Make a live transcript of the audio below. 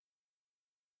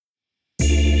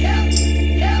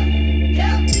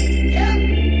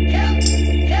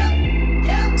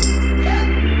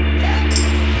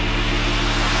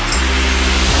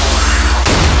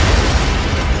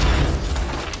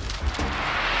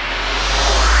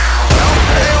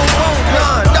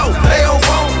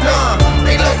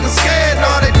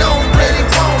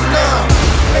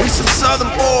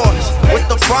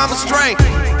rhyme of strength.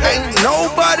 Ain't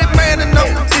nobody man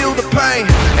enough to feel the pain.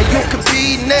 And you could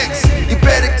be next, you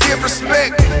better give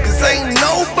respect. Cause ain't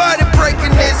nobody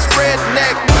breaking this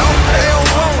redneck. No, they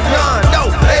don't want none. No,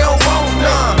 they don't want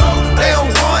none. They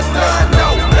don't want none. No,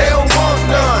 they don't want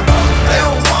none. They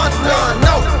don't want none.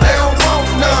 No, they don't want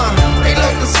none. They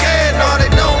looking scared, no,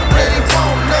 they don't really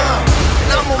want none.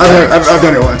 I've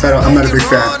done it once. I'm not a big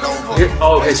fan.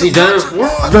 Oh, okay, so you've done it before?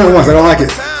 I've done it once. I don't like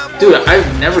it. Dude,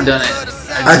 I've never done it.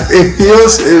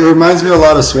 It reminds me a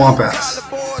lot of swamp ass.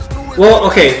 Well,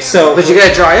 okay, so but you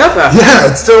gotta dry up after.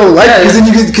 Yeah, it's still light because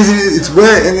then because it's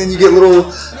wet and then you get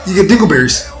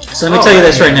dingleberries. So let me tell you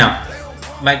this right now.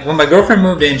 When my girlfriend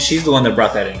moved in, she's the one that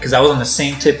brought that in because I was on the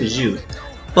same tip as you.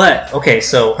 But okay,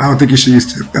 so I don't think you should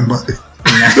use tip and butt.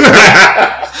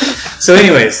 So,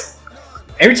 anyways.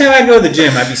 Every time I go to the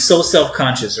gym, I'd be so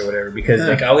self-conscious or whatever because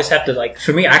like I always have to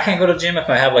for me, I can't go to the gym if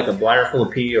I have like a bladder full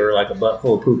of pee or like a butt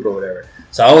full of poop or whatever.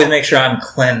 So I always make sure I'm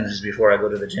cleansed before I go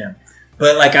to the gym.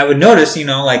 But like I would notice,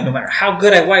 like no matter how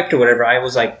good I wiped or whatever, I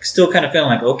was like still kind of feeling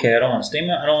like, okay, I don't want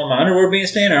my underwear being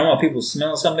stained, or I don't want people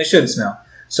smelling something they shouldn't smell.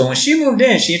 So when she moved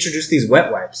in, she introduced these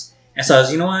wet wipes. And so I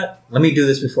was, you know what? Let me do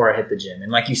this before I hit the gym.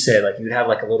 And like you said, like you'd have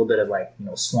like a little bit of like,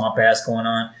 swamp ass going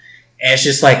on. And it's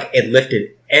just like it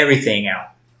lifted everything out.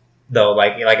 Though,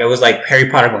 like it was like Harry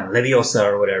Potter going Leviosa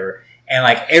or whatever, and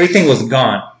like everything was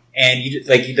gone. And you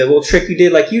the little trick you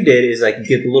did, is like you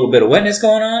get the little bit of wetness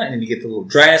going on, and then you get the little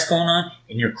dryness going on,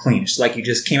 and you're clean. It's like you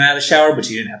just came out of the shower, but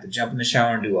you didn't have to jump in the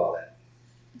shower and do all that.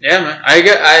 Yeah, man,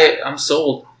 I'm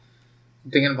sold.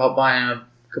 I'm thinking about buying a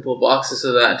couple of boxes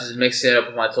of that, just mixing it up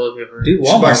with my toilet paper. Dude, Walmart.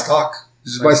 Just buy stock.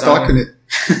 Just buy stock in it.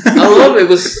 I love it.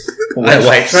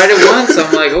 I tried it once.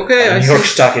 I'm like, okay. New York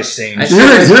Stock Exchange.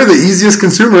 You're the easiest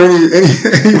consumer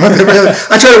any month ever had.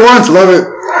 I tried it once. Love it.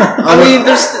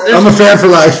 I'm a fan for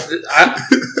life.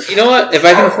 You know what? If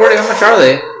I can afford it, how much are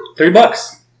they? $3.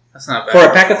 That's not bad. For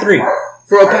a pack of 3.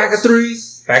 For a pack of 3?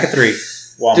 Pack of 3.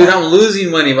 Walmart. Dude, I'm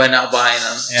losing money by not buying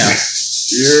them. Yeah.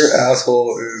 Your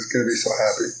asshole is going to be so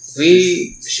happy.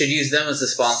 We should use them as a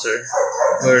sponsor.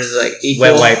 Whereas, like,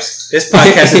 Equal. Wet Wipes. This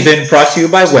podcast has been brought to you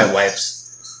by Wet Wipes.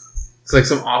 It's like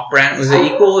some off-brand. Was it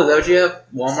Equal? Is that what you have?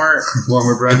 Walmart?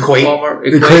 Walmart brand. Equate. Walmart.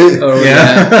 Equate. Oh,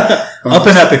 yeah. Up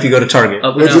and up if you go to Target.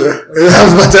 Up and Up. I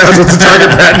was about to ask what's the Target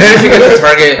brand name. If you go to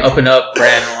Target, Up and Up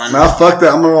brand one. Nah, fuck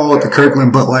that. I'm going to roll with the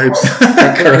Kirkland butt wipes.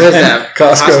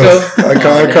 Costco.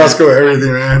 Costco,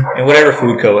 everything, man. And whatever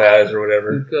Food Co. has or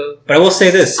whatever. But I will say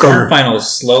this. Smart Final is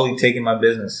slowly taking my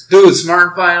business. Dude,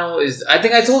 Smart Final is... I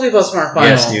think I told you about Smart Final.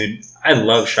 Yes, dude. I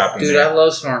love shopping. Dude, I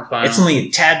love Smart Final. It's only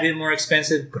a tad bit more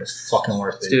expensive, but it's fucking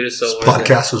worth it. Dude, it's so worth it. This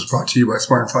podcast was brought to you by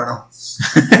Smart Final.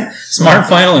 Smart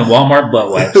Final and Walmart butt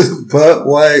wipes. Butt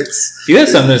wipes. You had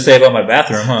something to say about my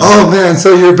bathroom, huh? Oh, man.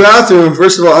 So your bathroom,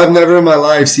 first of all, I've never in my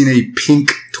life seen a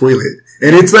pink toilet.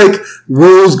 And it's like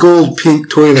rose gold pink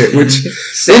toilet, which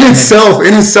in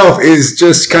itself is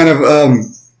just kind of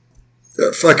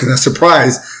fucking a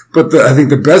surprise. But I think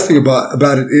the best thing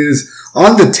about it is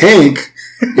on the tank,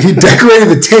 he decorated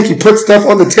the tank. He put stuff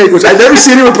on the tank, which I never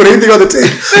see anyone put anything on the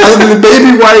tank other than the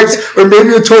baby wipes or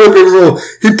maybe a toilet paper roll.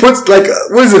 He puts like,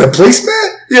 what is it, a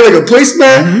placemat? Yeah, like a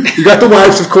placemat. Mm-hmm. You got the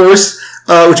wipes, of course,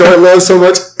 which I love so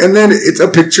much. And then it's a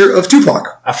picture of Tupac.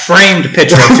 A framed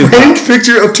picture of Tupac. A framed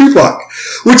picture of Tupac,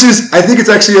 which is, I think it's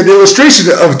actually an illustration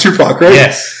of Tupac, right?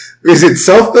 Yes. Is it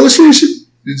self-illustration?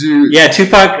 Did you? Yeah,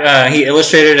 Tupac, he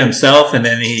illustrated himself and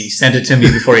then he sent it to me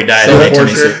before he died.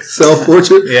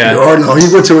 Self-portrait? Yeah. Oh, no,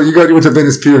 you went to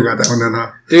Venice Pier and got that one then,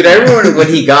 huh? Dude, I remember when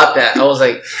he got that, I was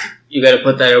like, you gotta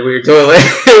put that over your toilet.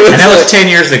 And that was 10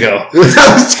 years ago. We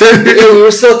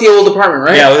were still at the old apartment,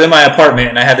 right? Yeah, I was in my apartment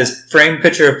and I had this framed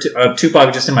picture of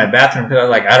Tupac just in my bathroom because I was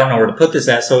like, I don't know where to put this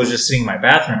at, so it was just sitting in my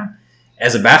bathroom.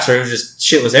 As a bachelor, it was just,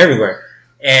 shit was everywhere.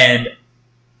 And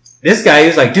this guy, he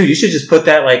was like, dude, you should just put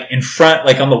that like in front,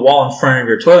 like on the wall in front of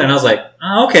your toilet. And I was like,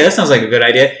 oh, okay, that sounds like a good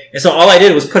idea. And so all I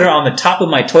did was put it on the top of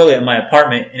my toilet in my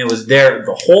apartment, and it was there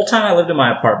the whole time I lived in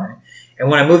my apartment.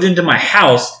 And when I moved into my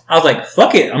house, I was like,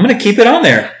 fuck it, I'm going to keep it on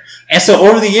there. And so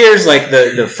over the years, like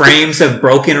the frames have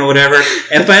broken or whatever.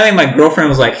 And finally my girlfriend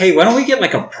was like, hey, why don't we get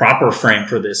like a proper frame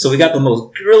for this? So we got the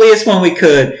most girliest one we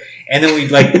could. And then we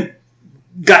like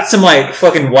got some like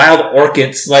fucking wild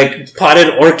orchids, like potted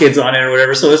orchids on it or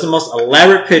whatever. So it's the most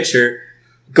elaborate picture.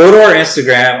 Go to our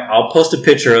Instagram. I'll post a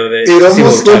picture of it. It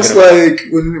almost looks like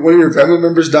when one of your family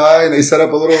members die and they set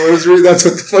up a little rosary. That's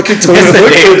what the fucking toilet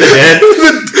looks like.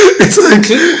 It's like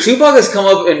Tupac has come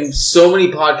up in so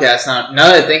many podcasts now. Now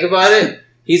that I think about it,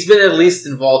 he's been at least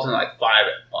involved in like 5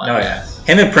 podcasts. Oh yeah,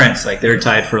 him and Prince, like they're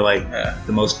tied for like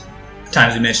the most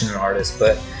times we mentioned an artist.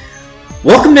 But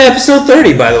Welcome to episode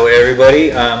 30, by the way,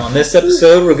 everybody. On this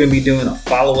episode, we're going to be doing a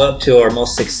follow-up to our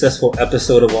most successful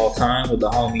episode of all time with the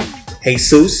homie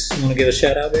Jesus. You want to give a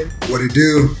shout out, baby? What it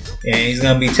do? And he's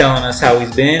going to be telling us how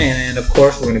he's been. And of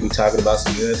course, we're going to be talking about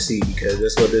some UFC because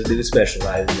that's what this dude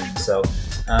specializes in. So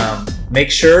make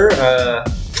sure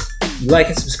you like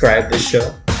and subscribe to this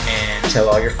show and tell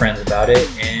all your friends about it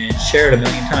and share it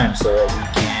 1,000,000 times so that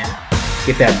we can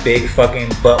get that big fucking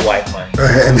butt wipe money.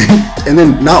 And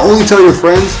then not only tell your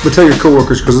friends, but tell your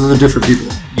coworkers because those are different people.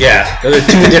 Yeah, those are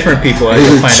two different people. As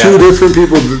you'll find two out. different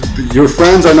people. Your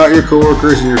friends are not your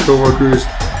coworkers, and your coworkers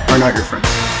are not your friends.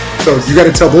 So you got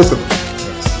to tell both of them.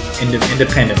 Yes.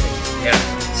 Independently. Yeah.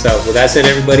 So with that said,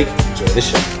 everybody, enjoy the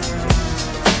show.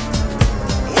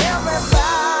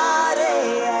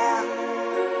 Everybody, yeah.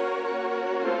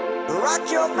 Rock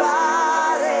your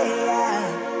body, yeah.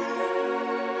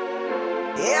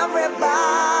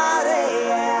 Everybody,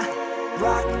 yeah.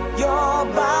 Rock your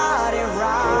body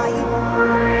right.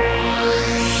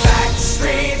 Back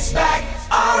streets back,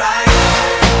 alright.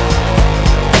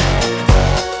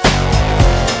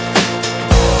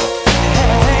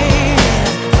 Hey,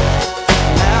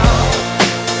 now,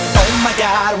 oh my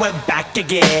God, we're back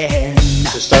again.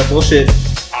 Just start bullshit.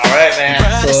 All right,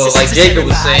 man. So, like Jacob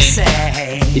was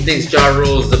saying, he thinks Ja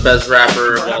Rule is the best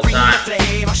rapper of all time.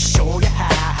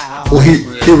 Well,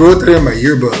 he wrote that in my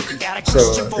yearbook,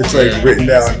 so it's like written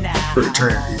down for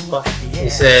eternity. He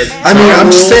said, I mean, Ja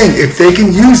I'm just Rule- saying, if they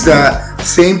can use that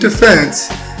same defense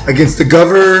against the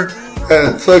governor,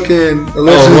 fucking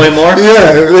Roy Moore?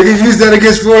 Yeah, if they can use that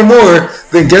against Roy Moore,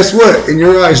 then guess what? In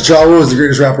your eyes, Ja Rule is the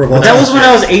greatest rapper of all time. That was when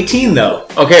I was 18, though.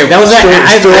 Okay, That was Still-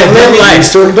 I still lived an adult. life. You're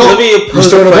still an adult. Let me You're pose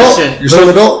still a an adult. question. You're still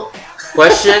an adult.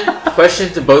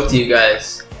 Question to both of you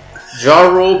guys. Ja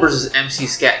Rule versus MC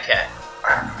Scat Cat.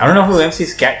 I don't know who MC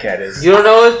Scat Cat is. You don't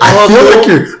know it? I feel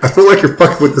Abdul? like you're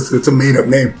fucking with this. It's a made up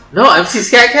name. No, MC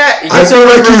Scat Cat? You I guys feel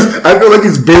don't remember- like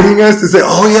he's baiting us to say,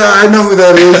 "Oh yeah, I know who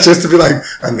that is," just to be like,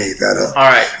 "I made that up."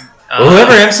 Alright.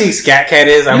 Whoever MC Scat Cat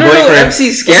is, I'm You don't voting know for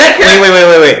MC Scat Cat?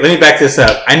 Wait. Let me back this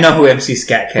up. I know who MC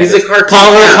Scat Cat He's is. a cartoon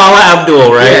cat. Paula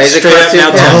Abdul, right? Yeah, he's a Straight up cartoon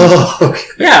now cat. tell me. Oh, okay.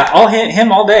 Yeah, all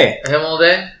him all day. Him all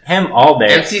day? Him all day.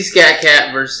 MC Scat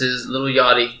Cat versus Little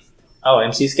Yachty. Oh,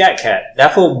 MC Scat Cat.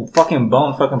 That fool fucking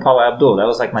boned fucking Paula Abdul. That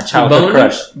was like my childhood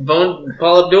crush. Bone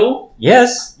Paul Abdul?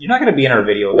 Yes, you're not gonna be in our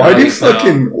video. Why do so.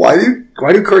 why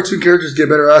do cartoon characters get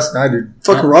better ass than I do?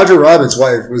 Fucking Roger Rabbit's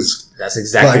wife was That's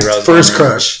exactly like what I was first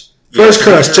going. crush. First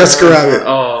crush, Jessica Rabbit.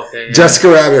 Oh, okay. Yeah. Jessica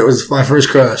Rabbit was my first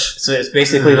crush. So it's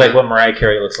basically like what Mariah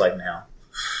Carey looks like now,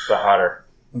 but hotter.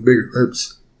 Bigger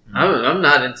lips. I'm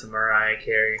not into Mariah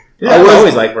Carey. Dude, I I was-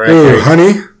 always like Mariah Ooh, Carey.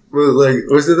 honey.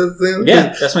 Was it that thing?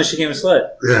 Yeah, that's when she became a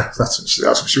slut. Yeah, that's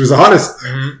when she was the hottest.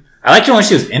 I liked her when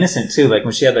she was innocent too, like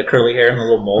when she had the curly hair and the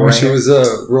little mole. When she was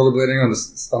rollerblading on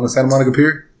the Santa Monica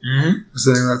Pier. Mm-hmm. What's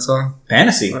the name of that song?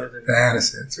 Fantasy.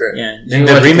 Fantasy. That's right. Yeah, Did you and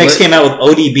the watch remix Glit- came out with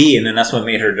ODB, and then that's what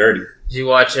made her dirty. Did you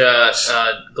watch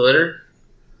Glitter?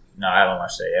 No, I haven't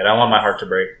watched that yet. I want my heart to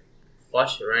break.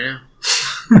 Watch it right now.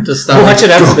 Just stop. Watch it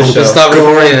after the Go. show. Just stop Go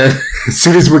recording on. it. As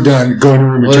soon as we're done, go in the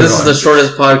room and Well, turn this it is on. the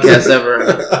shortest podcast ever.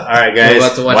 All right, We're guys,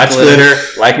 about to watch watch Glitter.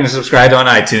 Glitter, like and subscribe on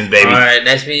iTunes, baby. All right,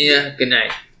 nice meeting you. Good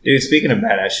night. Dude, speaking of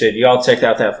badass shit, you all checked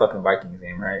out that fucking Vikings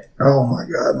game, right? Oh my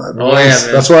god, my Oh, voice. yeah,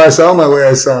 man. That's why I sound my way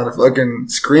I sound. Fucking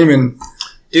screaming.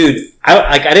 Dude,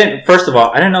 I didn't. First of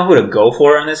all, I didn't know who to go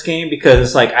for in this game because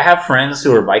it's like I have friends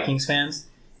who are Vikings fans,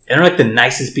 and they're like the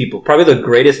nicest people. Probably the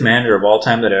greatest manager of all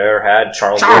time that I ever had,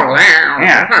 Charles.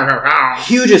 Yeah.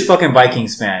 Hugest fucking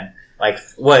Vikings fan. Like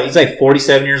what? He's like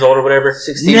 47 years old or whatever.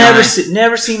 69.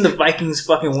 Never seen the Vikings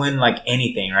fucking win like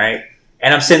anything, right?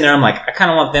 And I'm sitting there, I'm like, I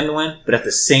kind of want them to win, but at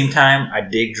the same time, I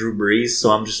dig Drew Brees, so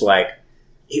I'm just like,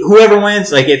 whoever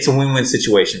wins, like it's a win-win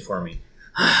situation for me.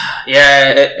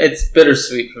 Yeah, it's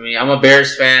bittersweet for me. I'm a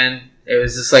Bears fan. It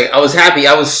was just like I was happy.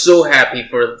 I was so happy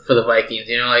for the Vikings.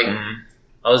 You know, like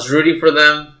I was rooting for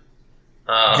them.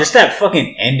 Just that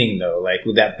fucking ending though, like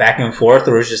with that back and forth,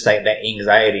 there was just like that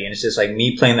anxiety, and it's just like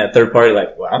me playing that third party,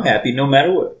 like, well, I'm happy no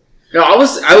matter what. No, I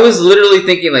was literally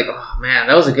thinking like, oh man,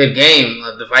 that was a good game.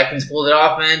 The Vikings pulled it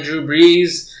off, man. Drew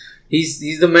Brees,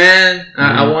 he's the man.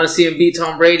 I want to see him beat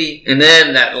Tom Brady. And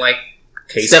then that like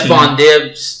Case Stephon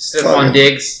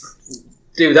Diggs,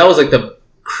 dude, that was like the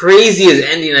craziest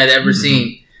ending I'd ever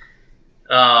seen.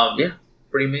 Yeah,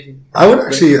 pretty amazing. I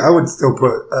would still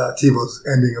put Tebow's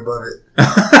ending above it.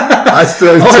 I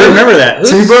still remember that.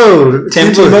 Tebow.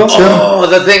 Tim Tebow? Oh,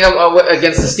 the thing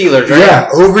against the Steelers, right? Yeah,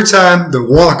 overtime, the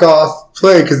walk-off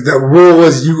play, because the rule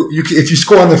was you if you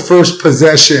score on the first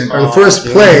possession or the first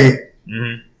play,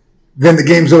 then the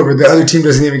game's over. The other team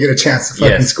doesn't even get a chance to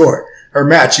fucking score. or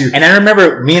match you. And I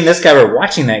remember me and this guy were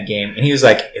watching that game, and he was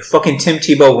like, if fucking Tim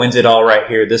Tebow wins it all right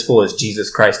here, this fool is Jesus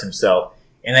Christ himself.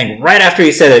 And then right after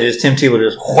he said it, just Tim Tebow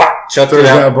just shut it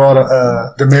I out. bought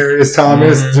Demaryius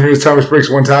Thomas. Mm-hmm. Demaryius Thomas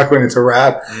breaks one tackle and it's a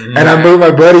wrap. Mm-hmm. And I'm with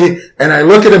my buddy and I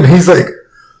look at him. He's like,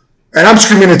 and I'm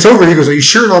screaming, it's over. He goes, are you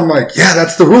sure? And I'm like, yeah,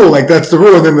 that's the rule. Like, that's the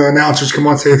rule. And then the announcers come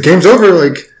on and say, the game's over.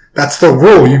 Like, that's the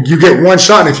rule. You get one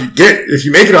shot. And if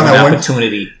you make it on that one,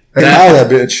 Opportunity. then now that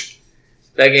bitch.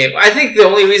 That game. I think the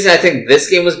only reason I think this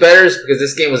game was better is because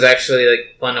this game was actually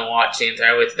like fun to watch the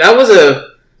entire way.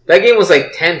 That game was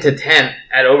like 10-10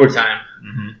 at overtime.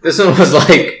 Mm-hmm. This one was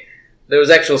like there was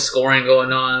actual scoring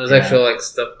going on. There was actual like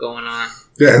stuff going on.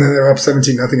 Yeah, and then they're up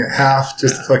 17-0 at half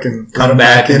just to fucking Come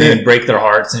back and then break their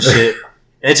hearts and shit.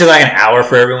 And it took like an hour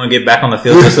for everyone to get back on the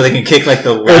field just so they can kick like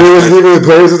the And it wasn't even the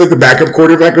players, it was like the backup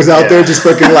quarterback was out there just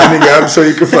fucking lining up so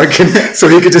he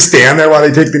could just stand there while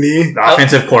they take the knee. The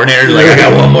offensive coordinator like, I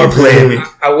got one more play in me.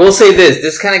 I will say this.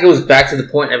 This kind of goes back to the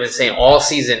point I've been saying all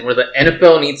season where the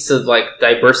NFL needs to like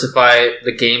diversify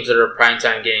the games that are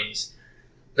primetime games.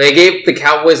 They gave the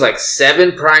Cowboys like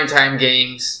 7 primetime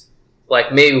games.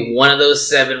 Like maybe one of those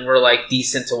 7 were like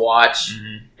decent to watch.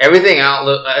 Mm-hmm. Everything out,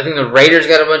 I think the Raiders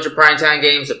got a bunch of primetime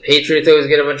games. The Patriots always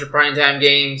get a bunch of primetime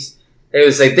games. It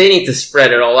was like they need to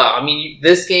spread it all out. I mean,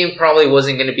 this game probably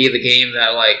wasn't going to be the game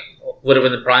that like would have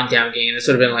been the primetime game. This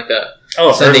would have been like a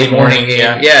Sunday morning game.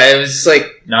 Yeah, it was like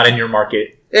not in your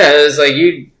market. Yeah, it was like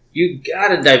you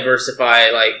gotta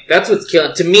diversify. Like that's what's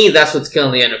killing. To me, that's what's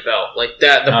killing the NFL. Like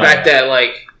that, the fact that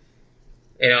like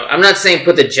I'm not saying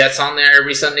put the Jets on there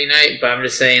every Sunday night, but I'm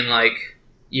just saying like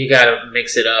you gotta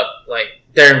mix it up. Like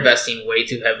they're investing way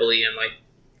too heavily in like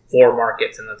 4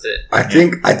 markets, and that's it. I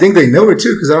think they know it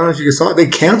too because I don't know if you saw it. They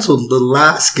canceled the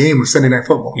last game of Sunday Night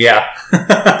Football. Yeah, they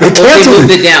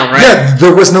canceled it down, right? Yeah,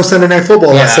 there was no Sunday Night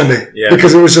Football last Sunday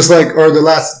because it was just like, or the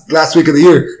last week of the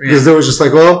year because there was just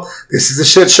like, well, this is a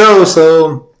shit show,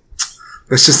 so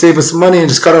let's just save us some money and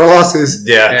just cut our losses.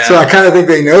 Yeah. So I kind of think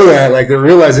they know that, like they're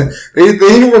realizing they need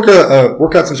to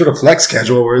work out some sort of flex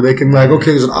schedule where they can like,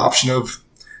 okay, there's an option of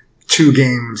 2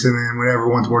 games and then whatever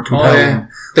one's more compelling. Oh, yeah.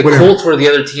 The Colts were the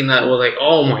other team that was like,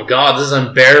 oh my god, this is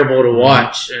unbearable to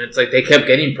watch, and it's like they kept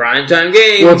getting primetime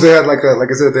games. Well, if they had like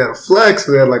I said, if they had a flex,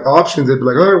 if they had like options, they'd be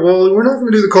like, all right, well, we're not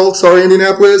going to do the Colts. Sorry,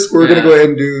 Indianapolis. We're going to go ahead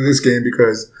and do this game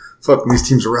because fuck, these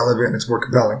teams are relevant and it's more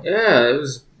compelling. Yeah, it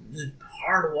was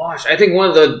hard to watch. I think one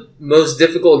of the most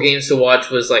difficult games to watch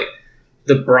was like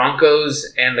the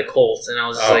Broncos and the Colts, and I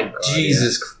was just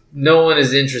Jesus, no one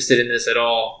is interested in this at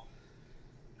all.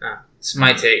 It's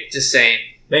my take. Just saying.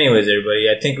 But anyways, everybody,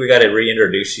 I think we got to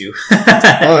reintroduce you.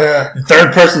 Oh, yeah. The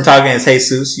third person talking is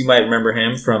Jesus. You might remember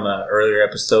him from an earlier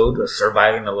episode of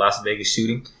Surviving the Las Vegas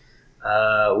Shooting,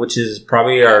 which is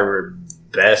probably our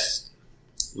best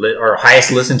or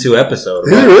highest listened to episode.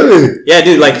 Is it really? Yeah,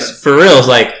 dude, like, for real, it's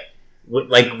like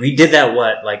we did that,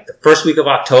 like the first week of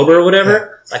October or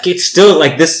whatever? Yeah. Like, it's still,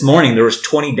 like, this morning, there was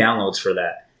 20 downloads for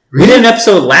that. Really? We did an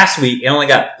episode last week, and only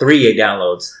got 3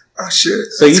 downloads. Oh shit!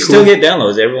 So you still get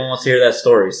downloads. Everyone wants to hear that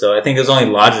story. So I think it's only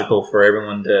logical for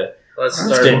everyone to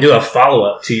do a follow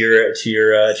up to your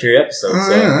episode.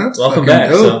 So welcome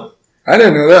back. Dope. So I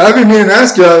didn't know that. I've been meaning to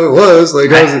ask you how it was. Like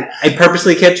I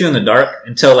purposely kept you in the dark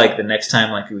until like the next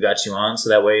time like we got you on, so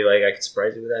that way like I could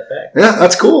surprise you with that fact. Yeah,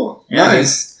 that's cool. Yeah,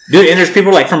 nice. Dude, and there's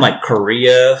people like from like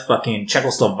Korea, fucking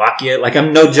Czechoslovakia. Like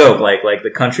I'm no joke. Like the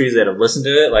countries that have listened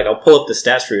to it. Like I'll pull up the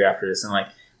stats for you after this, and like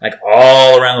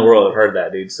all around the world have heard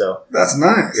that, dude. So that's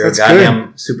nice. You're that's a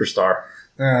goddamn superstar.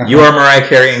 You are Mariah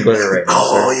Carey and glitter right now.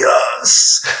 Oh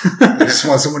yes. I just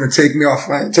want someone to take me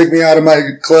out of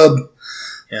my club.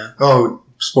 Yeah. Oh,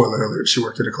 spoiler alert! She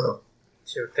worked at a club.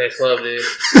 She worked at a club, dude.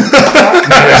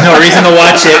 There's no reason to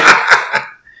watch it.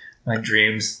 My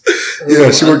dreams.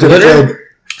 Yeah, she worked at a club.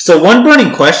 So one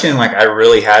burning question, like I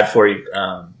really had for you,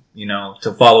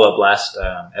 to follow up last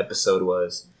episode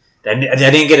was. I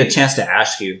didn't get a chance to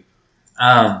ask you,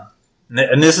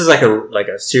 and this is like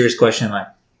a serious question, like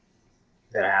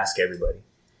that I ask everybody.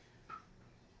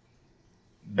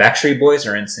 Backstreet Boys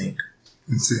or NSYNC?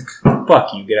 NSYNC.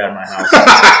 Fuck you! Get out of my house.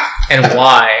 And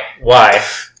why? Why?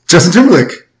 Justin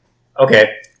Timberlake.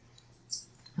 Okay,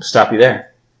 I'll stop you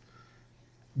there.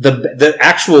 The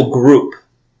actual group,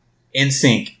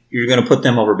 NSYNC. You're going to put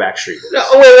them over Backstreet Boys. No,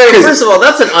 wait. First of all,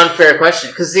 that's an unfair question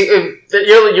because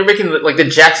you're making like the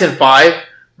Jackson 5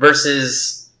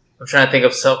 versus. I'm trying to think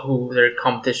of who their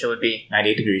competition would be.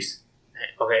 98 Degrees.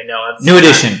 Okay, no, that's New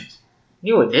Edition.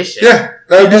 New Edition. Yeah,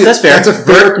 that's fair. That's a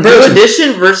fair comparison. New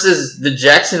Edition versus the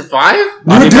Jackson 5.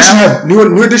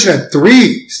 New Edition had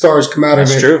 3 stars come out of it.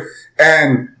 That's true.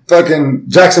 And fucking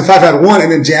Jackson 5 had one,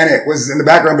 and then Janet was in the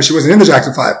background, but she wasn't in the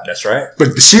Jackson 5. That's right.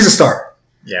 But she's a star.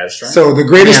 Yeah, that's right. So the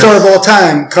greatest star of all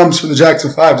time comes from the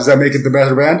Jackson 5. Does that make it the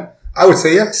better band? I would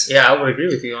say yes. Yeah, I would agree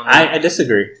with you on that. I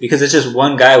disagree because it's just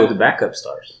one guy with the backup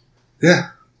stars.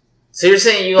 Yeah. So you're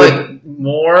saying you like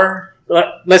more?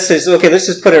 Let's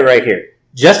just put it right here.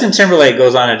 Justin Timberlake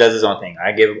goes on and does his own thing.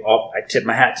 I tip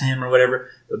my hat to him or whatever.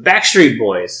 The Backstreet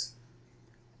Boys,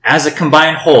 as a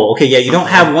combined whole, okay, yeah, you don't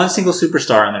have one single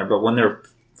superstar on there, but when they're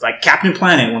like Captain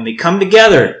Planet, when they come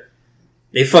together,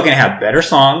 they fucking have better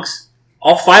songs.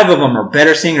 All 5 of them are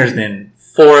better singers than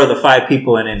 4 of the 5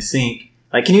 people in NSYNC.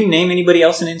 Like, can you name anybody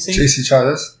else in NSYNC? JC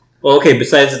Chavez. Well, okay,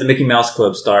 besides the Mickey Mouse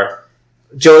Club star.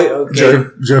 Joey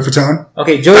Fatone.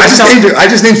 Okay, Joey I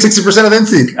just named 60% of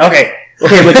NSYNC.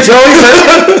 Okay, but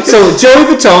Joey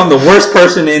Fatone, the worst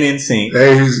person in NSYNC.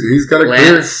 Hey, he's got a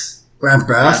Lance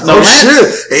Bass. No, Lance.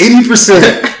 Shit,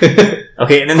 80%.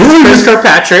 Okay, and then there's Chris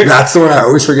Kirkpatrick. That's the one I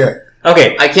always forget.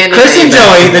 Okay, I can't. Chris and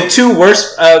Joey, the 2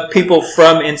 worst people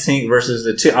from NSYNC versus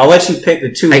the 2. I'll let you pick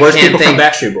the 2 worst people from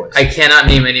Backstreet Boys. I cannot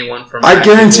name anyone from. I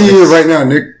guarantee you right now,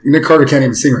 Nick Carter can't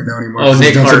even sing right now anymore. Oh,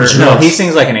 Nick Carter. No, he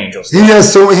sings like an angel.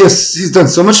 He's done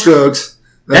so much drugs.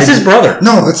 That's his brother.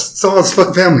 No, that's all his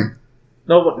fucking family.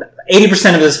 No,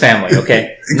 80% of his family.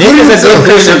 Okay, Nick is a good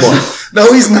Christian boy.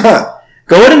 No, he's not.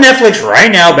 Go to Netflix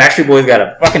right now. Backstreet Boys got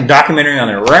a fucking documentary on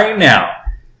there right now.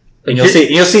 And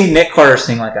you'll see Nick Carter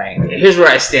sing like I am. Here's where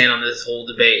I stand on this whole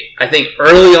debate. I think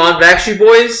early on Backstreet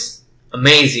Boys,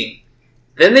 amazing.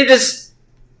 Then they just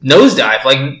nosedive.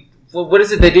 Like, what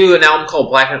is it? They do an album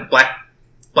called Black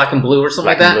and Blue or something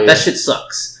like that. Blue, that shit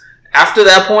sucks. After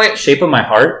that point, Shape of My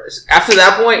Heart. After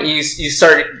that point, you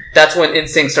start. That's when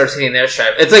NSYNC starts hitting their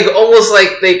stride. It's like almost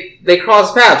like they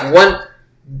cross paths.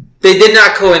 They did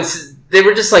not coincide. They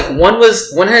were just like one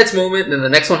had its moment, then the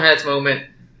next one had its moment.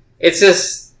 It's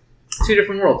just 2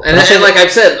 different worlds. And like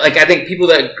I've said, like I think people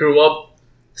that grew up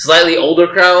slightly older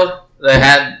crowd that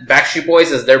had Backstreet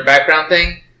Boys as their background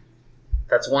thing,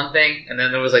 that's one thing. And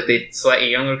then there was like the slightly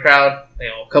younger crowd,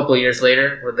 a couple of years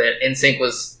later, where the NSYNC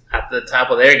was at the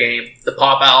top of their game, the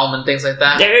pop album and things like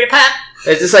that.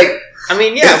 It's just like, I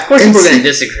mean, yeah, of course people are going to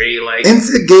disagree. Like,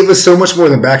 NSYNC gave us so much more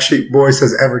than Backstreet Boys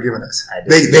has ever given us.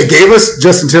 They gave us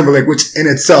Justin Timberlake, which in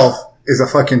itself is a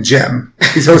fucking gem.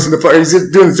 He's hosting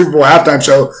he's doing the Super Bowl halftime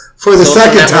show for the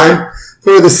second time.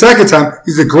 For the second time,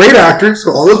 he's a great actor.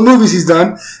 So all those movies he's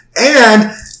done,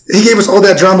 and he gave us all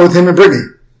that drama with him and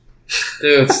Britney.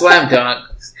 Dude, slam dunk.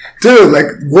 Dude, like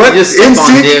what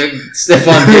Stephon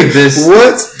Diggs this.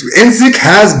 What NSYNC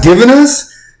has given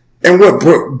us, and what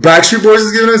Backstreet Boys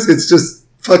has given us, it's just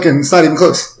fucking. It's not even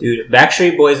close. Dude,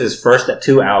 Backstreet Boys' first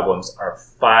 2 albums are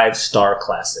 5-star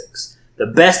classics. The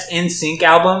best NSYNC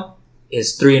album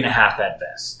is 3.5 at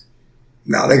best.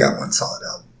 No, they got one solid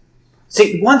album.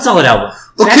 See, one solid album.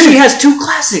 Okay. It actually has 2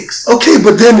 classics. Okay,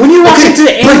 but then when you walk into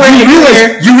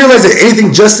anywhere, you realize that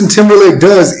anything Justin Timberlake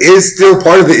does is still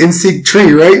part of the NSYNC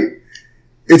tree, right?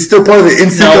 It's still part of the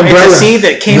NSYNC umbrella. It's a seed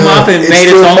that came off and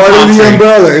made its own part of the tree.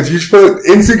 umbrella. If you put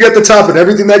NSYNC at the top and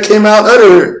everything that came out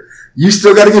under it, you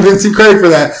still got to give NSYNC credit for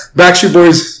that. Backstreet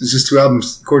Boys is just 2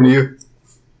 albums, according to you.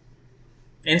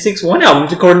 NSYNC's 1 album,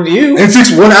 according to you.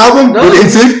 NSYNC's 1 album with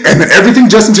NSYNC and everything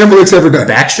Justin Timberlake's ever done.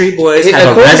 Backstreet Boys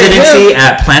have a residency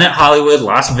at Planet Hollywood,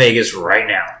 Las Vegas, right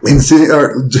now. Playing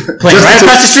right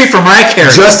across the street from Mariah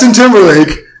Carey. Justin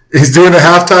Timberlake is doing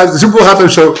the Super Bowl halftime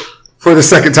show for the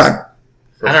second time.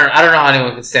 I don't know how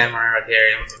anyone can stand Mariah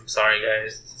Carey. I'm sorry,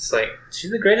 guys. It's like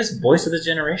she's the greatest voice of this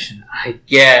generation. I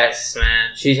guess,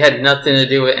 man. She had nothing to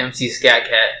do with MC Scat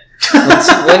Cat.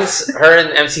 Once her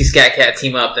and MC Scat Cat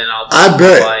team up, then I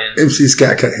bet MC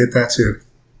Scat Cat hit that too.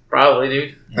 Probably,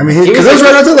 dude. I mean, because that was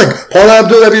right after like Paula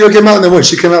Abdul, that video came out, and then what?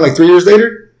 She came out like 3 years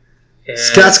later. Yeah.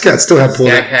 Scat Cat still had pull.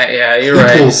 Scat Cat, yeah, you're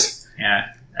right. Pulls.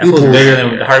 Yeah, that pulls bigger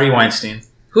than Harvey Weinstein.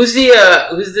 Who's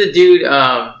the dude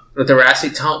with the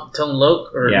raspy Tone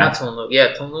Loc or not Tone Loc?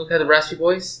 Yeah, Tone Loc had the raspy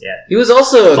voice. Yeah, he was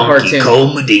also a Funky cartoon.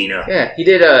 Cole Medina. Yeah, he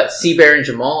did C-Bear and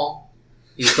Jamal.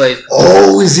 He played.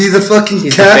 Oh, is he the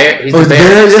fucking cat? He's the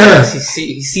bear. Yeah.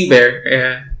 He's C-Bear.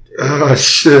 Yeah. Oh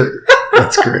shit,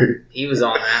 that's great. He was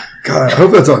on that. God, I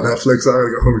hope that's on Netflix. I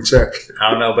gotta go home and check. I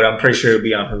don't know, but I'm pretty sure it'll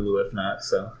be on Hulu if not.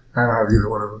 So I don't have either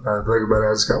one of them. I think about it.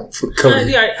 I just got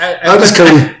Cody. I'll just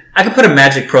Cody. I could put a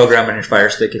magic program on your Fire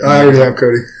Stick. If I already have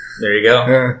Cody. There you go.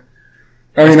 Yeah.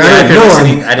 I mean, no,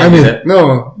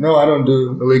 I don't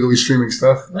do illegally streaming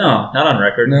stuff. No, not on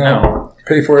record. No.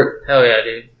 Pay for it. Hell yeah,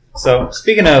 dude. So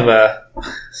speaking of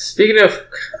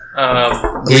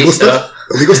illegal stuff.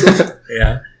 Illegal stuff.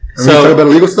 Yeah. Are we talking about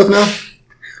illegal stuff now?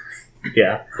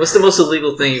 Yeah. What's the most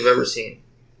illegal thing you've ever seen?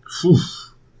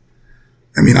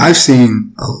 I mean, I've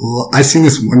seen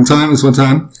this one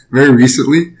time, very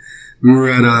recently.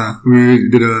 We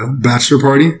did a bachelor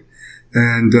party,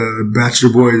 and the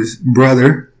bachelor boy's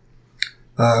brother,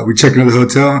 we check into the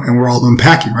hotel, and we're all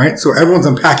unpacking, right? So everyone's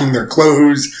unpacking their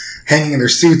clothes, hanging their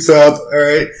suits up, all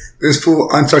right? This fool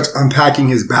starts unpacking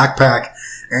his backpack,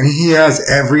 and he has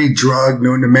every drug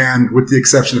known to man, with the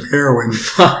exception of heroin,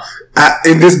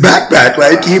 in this backpack.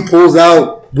 Like, he pulls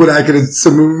out what I could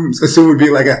assume would be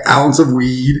like an ounce of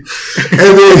weed.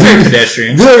 And then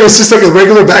pedestrian. Yeah, it's just like a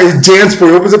regular bag. His Jansport.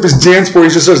 He opens up his Jansport. He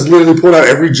just starts literally pulling out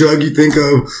every drug you think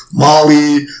of.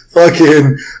 Molly,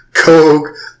 fucking coke.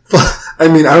 I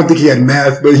mean, I don't think he had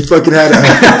meth, but he fucking had, he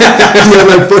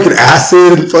had like fucking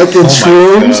acid and fucking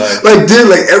shrooms. Like, dude,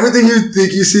 like everything you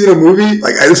think you see in a movie,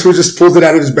 like this fool just pulls it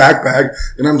out of his backpack.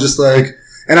 And I'm just like,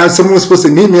 someone was supposed to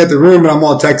meet me at the room, and I'm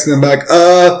all texting them back,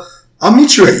 I'll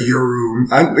meet you at your room.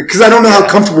 Because I don't know how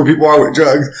comfortable people are with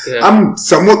drugs. Yeah. I'm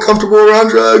somewhat comfortable around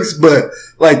drugs, but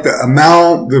like the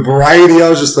amount, the variety, I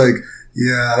was just like,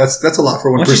 yeah, that's a lot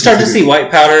for one person. Once you start to see white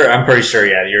powder, I'm pretty sure,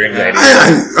 your anxiety.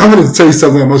 I'm going to tell you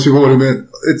something that most people would admit.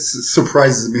 It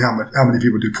surprises me how many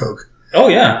people do coke. Oh,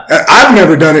 yeah. I've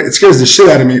never done it. It scares the shit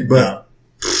out of me, but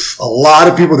a lot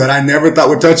of people that I never thought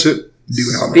would touch it do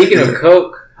it. Speaking of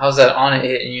coke, how's that on it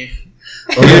hitting you?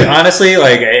 Dude, honestly,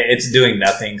 like, it's doing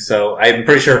nothing. So I'm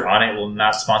pretty sure Onnit will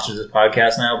not sponsor this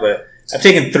podcast now, but I've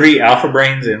taken 3 Alpha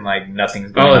Brains and like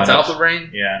nothing's going on. Oh, it's Alpha Brain?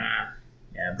 Yeah.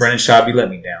 Brennan Schaub, you let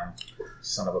me down.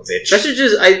 Son of a bitch. That should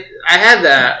just, I had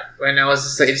that when I was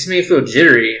just like, it just made me feel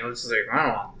jittery. I was just like, I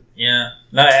don't know. Yeah.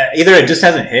 No, either it just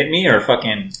hasn't hit me or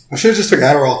fucking. I should have just took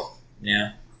Adderall.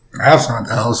 Yeah. I have some at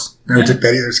the house. Never took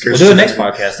that either. We'll do the next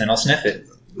podcast and I'll sniff it.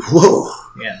 Whoa.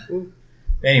 Yeah.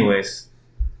 Anyways.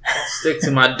 I'll stick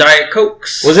to my Diet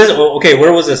Cokes. Was this okay?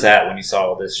 Where was this at when you saw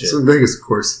all this shit? It's in Vegas, of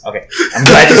course. Okay, I'm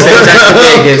glad you said back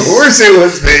to Vegas. Of course, it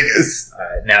was Vegas.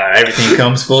 Now everything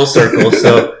comes full circle.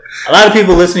 So a lot of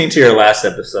people listening to your last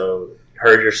episode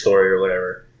heard your story or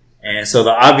whatever, and so the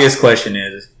obvious question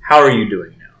is, how are you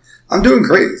doing now? I'm doing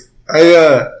great.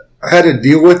 I had to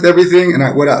deal with everything, and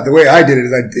the way I did it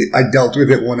is I dealt with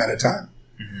it one at a time.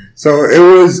 Mm-hmm. So it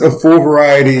was a full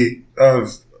variety of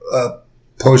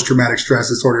post-traumatic stress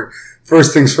disorder.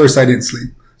 First things first, I didn't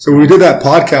sleep. So when we did that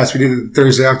podcast, we did it the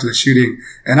Thursday after the shooting,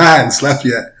 and I hadn't slept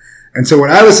yet. And so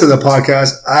when I listened to the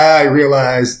podcast, I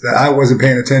realized that I wasn't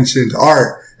paying attention to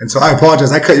art. And so I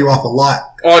apologize. I cut you off a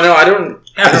lot. Oh, no, I don't.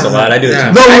 Happens a lot. I do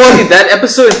that. No, actually, that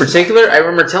episode in particular, I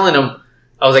remember telling him,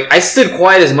 I was like, I stood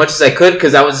quiet as much as I could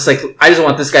because I was just like, I just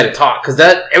want this guy to talk. Because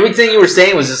everything you were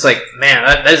saying was just like, man,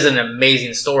 that is an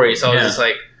amazing story. So I was just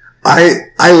like.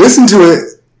 I listened to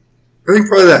it. I think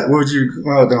probably that. What would you?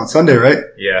 Well, on Sunday, right?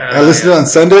 Yeah. I listened to it on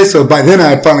Sunday, so by then I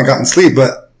had finally gotten sleep.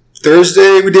 But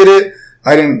Thursday we did it.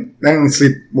 I didn't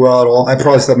sleep well at all. I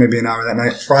probably slept maybe an hour that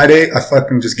night. Friday I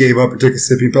fucking just gave up and took a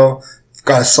sleeping pill.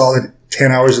 Got a solid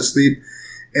 10 hours of sleep,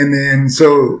 and then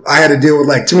so I had to deal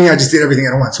with to me I just did everything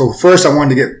at once. So first I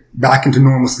wanted to get back into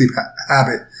normal sleep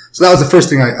habit. So that was the first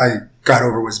thing I got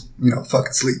over was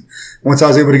fucking sleep. Once I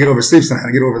was able to get over sleep, then I had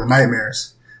to get over the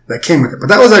nightmares that came with it. But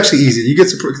that was actually easy.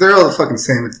 They're all the fucking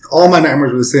same. All my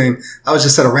nightmares were the same. I was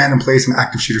just at a random place in an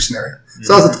active shooter scenario.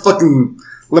 So I was at the fucking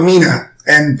Lamina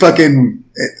and fucking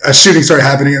a shooting started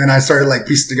happening and then I started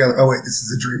piecing together, oh wait, this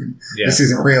is a dream. Yeah. This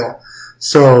isn't real.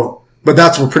 So, but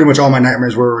that's where pretty much all my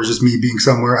nightmares were. It was just me being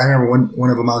somewhere. I remember one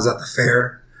of them I was at the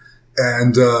fair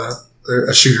and,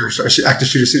 active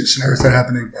shooter scenario started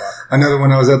happening. Wow. Another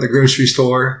one I was at the grocery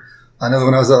store. Another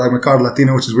one I was at Mercado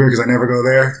Latino, which is weird because I never go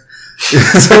there. So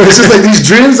it's just these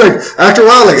dreams, after a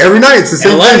while, every night it's the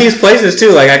same. And a lot of these places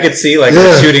too, I could see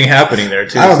the shooting happening there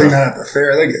too. I don't think that at the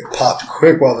fair. They get popped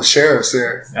quick while the sheriff's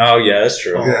there. Oh yeah, that's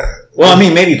true. Yeah. Well, I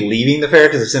mean, maybe leaving the fair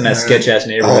because it's in that sketch ass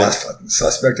neighborhood. Oh, that's fucking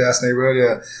suspect ass neighborhood.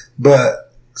 Yeah.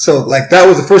 But so that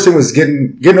was the first thing was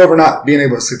getting over not being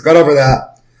able to sleep. Got over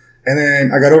that, and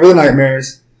then I got over the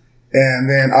nightmares, and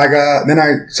then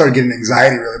I started getting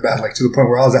anxiety really bad, to the point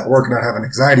where I was at work and I'd have an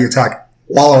anxiety attack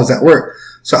while I was at work.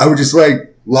 So I would just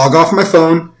log off my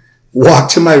phone, walk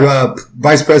to my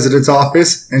vice president's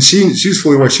office, and she was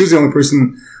fully aware. She was the only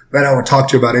person that I would talk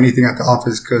to about anything at the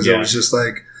office because it was just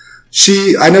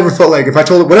I never felt if I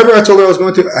told her whatever I told her I was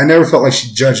going through, I never felt like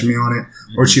she'd judge me on it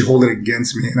or she'd hold it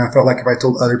against me. And I felt like if I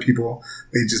told other people,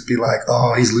 they'd just be like,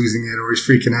 oh, he's losing it or he's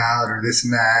freaking out or this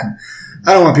and that. And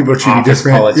I don't want people to treat me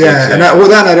different. Politics, and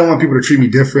I don't want people to treat me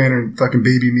different and fucking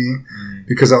baby me.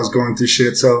 Because I was going through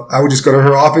shit. So I would just go to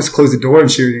her office, close the door, and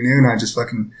she already knew, and I'd just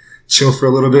fucking chill for a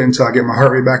little bit until I get my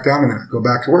heart rate back down, and then I'd go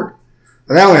back to work.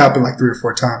 And that only happened 3 or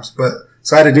 4 times. But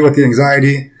so I had to deal with the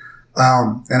anxiety,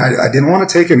 and I didn't want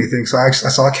to take anything. So I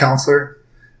saw a counselor,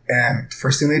 And the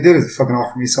first thing they did is fucking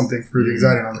offer me something for the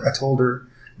anxiety. And I told her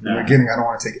in the beginning, I don't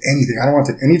want to take anything. I don't want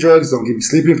to take any drugs. Don't give me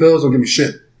sleeping pills. Don't give me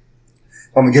shit.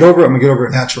 If I'm going to get over it, I'm going to get over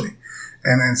it naturally.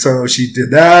 And then so she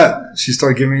did that. She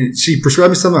started giving me, she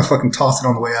prescribed me something. I fucking tossed it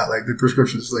on the way out. Like the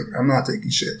prescription was like, I'm not taking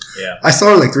shit. Yeah. I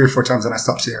saw her like 3 or 4 times and I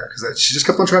stopped seeing her because she just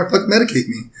kept on trying to fucking medicate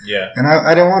me. Yeah. And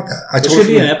I didn't want that. There should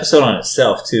be an episode on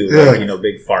itself too. Yeah, like,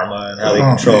 big pharma and how they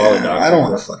control all the doctors. I don't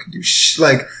want to fucking do shit.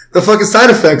 Like the fucking side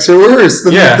effects are worse.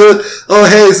 Hey,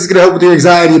 this is going to help with your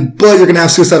anxiety, but you're going to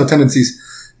have suicidal tendencies.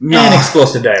 Nah. And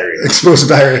explosive diarrhea. Explosive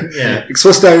diarrhea. Yeah.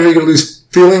 Explosive diarrhea, you're going to lose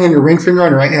feeling in your ring finger on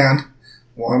your right hand.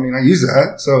 Well, I mean, I use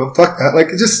that, so fuck that. Like,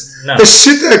 the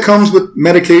shit that comes with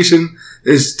medication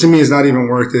to me, is not even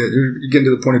worth it. You're getting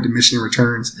to the point of diminishing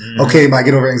returns. Mm-hmm. Okay, but I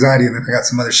get over anxiety and then I got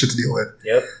some other shit to deal with.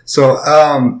 Yep. So,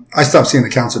 I stopped seeing the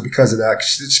counselor because of that.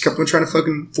 She just kept on trying to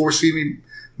fucking force feed me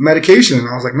medication. And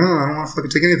I was like, no, I don't want to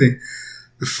fucking take anything.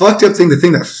 The fucked up thing, the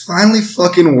thing that finally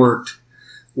fucking worked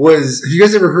was, have you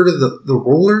guys ever heard of the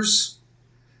rollers?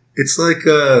 It's like,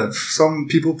 some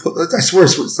people put, I swear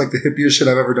it's like the hippiest shit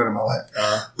I've ever done in my life.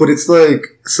 But it's like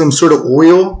some sort of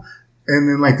oil. And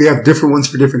then like they have different ones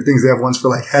for different things. They have ones for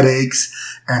like headaches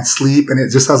and sleep. And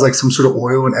it just has like some sort of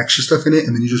oil and extra stuff in it.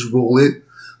 And then you just roll it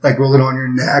on your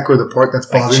neck or the part that's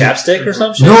bothering you. Like chapstick or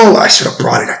something? No, I should have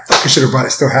brought it. I fucking should have brought it. I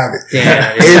still have it.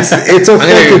 Yeah. It's a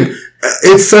fucking,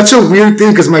 it's such a weird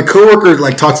thing because my coworker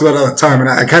like talks about it all the time. And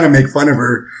I kind of make fun of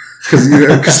her. Because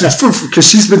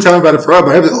she's been telling me about it forever.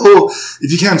 I have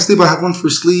if you can't sleep, I have one for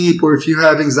sleep. Or if you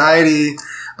have anxiety,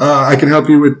 I can help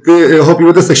you with this. It'll help you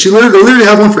with this. Like they literally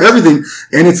have one for everything.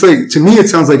 And it's like, to me, it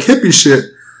sounds like hippie shit.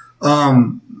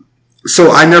 So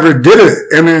I never did it.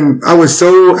 And then I was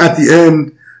so at the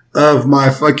end of my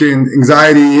fucking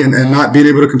anxiety and not being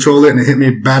able to control it. And it hit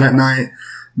me bad at night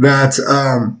that,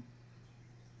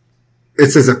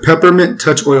 it says a peppermint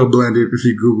touch oil blend if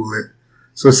you Google it.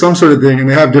 So it's some sort of thing, and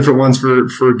they have different ones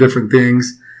for different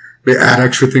things. They add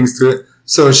extra things to it.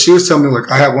 So she was telling me,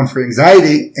 like, I have one for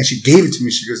anxiety, and she gave it to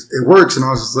me. She goes, it works. And I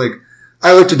was just like,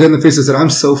 I looked her dead in the face and said, I'm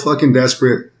so fucking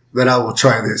desperate that I will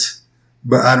try this.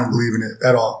 But I don't believe in it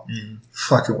at all. Mm-hmm.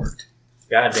 Fucking worked.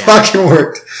 Goddamn. Fucking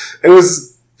worked. It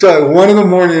was 1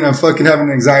 a.m. I'm fucking having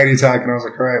an anxiety attack, and I was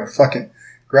like, all right, I fucking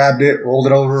grabbed it, rolled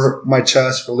it over my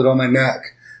chest, rolled it on my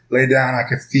neck, lay down. I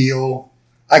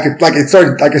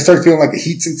started feeling like a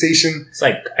heat sensation. It's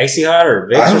like icy hot or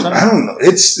Vicks or something? I don't know.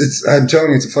 I'm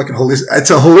telling you, it's a fucking it's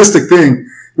a holistic thing,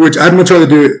 which I'd much rather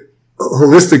do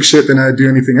holistic shit than I'd do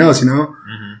anything else, you know?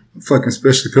 Mm-hmm. Fucking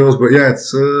especially pills, but yeah,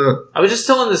 it's, I was just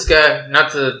telling this guy,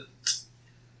 not to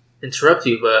interrupt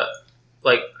you, but,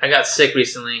 like, I got sick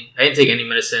recently. I didn't take any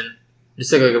medicine. Just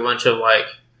took, like, a bunch of, like,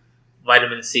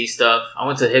 vitamin C stuff. I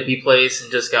went to a hippie place and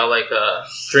just got, like, a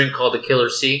drink called the Killer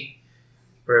C,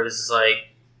 where it was,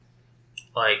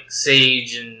 like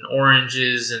sage and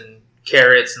oranges and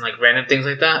carrots and like random things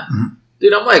like that. Mm-hmm.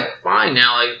 Dude, I'm like fine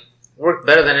now. Like worked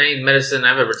better than any medicine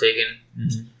I've ever taken.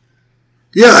 Mm-hmm.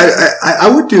 Yeah, I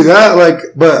would do that. Like,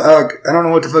 but I don't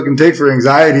know what to fucking take for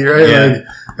anxiety, right? Yeah. Like,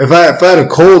 if I had a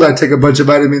cold, I'd take a bunch of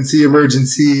vitamin C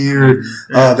Emergency or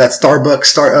that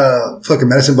Starbucks fucking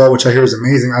medicine ball, which I hear is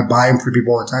amazing. I buy them for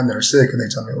people all the time that are sick, and they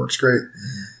tell me it works great.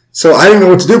 Mm-hmm. So I didn't know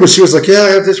what to do, but she was like, yeah, I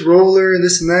have this roller and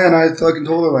this and that. And I fucking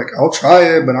told her, like, I'll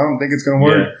try it, but I don't think it's going to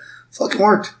work. Yeah. Fucking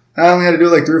worked. I only had to do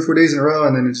it like 3 or 4 days in a row,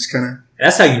 and then it just kind of...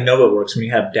 That's how you know it works, when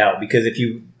you have doubt. Because if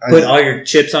you put all your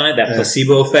chips on it, that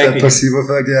placebo effect. That placebo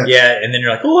effect, yeah. Yeah, and then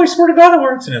you're like, oh, I swear to God it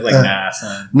works. And it's like, nah,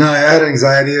 son. No, I had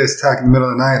anxiety attack in the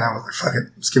middle of the night, and I was like, fuck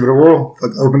it, let's give it a whirl.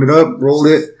 Fuck, opened it up, rolled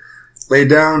it, laid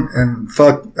down, and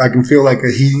fuck, I can feel like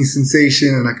a heating sensation,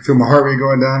 and I can feel my heart rate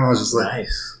going down. I was just like...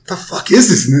 Nice. The fuck is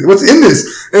this? What's in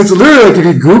this? And it's literally like if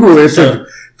you Google it, it's like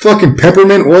fucking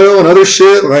peppermint oil and other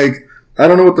shit. Like, I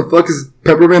don't know what the fuck is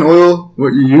peppermint oil,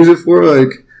 what you use it for.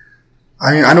 Like,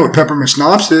 I mean, I know what peppermint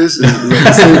schnapps is. It's like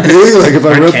the same thing. Like, if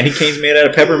I candy canes made out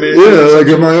of peppermint. Yeah, like,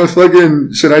 am I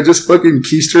fucking, should I just fucking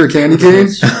keister a candy cane?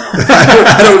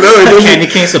 I don't know. A candy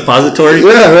cane suppository?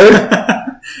 Yeah,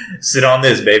 right? Sit on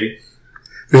this, baby.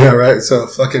 Yeah, right. So,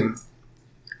 fucking,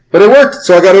 but it worked.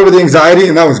 So I got over the anxiety,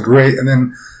 and that was great. And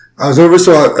then I was over,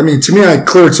 so I mean, to me, I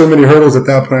cleared so many hurdles at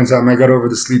that point in time. I got over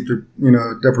the sleep,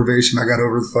 deprivation. I got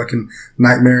over the fucking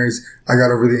nightmares. I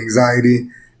got over the anxiety.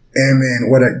 And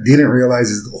then what I didn't realize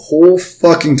is the whole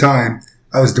fucking time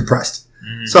I was depressed.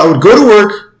 Mm-hmm. So I would go to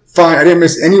work, fine. I didn't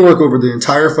miss any work over the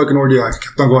entire fucking ordeal. I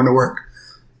kept on going to work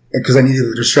because I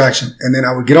needed the distraction. And then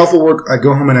I would get off of work, I'd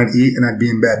go home and I'd eat, and I'd be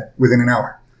in bed within an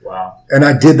hour. Wow. And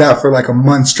I did that for like a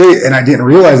month straight, and I didn't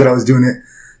realize that I was doing it.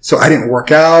 So I didn't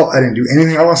work out. I didn't do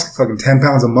anything. I lost like fucking 10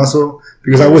 pounds of muscle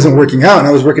because I wasn't working out, and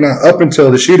I was working out up until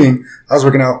the shooting. I was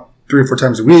working out 3 or 4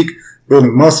 times a week,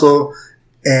 building muscle.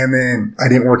 And then I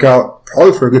didn't work out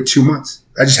probably for a good 2 months.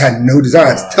 I just had no desire. I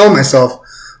had to tell myself,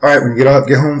 all right, when you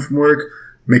get home from work,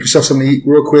 make yourself something to eat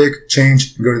real quick,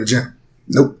 change, and go to the gym.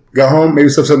 Nope. Got home, made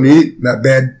myself something to eat, that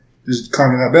bed, just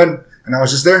climbed in that bed, and I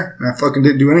was just there. And I fucking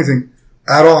didn't do anything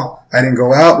at all. I didn't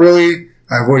go out really.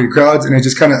 I avoided crowds. And it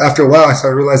just kind of, after a while, I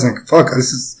started realizing, like, fuck,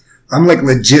 I'm like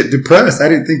legit depressed. I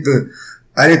didn't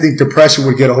think depression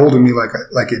would get a hold of me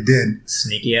like it did.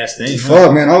 Sneaky ass thing.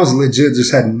 Fuck, man. I was legit,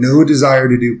 just had no desire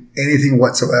to do anything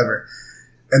whatsoever.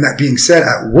 And that being said,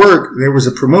 at work, there was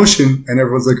a promotion and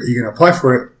everyone's like, are you going to apply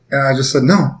for it? And I just said,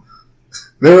 no.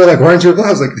 They were like, why aren't you apply? I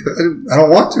was like, I don't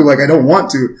want to. Like, I don't want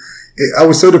to. I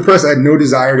was so depressed. I had no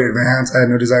desire to advance. I had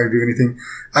no desire to do anything.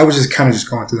 I was just kind of just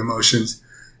going through the motions.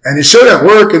 And it showed at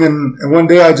work. And then one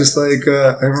day I just like,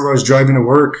 I remember I was driving to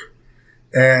work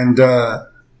and,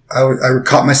 I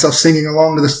caught myself singing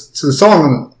along to the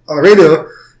song on the radio.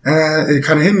 And it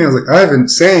kind of hit me. I was like, I haven't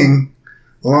sang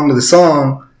along to the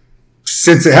song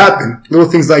since it happened. Little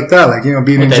things like that. Like, you know,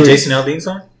 being that Jason Aldean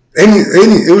song?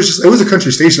 It was a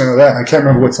country station. I know that. I can't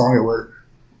remember what song it was.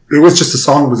 It was just a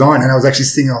song that was on, and I was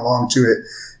actually singing along to it.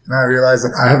 And I realized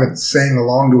that I haven't sang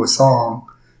along to a song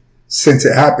since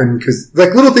it happened because,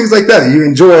 like, little things like that, you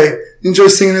enjoy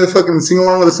singing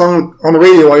along with a song on the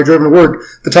radio while you're driving to work,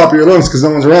 at the top of your lungs because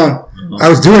no one's around. Mm-hmm. I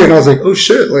was doing it, and I was like, oh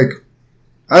shit, like,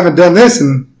 I haven't done this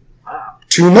in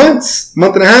 2 months,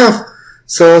 month and a half.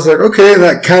 So I was like, okay, and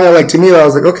that kind of like, to me, I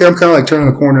was like, okay, I'm kind of like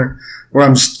turning the corner where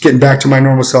I'm just getting back to my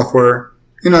normal self where,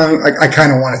 you know, I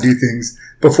kind of want to do things.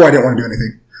 Before I didn't want to do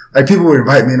anything. Like, people would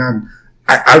invite me and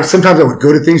I sometimes I would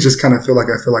go to things, just kind of feel like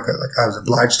I was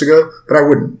obliged to go, but I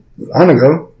wouldn't want to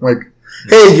go. Like,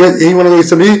 hey, you want to go get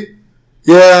something to eat?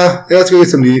 Yeah, let's go get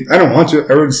something to eat. I don't want to.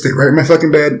 I would stay right in my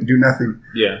fucking bed and do nothing.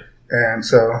 Yeah. And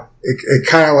so it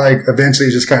kind of like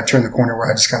eventually just kind of turned the corner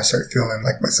where I just kind of started feeling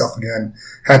like myself again,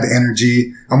 had the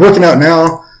energy. I'm working out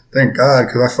now, thank God,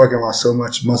 because I fucking lost so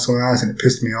much muscle mass and it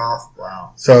pissed me off.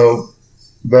 Wow. So,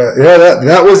 but yeah,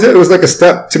 that was it. It was like a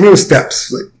step. To me, it was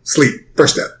steps. Like, sleep.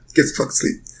 First step, get the fucking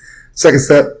sleep. Second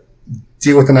step,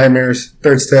 deal with the nightmares.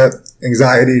 Third step,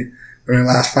 anxiety. And then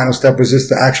the last final step was just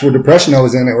the actual depression I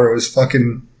was in, where it was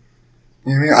fucking,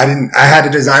 you know what I mean? I had a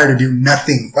desire to do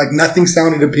nothing. Like, nothing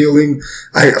sounded appealing.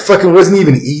 I fucking wasn't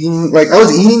even eating. Like, I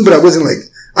was eating, but I wasn't like,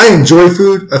 I enjoy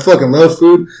food. I fucking love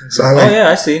food. So I like. Oh yeah,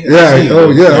 I see.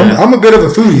 Yeah. I'm a bit of a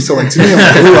foodie. So like, to me, I'm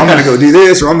like, ooh, I'm gonna go do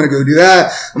this or I'm gonna go do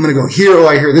that. I'm gonna go here. Oh,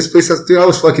 I hear this place has to do. I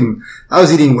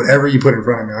was eating whatever you put in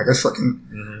front of me. Like, I was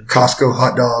fucking Costco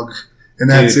hot dog, and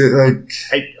that's it. Like,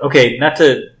 okay, not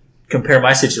to compare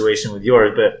my situation with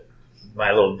yours, but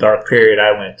my little dark period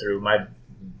I went through, my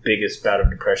biggest bout of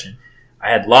depression,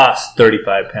 I had lost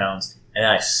 35 pounds and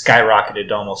I skyrocketed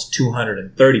to almost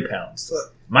 230 pounds.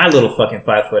 My little fucking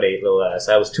 5'8" little ass,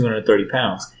 I was 230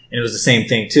 pounds. And it was the same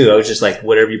thing too. I was just like,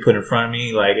 whatever you put in front of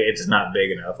me, like, it's not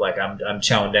big enough. Like, I'm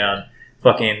chowing down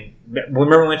fucking,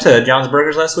 remember we went to John's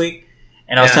Burgers last week?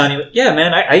 And I was telling you, yeah,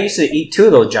 man, I used to eat 2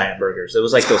 of those giant burgers. It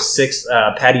was like those 6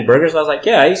 patty burgers. I was like,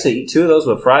 yeah, I used to eat 2 of those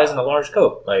with fries and a large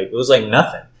Coke. Like, it was like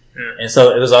nothing. Yeah. And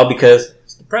so it was all because I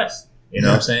was depressed. You know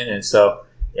what I'm saying? And so,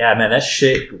 yeah, man, that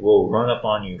shit will run up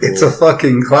on you. It's a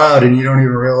fucking cloud and you don't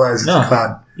even realize it's a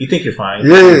cloud. You think you're fine.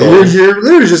 You're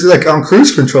literally just like on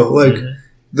cruise control. Like,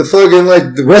 the fucking,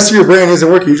 like, the rest of your brain isn't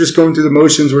working. You're just going through the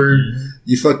motions where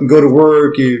you fucking go to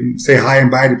work, you say hi and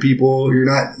bye to people. You're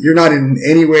not in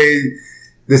any way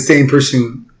the same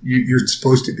person you're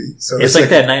supposed to be. So it's like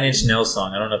that 9 Inch Nails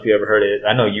song. I don't know if you ever heard it.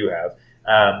 I know you have.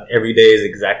 Every day is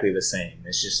exactly the same.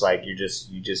 It's just like you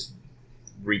just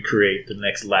recreate the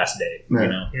next last day. You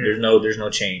know, there's no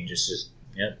change. It's just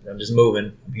I'm just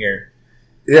moving. I'm here.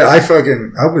 Yeah, I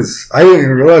didn't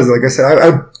even realize. Like I said,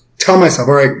 I tell myself,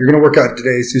 all right, you're gonna work out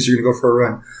today, so you're gonna go for a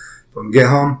run. But when I get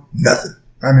home, nothing.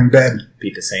 I'm in bed.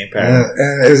 Beat the same pattern.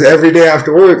 And it was every day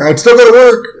after work. I'd still go to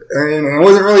work, and I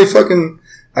wasn't really fucking.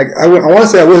 I want to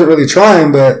say I wasn't really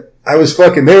trying, but I was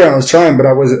fucking there. I was trying, but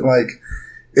I wasn't like.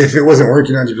 If it wasn't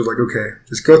working, I'd just be like, okay,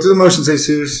 just go through the motions,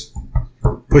 Jesus.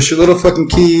 Push your little fucking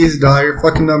keys, dial your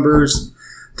fucking numbers,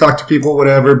 talk to people,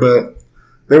 whatever. But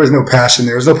there was no passion.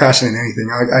 There was no passion in anything.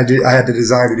 I had the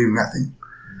desire to do nothing.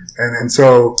 And then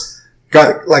so,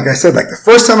 like I said, like the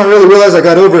first time I really realized I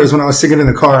got over it was when I was singing in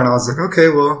the car and I was like, okay,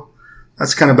 well,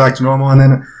 that's kind of back to normal. And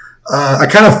then, I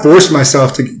kind of forced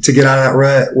myself to get out of that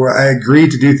rut where I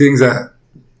agreed to do things that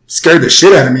scared the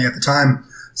shit out of me at the time.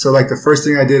 So like the first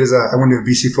thing I did is I went to a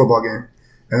BC football game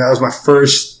and that was my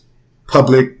first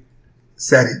public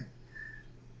setting.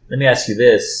 Let me ask you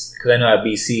this, because I know at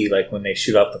BC, like when they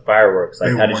shoot off the fireworks,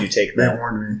 like how did you take that? They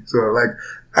warned me. So like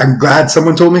I'm glad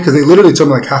someone told me because they literally told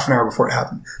me like half an hour before it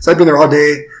happened. So I'd been there all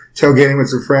day, tailgating with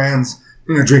some friends.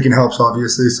 Drinking helps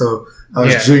obviously. So I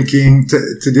was drinking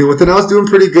to deal with it. And I was doing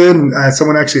pretty good. And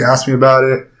someone actually asked me about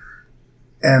it.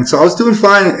 And so I was doing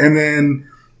fine. And then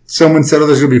someone said, oh,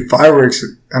 there's going to be fireworks.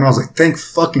 And I was like, thank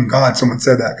fucking God someone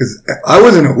said that. Because I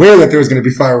wasn't aware that there was going to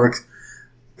be fireworks.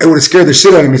 It would have scared the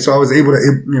shit out of me. So I was able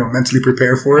to, mentally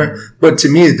prepare for it. But to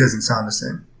me, it doesn't sound the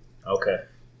same. Okay.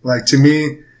 Like to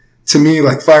me,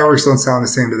 like fireworks don't sound the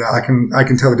same to that. I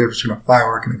can tell the difference between a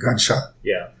firework and a gunshot.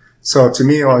 Yeah. So to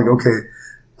me, I'm like, okay,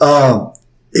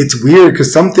 it's weird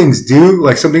because some things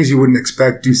some things you wouldn't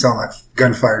expect do sound like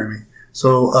gunfire to me.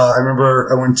 So, I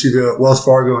remember I went to the Wells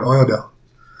Fargo in Oildale.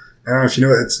 I don't know if you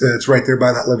know, it's right there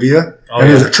by that La Villa. And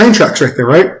there's a train tracks right there,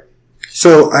 right?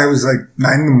 So I was like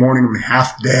 9 in the morning, I'm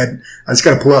half dead. I just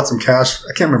got to pull out some cash.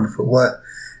 I can't remember for what.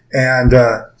 And,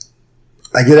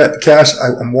 I get at the cash.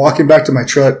 I'm walking back to my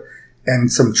truck and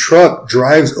some truck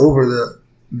drives over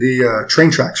the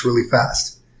train tracks really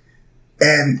fast.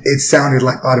 And it sounded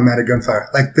like automatic gunfire.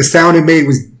 Like the sound it made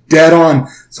was dead on.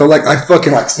 So like I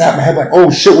fucking like snapped my head like, oh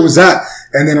shit, what was that?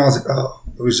 And then I was like, oh,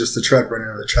 it was just the truck running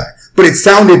over the track. But it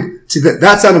sounded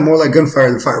that sounded more like gunfire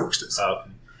than fireworks does.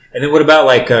 And then what about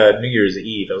like New Year's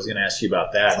Eve? I was going to ask you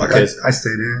about that because I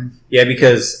stayed in. Yeah,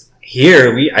 because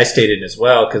here I stayed in as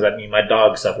well because I mean my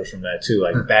dog suffers from that too,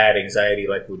 like bad anxiety,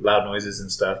 like with loud noises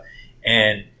and stuff.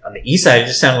 And on the east side, it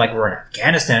just sounded like we were in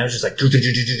Afghanistan. It was just like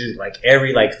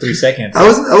every 3 seconds. I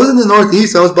was in the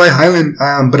northeast. I was by Highland,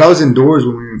 but I was indoors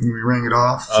when we rang it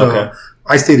off. So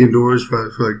I stayed indoors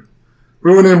for like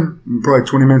we went in probably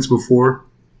 20 minutes before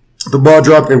the ball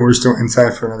dropped, and we were still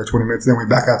inside for another 20 minutes. Then we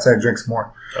back outside and drank some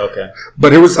more. Okay.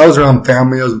 But I was around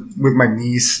family. I was with my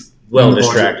niece. Well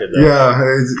distracted, though. Yeah,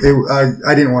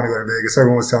 I didn't want to go to Vegas.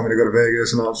 Everyone was telling me to go to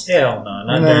Vegas, and I was hell no,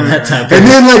 not during that time. And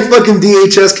then like fucking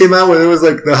DHS came out with it was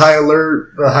like the high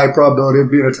alert, the high probability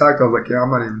of being attacked. I was like, yeah, I'm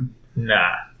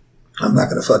not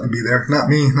gonna fucking be there. Not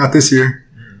me, not this year.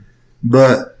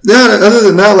 But yeah, other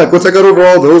than that, like once I got over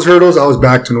all those hurdles, I was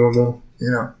back to normal.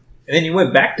 And then you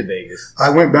went back to Vegas. I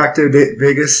went back to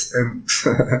Vegas, and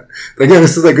again,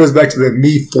 this is like goes back to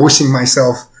me forcing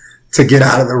myself to get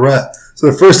out of the rut. So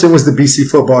the first thing was the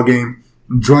BC football game.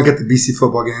 I'm drunk at the BC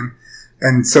football game.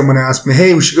 And someone asked me,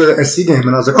 hey, we should go to the SC game.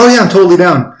 And I was like, oh yeah, I'm totally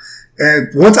down. And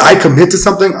once I commit to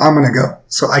something, I'm going to go.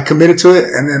 So I committed to it.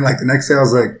 And then like the next day I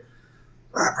was like,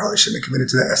 I probably shouldn't have committed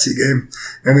to the SC game.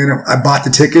 And then I bought the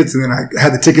tickets and then I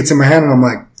had the tickets in my hand and I'm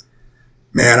like,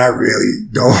 man, I really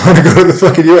don't want to go to the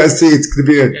fucking USC. It's going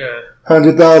to be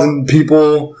 100,000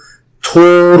 people,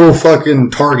 total fucking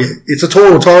target. It's a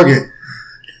total target.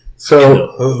 So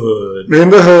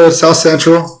in the hood, South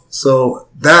Central. So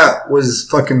that was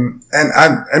fucking, and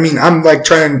I'm like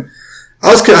trying. I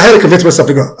had to convince myself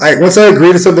to go. Once I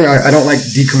agree to something, I don't like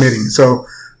decommitting. So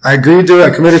I agreed to it. I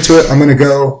committed to it. I'm gonna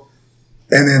go.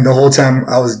 And then the whole time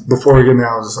before we get there,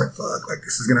 I was just like, fuck, like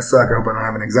this is gonna suck. I hope I don't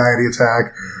have an anxiety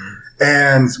attack.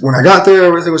 And when I got there,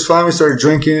 everything was fine. We started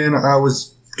drinking. I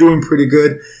was doing pretty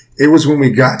good. It was when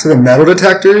we got to the metal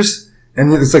detectors.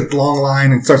 And it's like long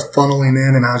line and starts funneling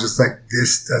in. And I was just like,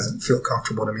 this doesn't feel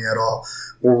comfortable to me at all.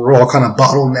 We're all kind of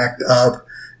bottlenecked up.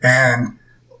 And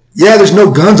yeah, there's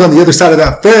no guns on the other side of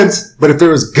that fence. But if there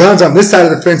was guns on this side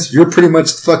of the fence, you're pretty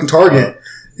much the fucking target.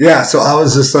 Yeah. So I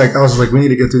was like, we need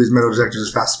to get through these metal detectors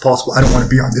as fast as possible. I don't want to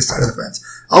be on this side of the fence.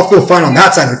 I'll feel fine on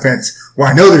that side of the fence where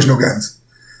I know there's no guns.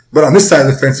 But on this side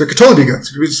of the fence, there could totally be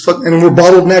guns. And we're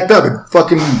bottlenecked up and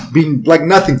fucking being like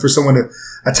nothing for someone to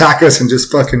attack us and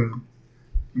just fucking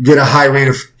get a high rate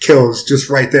of kills just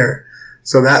right there.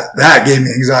 So that gave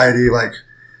me anxiety. Like,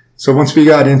 so once we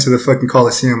got into the fucking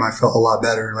Coliseum, I felt a lot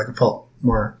better. Like I felt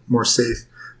more safe.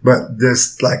 But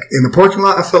this, like in the parking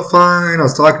lot, I felt fine. I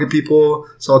was talking to people,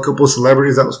 saw a couple of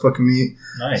celebrities. That was fucking neat.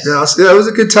 Nice. Yeah, it was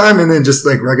a good time. And then just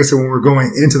like I said, when we were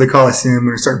going into the Coliseum,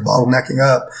 when we started bottlenecking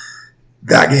up,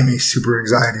 that gave me super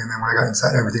anxiety. And then when I got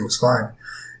inside, everything was fine.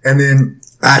 And then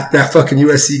at that fucking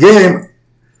USC game,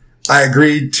 I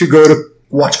agreed to go to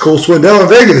watch Cole Swindell in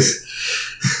Vegas.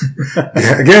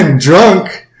 Yeah, again,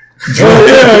 drunk.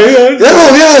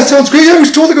 Yeah, it sounds great. Yeah, we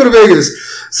should totally go to Vegas.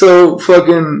 So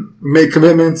fucking made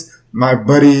commitments. My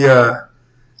buddy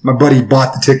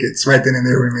bought the tickets right then and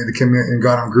there. We made the commitment and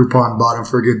got on Groupon, bought them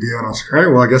for a good deal. And I was like, all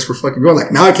right, well, I guess we're fucking going.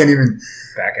 Like now I can't even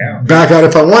back out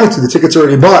if I wanted to. The tickets are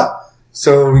already bought.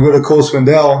 So we go to Cole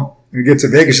Swindell. We get to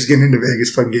Vegas. Just getting into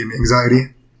Vegas fucking gave me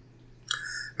anxiety.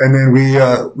 And then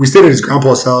we stayed at his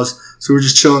grandpa's house. So we're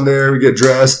just chilling there. We get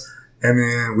dressed. And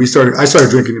then I started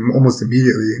drinking almost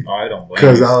immediately. Oh, I don't blame you.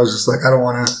 Because I was just like, I don't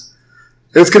want to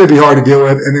it's going to be hard to deal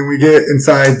with. And then we get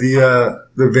inside the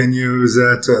venues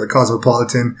at the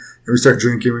Cosmopolitan, and we start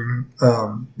drinking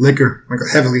liquor, like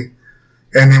heavily.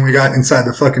 And then we got inside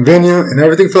the fucking venue, and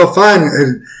everything felt fine.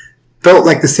 It felt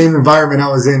like the same environment I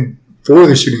was in for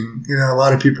the shooting. You know, a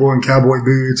lot of people in cowboy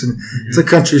boots, and it's a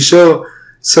country show.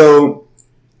 So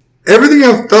everything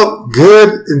felt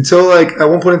good until, like, at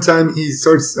one point in time, he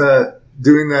starts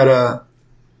doing that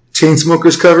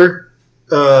Chainsmokers cover,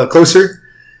 Closer.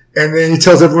 And then he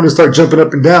tells everyone to start jumping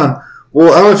up and down.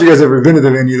 Well, I don't know if you guys ever been to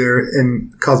the venue there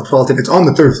in Cosmopolitan. It's on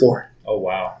the 3rd floor. Oh,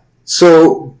 wow.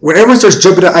 So when everyone starts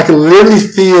jumping up, I can literally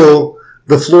feel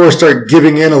the floor start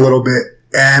giving in a little bit.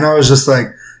 And I was just like,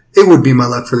 it would be my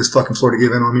luck for this fucking floor to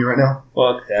give in on me right now.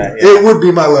 Fuck that. Yeah. It would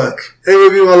be my luck. It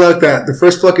would be my luck that the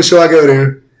first fucking show I go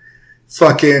to,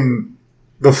 fucking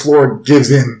the floor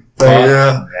gives in. Like,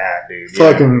 that, dude.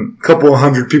 Fucking couple of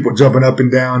hundred people jumping up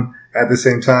and down at the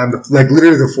same time. Like,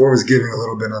 literally the floor was giving a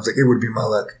little bit. And I was like, it would be my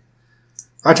luck.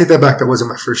 I take that back. That wasn't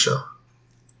my first show.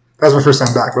 That was my first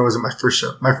time back, but it wasn't my first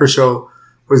show. My first show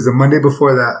was the Monday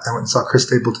before that. I went and saw Chris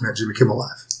Stapleton at Jimmy Kimmel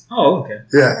Live. Oh, okay.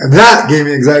 Yeah, and that gave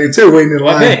me anxiety too, waiting in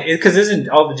line. Because isn't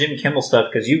all the Jimmy Kimmel stuff,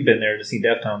 because you've been there to see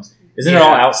Deftones, isn't it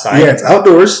all outside? Yeah, it's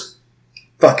outdoors.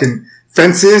 Fucking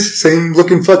fences, same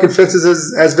looking fucking fences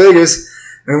as Vegas.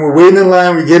 And we're waiting in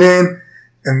line, we get in,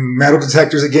 and metal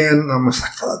detectors again. I'm just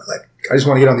like, fuck, like, I just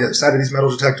want to get on the other side of these metal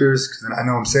detectors, because then I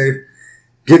know I'm safe.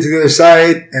 Get to the other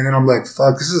side, and then I'm like,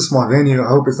 fuck, this is a small venue. I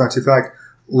hope it's not too packed.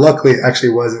 Luckily, it actually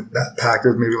wasn't that packed.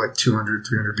 There was maybe like 200,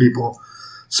 300 people.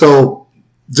 So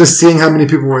just seeing how many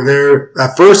people were there,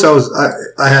 at first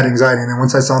I had anxiety, and then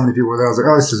once I saw how many people were there, I was like,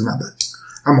 oh, this isn't that bad.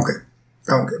 I'm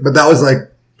okay. But that was like,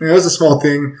 you know, it was a small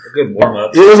thing. A good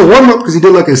warm-up. It was a warm-up because he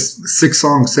did like a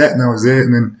 6-song set, and that was it.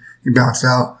 And then he bounced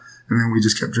out, and then we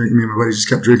just kept drinking. Me and my buddy just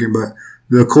kept drinking. But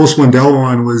the Cole Swindell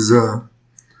one was,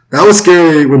 that was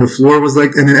scary when the floor was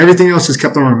like, and then everything else just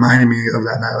kept on reminding me of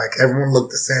that night. Like, everyone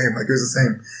looked the same. Like, it was the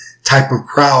same type of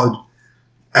crowd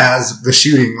as the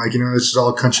shooting. Like, you know, it's just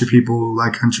all country people,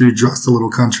 like country, dressed a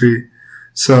little country.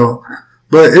 So,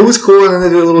 but it was cool. And then they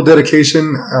did a little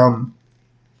dedication,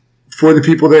 for the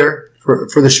people there,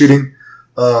 for the shooting.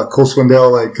 Cole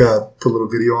Swindell, put a little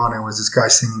video on. It was this guy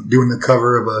doing the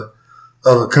cover of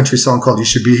a country song called You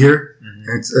Should Be Here. Mm-hmm.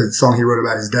 And it's a song he wrote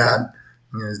about his dad.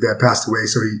 You know, his dad passed away,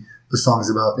 so the song's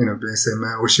about, you know, being saying,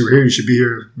 man, I wish you were here, you should be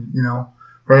here, you know,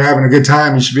 or having a good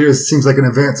time, you should be here. It seems like an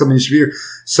event, something you should be here.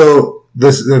 So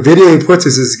the video he puts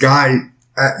is this guy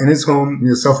in his home, you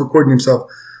know, self-recording himself,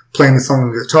 playing the song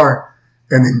on the guitar,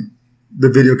 and then the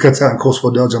video cuts out and Cole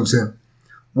Swindell jumps in.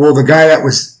 Well, the guy that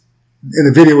was in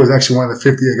the video was actually one of the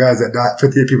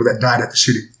 58 people that died at the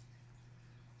shooting.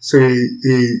 So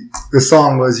the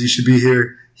song was You Should Be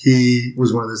Here. He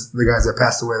was one of the guys that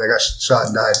passed away, that got shot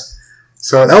and died.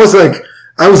 So that was like,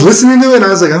 I was listening to it and I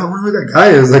was like, I don't know who that guy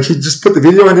is. Like, he just put the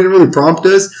video on, didn't really prompt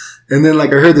us. And then, like,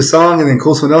 I heard the song, and then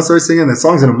Cole Swindell started singing. That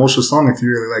song's an emotional song if you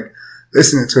really like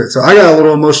listening to it. So I got a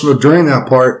little emotional during that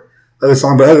part of the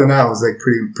song, but other than that, it was like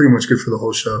pretty much good for the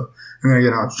whole show. And then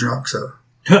again, I was drunk, so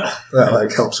that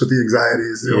like helps with the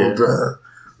anxieties.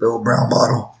 The old brown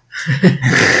bottle.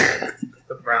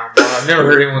 The brown bottle. I've never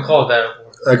heard anyone call it that before.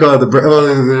 I call it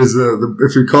there's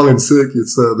if you're calling sick,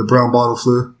 it's the brown bottle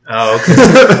flu. Oh, okay.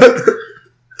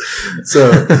 So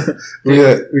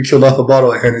we killed off a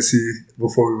bottle of Hennessy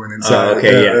before we went inside. Oh,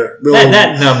 okay, yeah.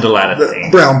 That numbed a lot of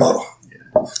things. Brown bottle.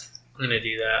 I'm gonna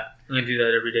do that. I'm gonna do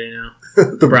that every day now.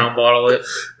 The brown bottle it.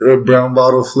 The brown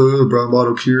bottle flu, the brown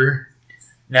bottle cure.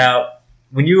 Now,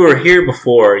 when you were here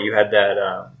before, you had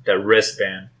that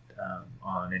wristband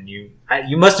on, and you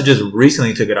must have just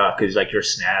recently took it off because like your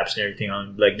snaps and everything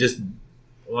on, like just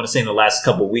I want to say in the last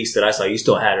couple of weeks that I saw you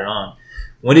still had it on.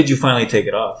 When did you finally take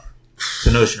it off?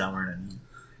 So notice you're not wearing it now.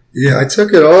 Yeah, I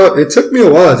took it off. It took me a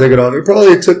while to take it off. It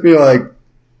probably took me like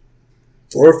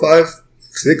 4 or 5,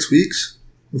 6 weeks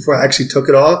before I actually took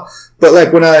it off. But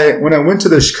like when I went to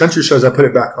the country shows, I put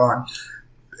it back on.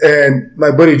 And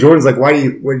my buddy Jordan's like, why did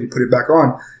you put it back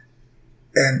on?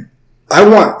 And I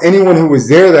want anyone who was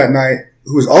there that night,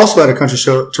 who was also at a country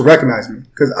show, to recognize me,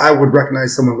 because I would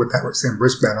recognize someone with that same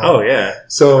wristband on. Oh yeah.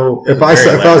 So if I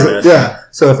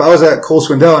was at Cole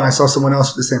Swindell and I saw someone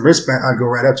else with the same wristband, I'd go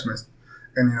right up to him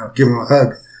and give him a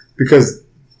hug, because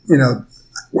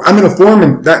I'm in a forum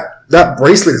and that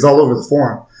bracelet is all over the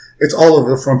forum. It's all over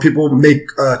the forum. People make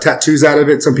tattoos out of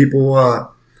it. Some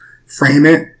people frame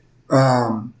it.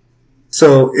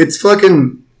 So it's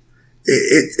fucking.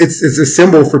 It's a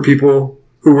symbol for people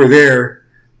who were there.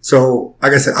 So,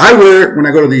 like I said, I wear it when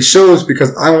I go to these shows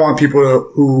because I want people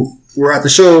who were at the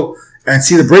show and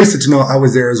see the bracelet to know I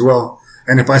was there as well.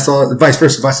 And if I saw, vice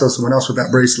versa, if I saw someone else with that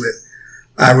bracelet,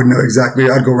 I would know exactly.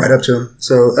 I'd go right up to him.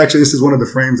 So actually, this is one of the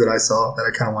frames that I saw that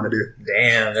I kind of want to do.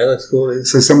 Damn, that looks cool. Dude.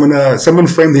 So someone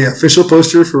framed the official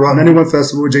poster for Route 91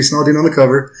 Festival with Jason Aldean on the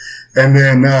cover, and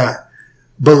then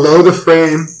below the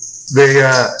frame they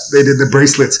did the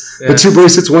bracelets. Yeah. The 2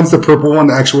 bracelets. One's the purple one,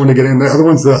 the actual one to get in. The other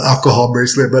one's the alcohol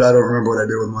bracelet, but I don't remember what I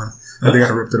did with mine. I think I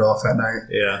ripped it off that night.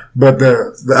 Yeah. But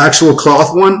the actual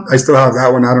cloth one, I still have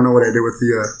that one. I don't know what I did with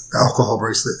the alcohol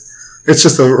bracelet. It's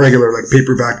just a regular like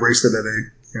paperback bracelet that they,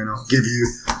 give you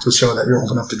to show that you're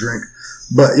old enough to drink.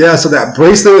 But yeah, so that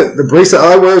bracelet, the bracelet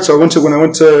I wear, so when I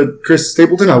went to Chris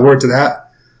Stapleton, I wore it to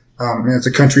that. It's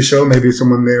a country show. Maybe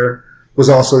someone there was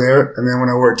also there. And then when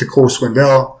I wore it to Cole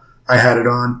Swindell, I had it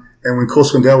on. And when Cole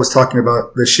Swindell was talking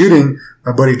about the shooting,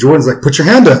 my buddy Jordan's like, put your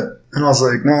hand up. And I was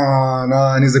like, no.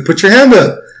 And he's like, put your hand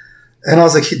up. And I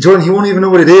was like, Jordan, he won't even know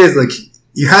what it is. Like,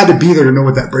 you had to be there to know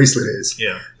what that bracelet is.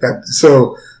 Yeah.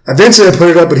 So eventually I put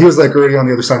it up, but he was like already on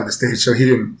the other side of the stage, so he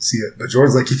didn't see it. But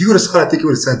Jordan's like, if you would have saw it, I think he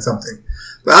would have said something.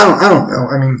 But I don't know.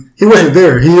 I mean, he wasn't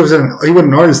there. He wasn't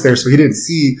an artist there, so he didn't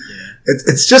see. Yeah.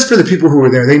 It's just for the people who were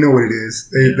there. They know what it is.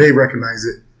 They recognize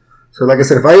it. So like I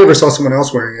said, if I ever saw someone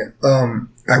else wearing it,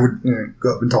 I would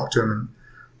go up and talk to them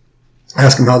and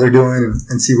ask them how they're doing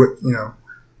and see what,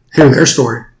 hear their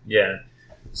story. Yeah.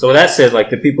 So with that said, like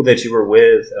the people that you were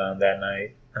with that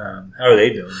night, how are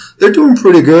they doing? They're doing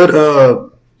pretty good.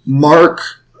 Mark,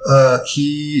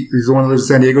 he's the one that lives in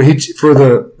San Diego. For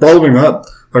the following up,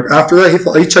 like after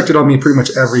that, he checked it on me pretty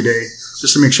much every day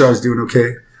just to make sure I was doing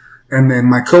okay. And then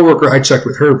my coworker, I checked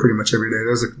with her pretty much every day. There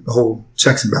was a whole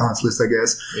checks and balance list, I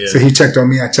guess. Yeah. So he checked on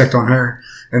me, I checked on her,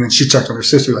 and then she checked on her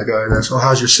sister. Like, oh,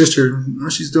 how's your sister? Oh,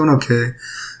 she's doing okay.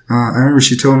 I remember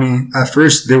she told me at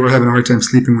first they were having a hard time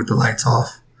sleeping with the lights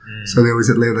off. So they always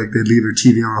they'd leave their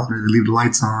TV on, or they'd leave the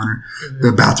lights on, or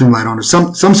the bathroom light on, or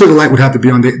some sort of light would have to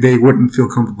be on. They wouldn't feel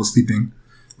comfortable sleeping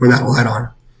without a light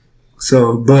on.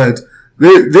 So, but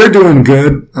they're doing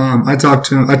good. I talk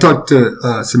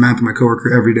to Samantha, my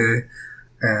coworker, every day,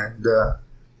 and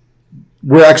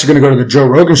we're actually going to go to the Joe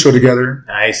Rogan show together.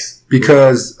 Nice,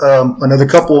 because another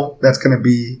couple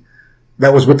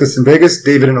that was with us in Vegas,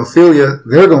 David and Ophelia,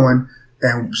 they're going.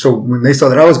 And so when they saw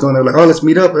that I was going, they're like, oh, let's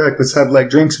meet up. Let's have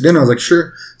drinks or dinner. I was like,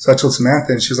 sure. So I told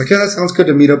Samantha, and she was like, yeah, that sounds good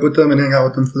to meet up with them and hang out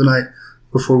with them for the night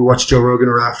before we watch Joe Rogan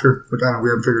or after. But I don't know, we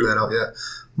haven't figured that out yet.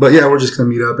 But yeah, we're just going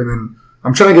to meet up. And then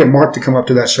I'm trying to get Mark to come up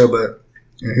to that show, but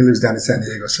he lives down in San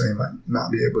Diego, so he might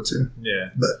not be able to. Yeah.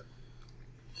 But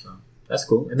so that's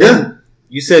cool. And then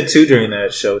you said too during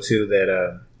that show too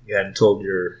that you hadn't told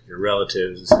your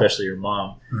relatives, especially your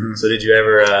mom. Mm-hmm. So did you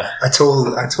ever? I told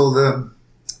them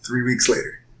 3 weeks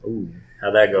later. Ooh,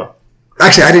 how'd that go?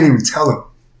 Actually, I didn't even tell them.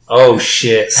 Oh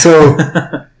shit! So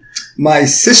my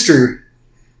sister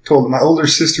told them. My older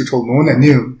sister told them. The one that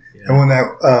knew, and one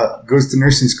that goes to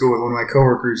nursing school with one of my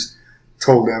coworkers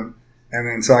told them. And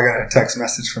then so I got a text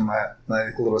message from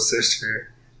my little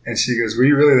sister, and she goes, "Were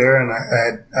you really there?" And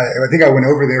I think I went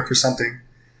over there for something.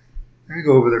 What did I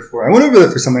go over there for? I went over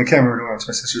there for something. I can't remember when I went to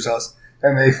my sister's house,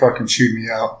 and they fucking chewed me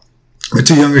out. My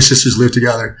 2 younger sisters live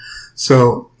together.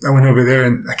 So I went over there,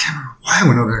 and I can't remember why I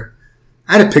went over there.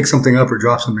 I had to pick something up or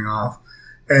drop something off,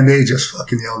 and they just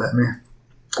fucking yelled at me.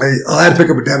 I had to pick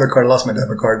up a debit card. I lost my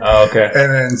debit card. Oh, okay.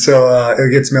 And then so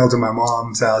it gets mailed to my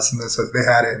mom's house, and so they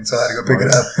had it, and so I had to go pick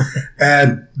it up.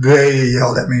 And they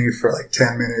yelled at me for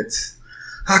 10 minutes.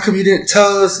 How come you didn't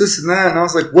tell us this and that? And I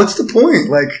was like, what's the point?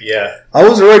 I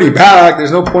was already back.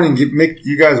 There's no point in make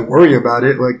you guys worry about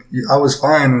it. I was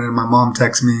fine. And then my mom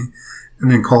texted me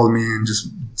and then called me and just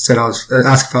said asked if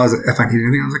I needed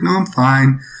anything. I was like, no, I'm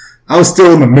fine. I was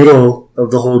still in the middle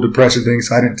of the whole depression thing,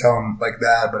 so I didn't tell them like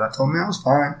that, but I told them I was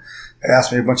fine. They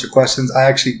asked me a bunch of questions. I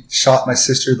actually shot my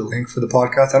sister the link for the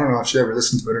podcast. I don't know if she ever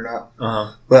listened to it or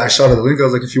not, but I shot her the link. I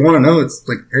was like, if you want to know, it's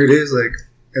here it is.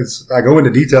 I go into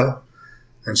detail,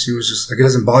 and she was just like, it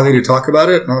doesn't bother you to talk about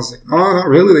it, and I was like, no, not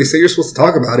really. They say you're supposed to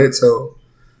talk about it, so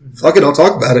fuck it, I'll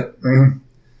talk about it. I mean,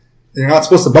 you're not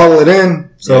supposed to bottle it in,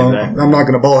 so I'm not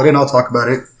going to bottle it in. I'll talk about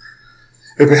it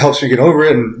if it helps me get over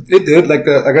it, and it did. Like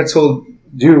I told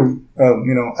you,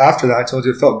 after that, I told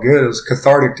you it felt good. It was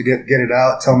cathartic to get it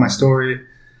out, tell my story.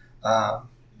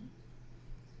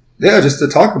 Just to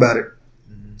talk about it.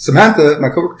 Mm-hmm. Samantha, my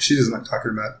coworker, she doesn't like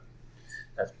talking about it.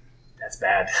 That's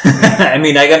bad. I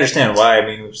mean, I understand why. I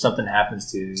mean, if something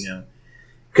happens to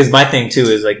because my thing too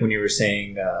is when you were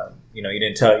saying, you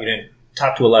didn't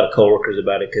talk to a lot of coworkers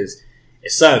about it because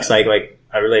it sucks. Like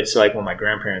I related to when my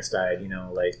grandparents died.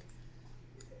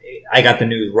 I got the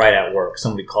news right at work.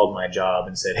 Somebody called my job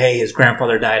and said, "Hey, his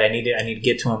grandfather died. I need to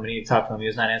get to him. I need to talk to him. He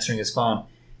was not answering his phone."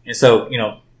 And so,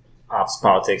 office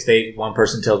politics. One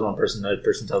person tells one person, another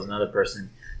person tells another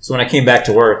person. So when I came back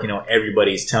to work,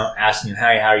 everybody's asking you, how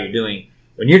are you doing?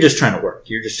 When you're just trying to work,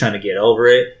 you're just trying to get over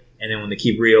it. And then when they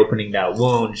keep reopening that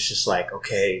wound, it's just like,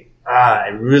 okay, I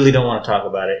really don't want to talk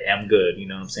about it. I'm good. You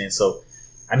know what I'm saying? So,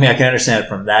 I mean, I can understand it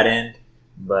from that end,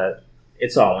 but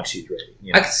it's all when she's ready.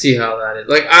 I can see how that is.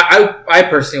 Like, I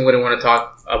personally wouldn't want to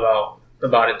talk about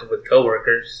it with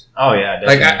coworkers. Oh yeah,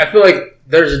 definitely. Like, I feel like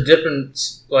there's a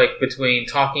difference, like, between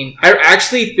talking. I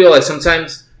actually feel like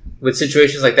sometimes with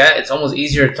situations like that, it's almost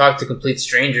easier to talk to complete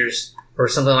strangers or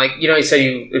something like, you said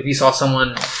if you saw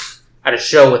someone at a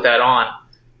show with that on,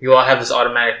 you all have this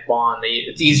automatic bond.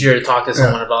 It's easier to talk to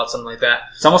someone about something like that.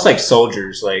 It's almost like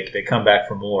soldiers. Like, they come back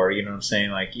for more. You know what I'm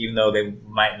saying? Like, even though they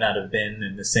might not have been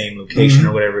in the same location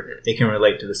or whatever, they can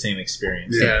relate to the same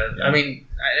experience. Yeah. I mean,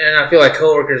 and I feel like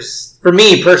coworkers, for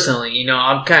me personally,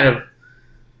 I'm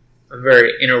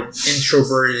very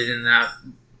introverted in that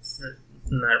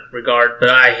regard. But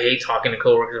I hate talking to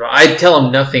coworkers about. I tell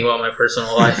them nothing about my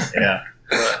personal life. Yeah.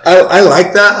 I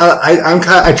like that.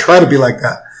 I try to be like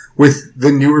that with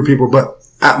the newer people. But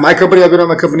at my company, I've been at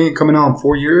my company coming on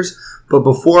 4 years. But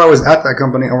before I was at that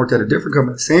company, I worked at a different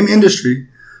company, same industry,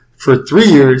 for 3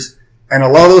 years. And a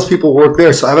lot of those people work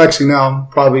there. So I've actually now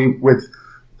probably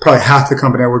half the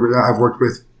company I work with, I've worked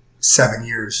with 7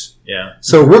 years. Yeah.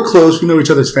 So we're close. We know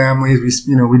each other's families.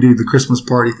 We do the Christmas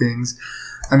party things.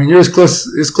 I mean, you're as close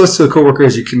to a coworker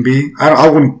as you can be. I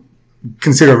wouldn't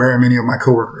consider very many of my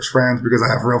coworkers friends because I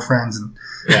have real friends. And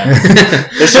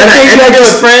there's certain things you can do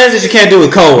with friends that you can't do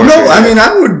with coworkers. No, I mean,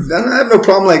 I have no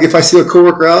problem. Like, if I see a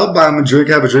coworker, I'll buy them a drink,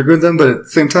 have a drink with them. But at the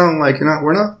same time, like,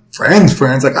 we're not friends.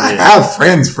 Like, I have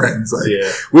friends. Like,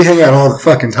 we hang out all the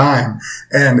fucking time.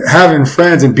 And having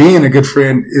friends and being a good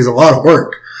friend is a lot of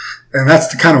work. And that's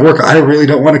the kind of work I really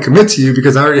don't want to commit to you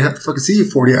because I already have to fucking see you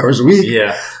 40 hours a week.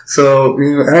 Yeah. So,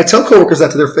 and I tell coworkers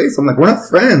that to their face. I'm like, we're not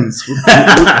friends.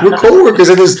 We're coworkers.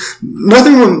 And there's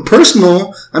nothing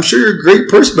personal. I'm sure you're a great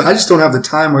person, but I just don't have the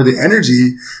time or the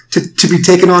energy to be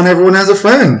taking on everyone as a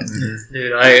friend.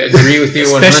 Dude, I agree with you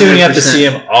 100%. Especially when you have to see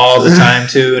him all the time,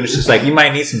 too. And it's just like, you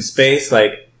might need some space.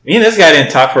 Like, me and this guy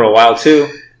didn't talk for a while, too.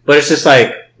 But it's just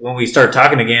like, when we started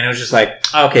talking again, it was just like,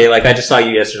 okay, like, I just saw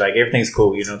you yesterday. Like, everything's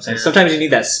cool, you know what I'm saying? Sometimes you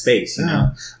need that space, you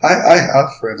know? I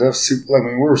have friends.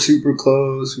 We're super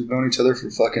close. We've known each other for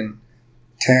fucking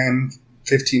 10,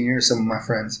 15 years, some of my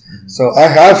friends. Mm-hmm. So I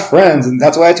have friends, and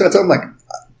that's why I tell them, like,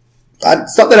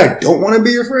 it's not that I don't want to be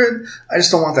your friend. I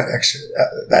just don't want that extra,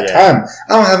 time.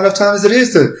 I don't have enough time as it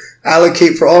is to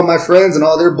allocate for all my friends and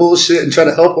all their bullshit and try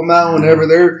to help them out whenever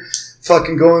they're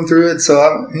fucking going through it. So,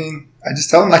 I mean, I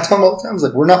tell them all the time, it's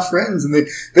like, we're not friends. And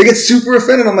they get super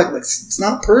offended. I'm like, it's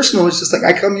not personal. It's just like,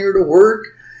 I come here to work.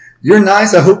 You're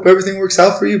nice. I hope everything works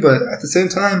out for you. But at the same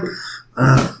time,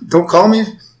 don't call me.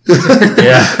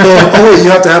 Yeah. You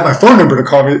have to have my phone number to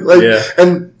call me.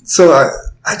 And so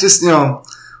I just,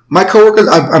 my coworkers,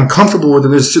 I'm comfortable with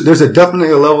them. There's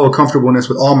definitely a level of comfortableness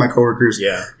with all my coworkers.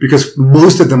 Yeah. Because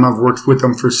most of them, I've worked with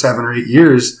them for 7 or 8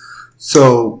 years.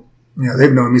 So,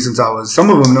 they've known me some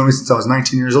of them know me since I was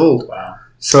 19 years old. Wow.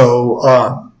 So,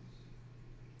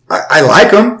 I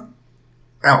like them.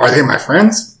 Now, are they my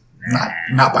friends?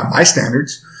 Not by my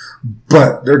standards,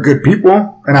 but they're good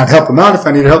people, and I'd help them out if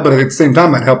I needed help. But at the same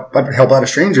time, I'd help out a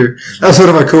stranger. That was one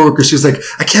of my coworkers. She was like,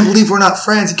 "I can't believe we're not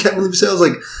friends. You can't believe you." I was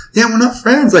like, "Yeah, we're not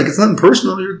friends. Like, it's nothing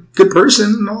personal. You're a good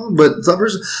person, but it's not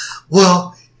personal."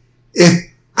 Well,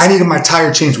 if I needed my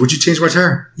tire changed, would you change my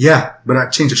tire? Yeah, but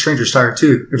I'd change a stranger's tire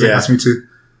too if they asked me to.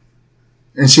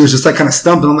 And she was just like kind of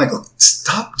stumped. And I'm like,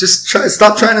 stop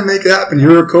trying to make it happen.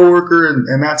 You're a coworker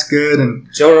and that's good. And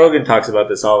Joe Rogan talks about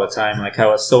this all the time, like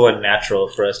how it's so unnatural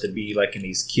for us to be like in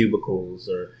these cubicles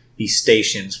or these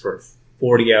stations for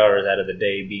 40 hours out of the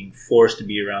day, being forced to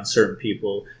be around certain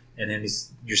people. And then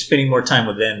you're spending more time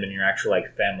with them than your actual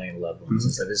like family and loved ones.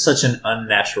 Mm-hmm. It's such an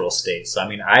unnatural state. So, I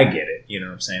mean, I get it. You know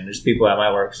what I'm saying? There's people at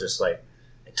my work just like,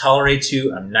 I tolerate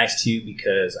you. I'm nice to you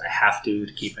because I have to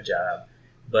keep my job.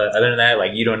 But other than that,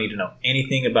 like, you don't need to know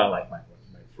anything about like my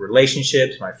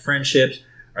relationships, my friendships,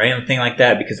 or anything like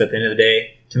that. Because at the end of the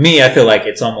day, to me, I feel like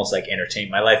it's almost like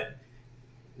entertainment. My life, a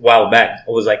while back,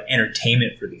 was like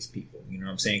entertainment for these people. You know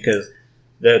what I'm saying? Because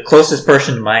the closest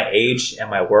person to my age and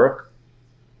my work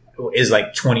is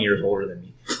like 20 years older than me.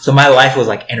 So my life was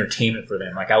like entertainment for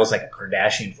them. Like, I was like a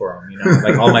Kardashian for them,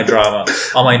 like all my drama,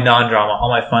 all my non-drama, all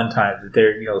my fun times.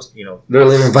 They're, they're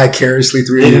living vicariously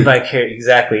through you.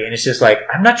 Exactly. And it's just like,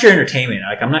 I'm not your entertainment.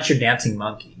 Like, I'm not your dancing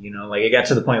monkey, like it got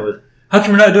to the point with, how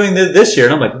come we're not doing this year?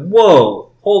 And I'm like,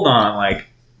 whoa, hold on. Like,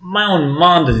 my own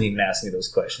mom doesn't even ask me those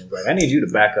questions. Like, I need you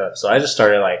to back up. So I just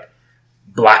started like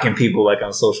blocking people like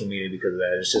on social media because of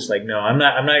that. It's just like, no, I'm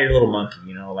not your little monkey,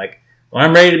 like, when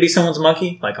I'm ready to be someone's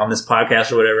monkey, like on this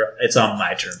podcast or whatever, it's on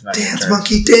my terms. Not Dance, their terms.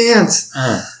 monkey, dance.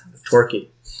 Twerk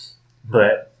it.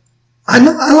 But I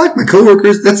know. I like my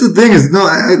coworkers. That's the thing is, no,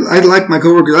 I like my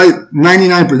coworkers.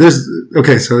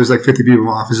 99%. So there's like 50 people in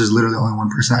my office. There's literally only one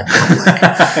person I don't like.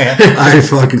 I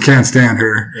fucking can't stand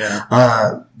her. Yeah.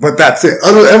 But that's it.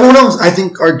 Everyone else, I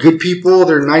think, are good people.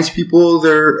 They're nice people.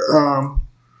 They're,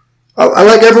 I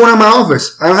like everyone in my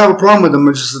office. I don't have a problem with them.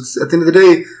 It's just, at the end of the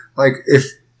day, like,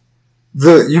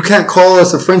 you can't call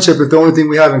us a friendship if the only thing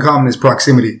we have in common is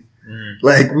proximity.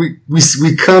 Like,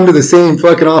 we come to the same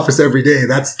fucking office every day.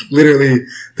 That's literally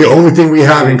the only thing we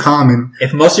have in common.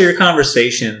 If most of your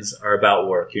conversations are about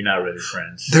work, you're not really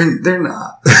friends. They're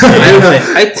not.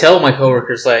 I tell my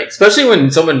coworkers, like, especially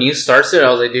when someone new starts it, I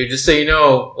was like, dude, just so you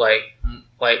know, like,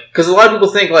 because a lot of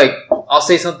people think, like, I'll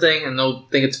say something and they'll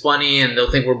think it's funny and they'll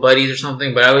think we're buddies or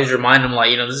something, but I always remind them, like,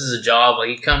 you know, this is a job. Like,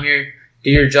 you come here, do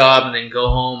your job, and then go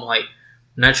home. Like,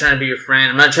 I'm not trying to be your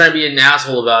friend. I'm not trying to be an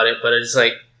asshole about it, but it's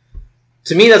like,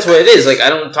 to me, that's what it is. Like, I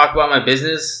don't talk about my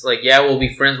business. Like, yeah, we'll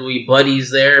be friends, we'll be buddies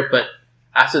there, but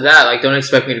after that, like, don't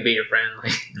expect me to be your friend.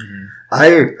 Like,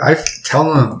 I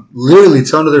tell them, literally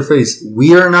tell them to their face,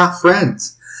 we are not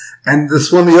friends. And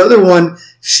the other one,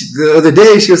 the other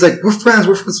day, she was like, we're friends.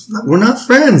 We're not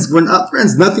friends. We're not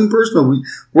friends. Nothing personal.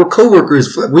 We're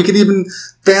coworkers. We could even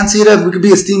fancy it up. We could be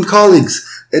esteemed colleagues.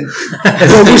 But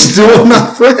we're still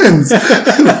not friends.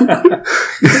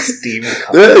 Esteemed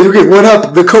colleagues. You get one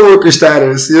up the coworker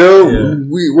status, you know?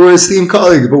 Yeah. We're esteemed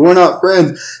colleagues, but we're not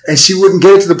friends. And she wouldn't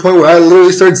get it to the point where I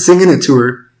literally started singing it to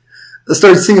her. I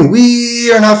started singing,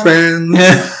 we are not friends.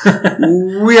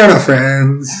 We are not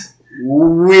friends.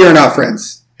 We are not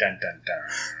friends. Dun, dun, dun.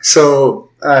 So,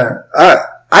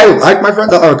 I like my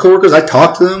friends, our coworkers. I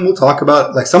talk to them. We'll talk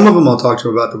about, like, some of them I'll talk to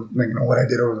about what I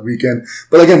did over the weekend.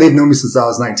 But again, they've known me since I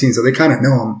was 19, so they kind of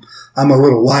know I'm a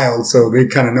little wild, so they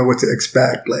kind of know what to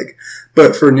expect. Like,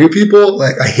 but for new people,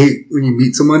 like, I hate when you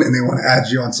meet someone and they want to add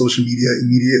you on social media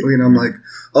immediately, and I'm like,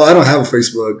 oh, I don't have a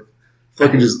Facebook.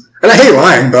 Fucking just, and I hate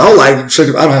lying, but I'll lie. I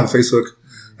don't have a Facebook.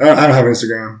 I don't have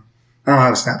Instagram. I don't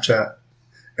have Snapchat.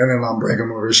 And then I'll break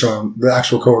them over, show them the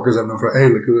actual coworkers I've known for, hey,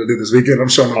 look what I did this weekend. I'm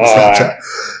showing them on Snapchat.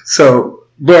 So,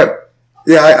 but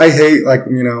yeah, I hate, like,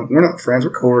 you know, we're not friends,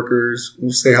 we're coworkers.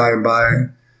 We'll say hi and bye,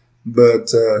 but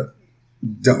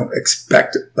don't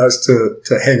expect us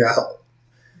to hang out.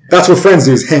 That's what friends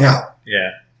do, is hang out.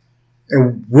 Yeah.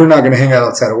 And we're not going to hang out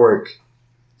outside of work.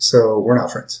 So we're not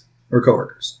friends. We're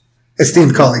coworkers.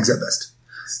 Esteemed colleagues at best.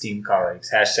 Esteemed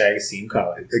colleagues. Hashtag esteemed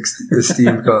colleagues.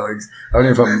 Esteemed colleagues. I don't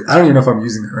even know if I'm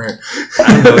using it right.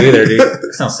 I don't know either, dude.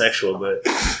 It sounds sexual, but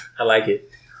I like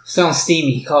it. Sounds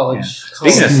steamy, college. Yeah.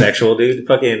 Speaking of sexual, dude,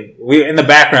 we in the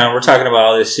background, we're talking about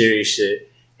all this serious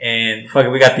shit, and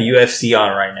we got the UFC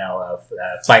on right now.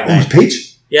 Fight night. Oh,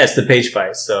 Page? Yeah, it's the Page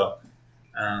fight. So,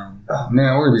 oh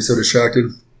man, we're gonna be so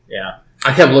distracted. Yeah.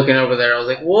 I kept looking over there. I was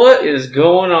like, what is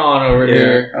going on over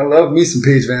here? I love me some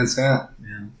Paige Van Sant.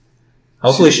 Yeah.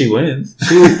 Hopefully she wins.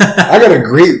 I got a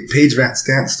great Paige Van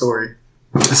Sant story.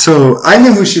 So I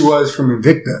knew who she was from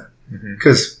Invicta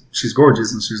because she's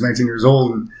gorgeous and she was 19 years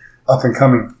old and up and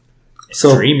coming.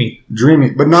 So dreamy.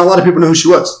 But not a lot of people know who she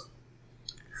was.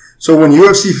 So when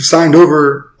UFC signed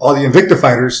over all the Invicta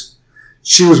fighters,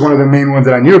 she was one of the main ones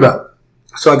that I knew about.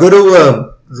 So I go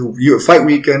to the fight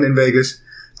weekend in Vegas.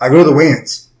 I go to the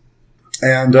weigh-ins,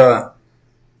 and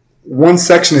one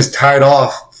section is tied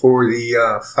off for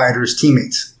the fighters'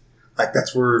 teammates. Like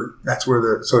that's where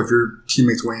so if your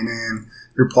teammates weighing in,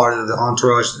 you're part of the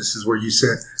entourage. This is where you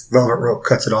sit. Velvet rope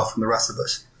cuts it off from the rest of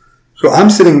us. So I'm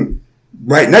sitting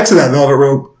right next to that velvet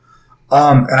rope,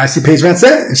 and I see Paige Van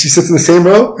Sant, and she sits in the same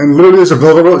row, and literally there's a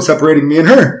velvet rope separating me and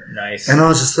her. Nice. And I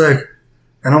was just like.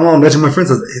 And I'm all nudging my friends.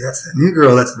 I was like, hey, that's that new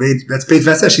girl. That's Paige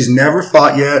Van Sant. She's never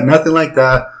fought yet. Nothing like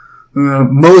that.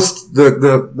 Most,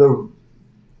 the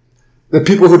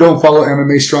people who don't follow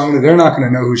MMA strongly, they're not going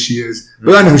to know who she is.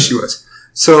 But I know who she was.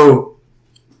 So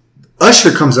Usher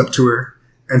comes up to her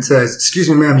and says, excuse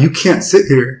me, ma'am, you can't sit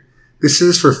here. This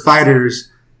is for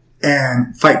fighters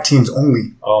and fight teams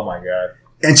only. Oh my God.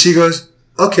 And she goes,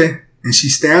 okay. And she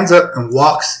stands up and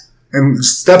walks and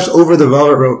steps over the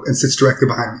velvet rope and sits directly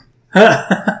behind me.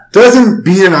 Doesn't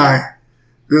beat an eye.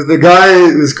 The guy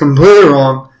is completely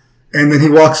wrong, and then he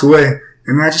walks away.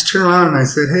 And I just turn around and I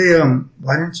said, "Hey,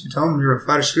 why didn't you tell him you're a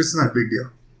fighter?" She goes, "It's not a big deal."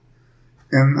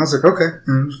 And I was like, "Okay."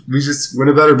 And we just went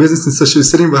about our business. And so she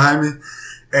was sitting behind me,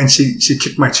 and she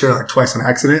kicked my chair like twice on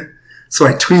accident. So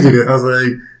I tweeted it. I was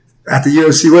like, "At the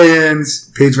UFC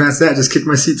weigh-ins, Paige Van Sant just kicked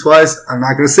my seat twice. I'm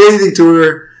not going to say anything to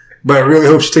her, but I really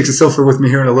hope she takes a selfie with me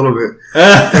here in a little bit."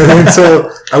 And then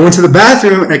so I went to the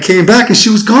bathroom and I came back and she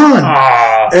was gone.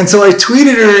 Aww. And so I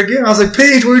tweeted her again. I was like,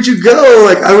 Paige, where'd you go?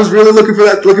 Like, I was really looking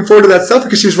forward to that selfie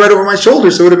because she was right over my shoulder,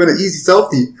 so it would have been an easy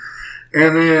selfie.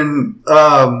 And then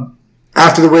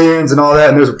after the weigh-ins and all that,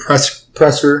 and there was a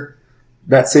presser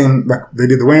that same, like, they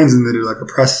did the weigh-ins and they did like a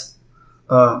press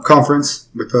conference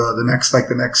with the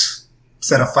next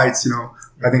set of fights. You know,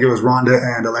 I think it was Ronda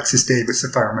and Alexis Davis,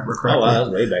 if I remember correctly. Oh wow, that was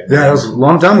way back then. Yeah, that was a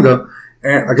long time ago.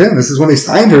 And again, this is when they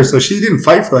signed her, so she didn't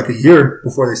fight for like a year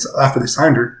after they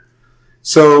signed her.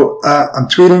 So I'm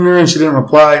tweeting her and she didn't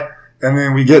reply. And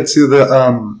then we get to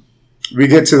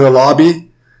the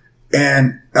lobby,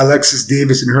 and Alexis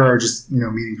Davis and her are just, you know,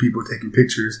 meeting people, taking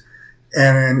pictures.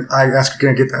 And then I asked her, can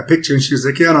I get that picture? And she was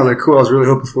like, yeah. And I was like, cool. I was really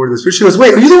hoping for this. But she goes,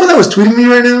 wait, are you the one that was tweeting me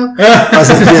right now? I was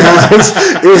like, yeah.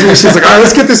 It was me. She was like, all right,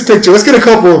 let's get this picture. Let's get a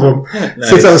couple of them. Nice.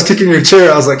 Since I was kicking your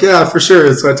chair, I was like, yeah, for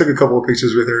sure. So I took a couple of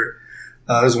pictures with her.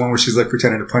 There's one where she's like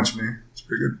pretending to punch me. It's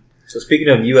pretty good. So speaking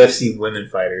of UFC women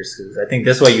fighters, because I think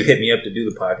that's why you hit me up to do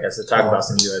the podcast, to talk about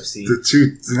some UFC.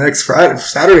 The next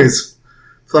Saturday's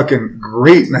fucking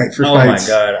great night for fights.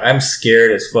 Oh my god, I'm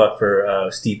scared as fuck for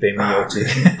Stipe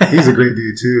Miocic. He's a great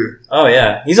dude too. Oh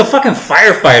yeah, he's a fucking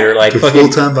firefighter, like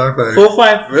full-time firefighter.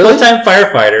 Full-time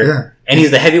firefighter. Yeah, and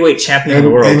he's the heavyweight champion of the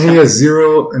world. And he has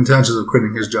zero intentions of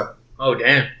quitting his job. Oh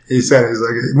damn! He said, he's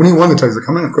like, when he won the title, he's like,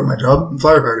 I'm gonna quit my job. I'm a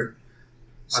firefighter.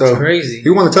 That's crazy. He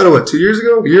won the title, what, 2 years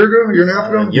ago? A year ago? A year and a half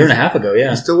ago? A year and a half ago,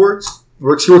 yeah. He still works. He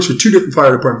works for 2 different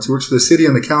fire departments. He works for the city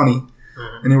and the county.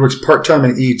 And he works part-time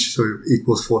in each, so it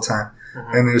equals full-time.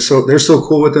 And they're so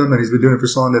cool with him, and he's been doing it for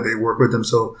so long that they work with him.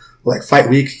 So, like, fight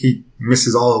week, he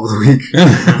misses all of the week.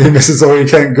 He misses all. He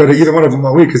can't go to either one of them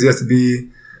all week because he has to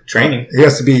be training. He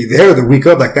has to be there the week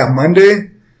of, like that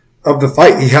Monday of the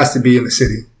fight. He has to be in the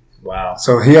city. Wow.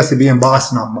 So he has to be in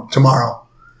Boston tomorrow.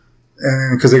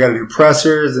 And because they got to do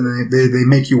pressers, and then they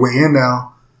make you weigh in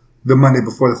now the Monday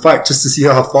before the fight just to see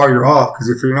how far you're off. Because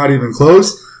if you're not even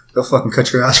close, they'll fucking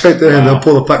cut your ass right there, and they'll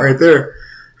pull the fight right there.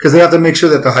 Because they have to make sure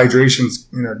that the hydration's,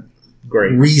 you know,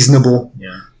 great, reasonable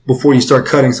before you start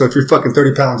cutting. So if you're fucking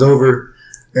 30 pounds over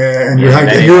and you're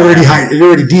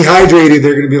already dehydrated,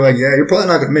 they're gonna be like, yeah, you're probably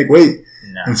not gonna make weight.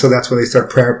 No. And so that's when they start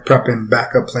prepping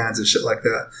backup plans and shit like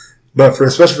that. But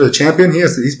especially for the champion,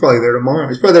 he's probably there tomorrow.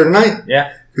 He's probably there tonight.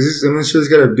 Yeah. Because I'm sure he's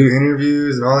got to do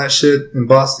interviews and all that shit in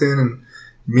Boston and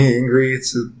meet and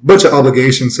greets, a bunch of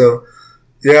obligations. So,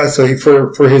 yeah, so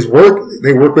for his work,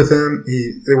 they work with him.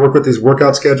 They work with his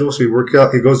workout schedule. So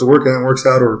he goes to work and then works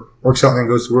out, or works out and then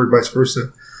goes to work, vice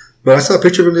versa. But I saw a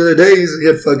picture of him the other day. He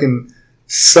had fucking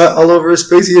soot all over his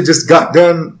face. He had just got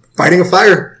done fighting a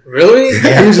fire. Really?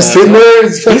 Yeah, he was just sitting there.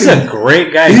 He's a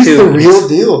great guy, he's too. He's the real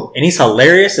deal. And he's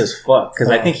hilarious as fuck. Because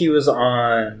I think he was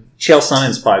on Chael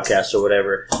Sonnen's podcast or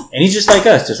whatever. And he's just like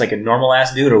us, just like a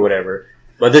normal-ass dude or whatever.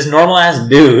 But this normal-ass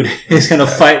dude is going to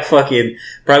fight fucking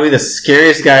probably the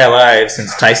scariest guy alive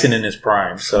since Tyson in his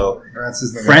prime. So,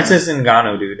 Francis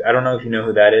Ngannou, dude. I don't know if you know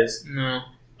who that is. No.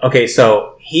 Okay,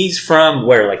 so he's from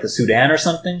where? Like the Sudan or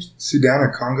something? Sudan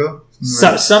or Congo?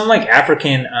 Some like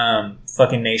African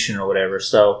fucking nation or whatever.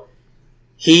 So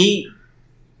he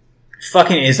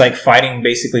fucking is like fighting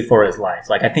basically for his life.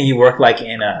 Like I think he worked like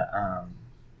in a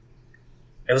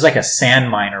it was like a sand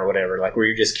mine or whatever, like where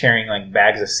you're just carrying like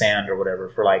bags of sand or whatever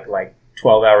for like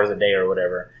 12 hours a day or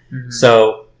whatever. Mm-hmm.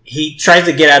 So he tries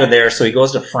to get out of there, so he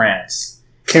goes to France.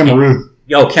 Cameroon.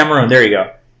 Cameroon, there you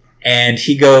go. And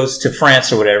he goes to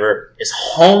France or whatever, is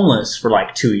homeless for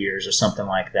like 2 years or something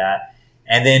like that.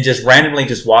 And then just randomly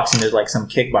just walks into like some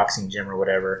kickboxing gym or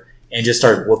whatever and just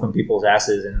starts whooping people's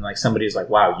asses. And like somebody's like,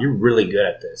 wow, you're really good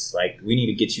at this. Like we need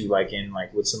to get you like in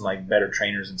like with some like better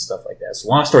trainers and stuff like that. So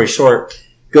long story short,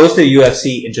 goes to the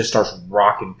UFC and just starts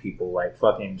rocking people, like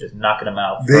fucking just knocking them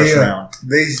out first round.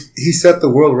 He set the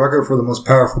world record for the most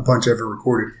powerful punch ever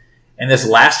recorded. And this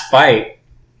last fight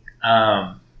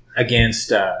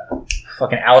against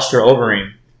fucking Alistair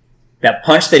Overeem, that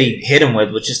punch that he hit him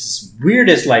with was just this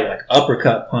weirdest like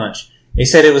uppercut punch. They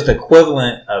said it was the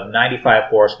equivalent of 95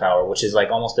 horsepower, which is like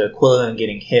almost the equivalent of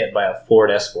getting hit by a Ford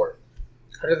Escort.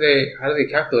 How do they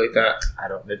calculate that? I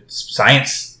don't. It's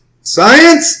science.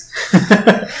 Science?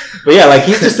 But yeah, like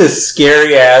he's just a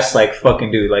scary ass like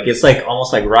fucking dude. Like it's like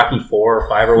almost like Rocky 4 or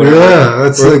 5 or whatever. Yeah,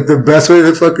 that's like the best way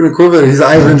to fucking equivalent. He's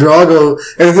Ivan Drago,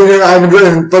 and the thing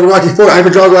is, fucking Rocky 4,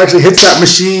 Ivan Drago actually hits that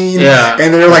machine. Yeah,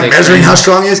 and they're like measuring how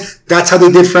strong he is. That's how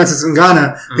they did Francis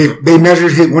Ngannou. Mm-hmm. They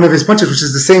measured one of his punches, which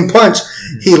is the same punch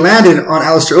he landed on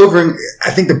Alistair Overeem.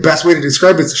 I think the best way to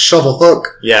describe it is a shovel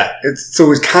hook. Yeah.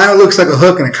 So it kind of looks like a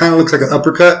hook and it kind of looks like an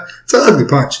uppercut. It's an ugly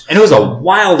punch. And it was a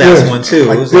wild ass one too.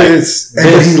 Like, it was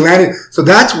but he landed. So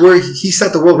that's where he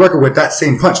set the world record with that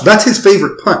same punch. That's his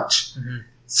favorite punch. Mm-hmm.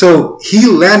 So he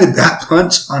landed that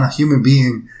punch on a human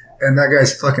being, and that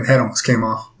guy's fucking head almost came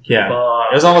off. Yeah.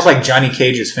 It was almost like Johnny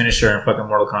Cage's finisher in fucking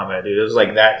Mortal Kombat, dude. It was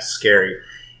like that scary.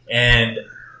 And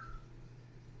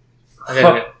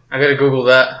I gotta Google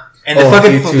that. And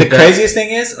the craziest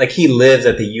thing is, like, he lives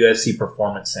at the UFC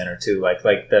Performance Center too. Like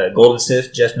the Golden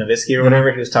Sith, Jeff Nowitzki or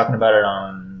whatever, he was talking about it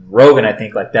on Rogan, I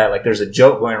think, like that. Like, there's a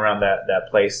joke going around that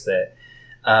place that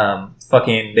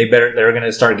they're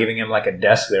gonna start giving him like a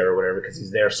desk there or whatever because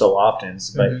he's there so often.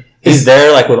 But he's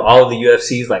there like with all of the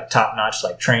UFC's like top notch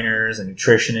like trainers and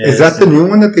nutritionists. Is that the new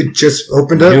one that they just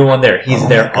opened up? New one there. He's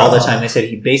there all the time. They said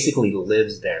he basically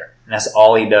lives there. And that's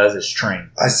all he does is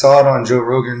train. I saw it on Joe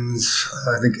Rogan's,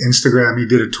 I think, Instagram. He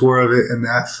did a tour of it, and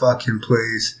that fucking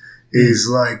place is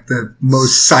like the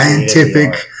most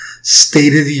scientific,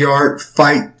 state-of-the-art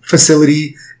fight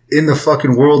facility in the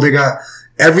fucking world. They got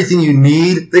everything you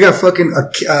need. They got fucking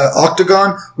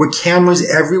octagon with cameras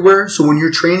everywhere. So when you're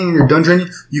training and you're done training,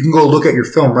 you can go look at your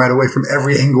film right away from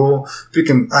every angle. You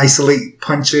can isolate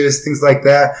punches, things like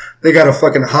that. They got a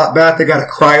fucking hot bath. They got a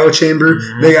cryo chamber.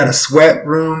 Mm-hmm. They got a sweat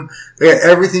room. They got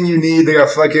everything you need. They got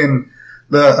fucking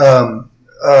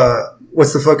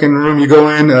what's the fucking room you go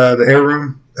in? The air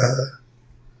room. The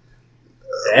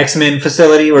X-Men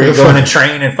facility where you go in and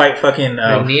train and fight fucking...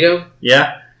 Magneto?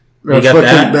 Yeah. You got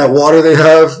that water they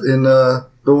have in the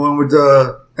one with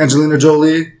Angelina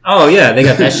Jolie. Oh yeah, they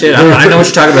got that shit. I know what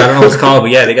you're talking about. I don't know what it's called,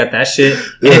 but yeah, they got that shit.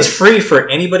 And it's free for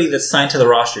anybody that's signed to the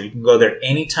roster. You can go there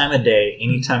any time of day,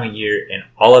 any time of year, and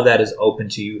all of that is open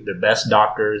to you. The best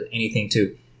doctors, anything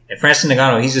too. And Francis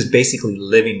Ngannou, he's just basically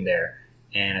living there.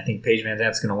 And I think Paige Van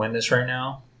Zandt's going to win this right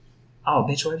now. Oh,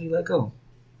 bitch, why'd you let go?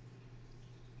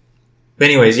 But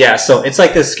anyways, yeah, so it's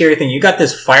like this scary thing. You got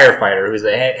this firefighter who's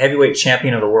the heavyweight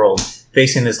champion of the world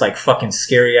facing this like fucking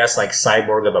scary ass like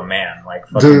cyborg of a man. Like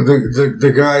fucking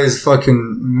the guy is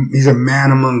fucking, he's a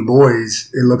man among boys,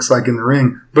 it looks like, in the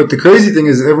ring. But the crazy thing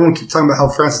is everyone keeps talking about how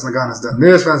Francis Ngannou's done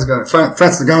this, Francis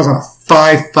Ngannou's on a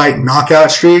 5-fight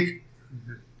knockout streak.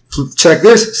 Check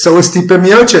this, so is Stipe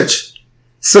Miocic.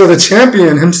 So the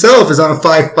champion himself is on a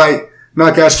 5-fight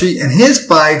knockout streak, and his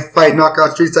 5-fight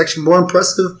knockout streak is actually more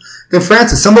impressive than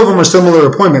Francis. Some of them are similar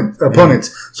opponents.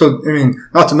 Mm-hmm. So, I mean,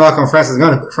 not to knock on Francis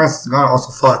Ngannou, but Francis Ngannou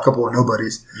also fought a couple of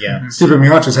nobodies. Yeah. Stipe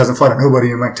Miocic hasn't fought a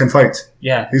nobody in like 10 fights.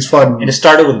 Yeah. He's fought. And it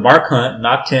started with Mark Hunt,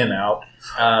 knocked him out,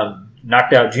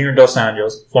 knocked out Junior Dos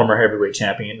Anjos, former heavyweight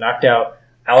champion, knocked out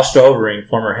Alistair Overeem,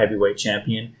 former heavyweight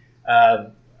champion.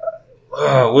 What's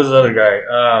the other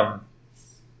guy?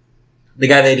 The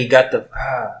guy that he got the...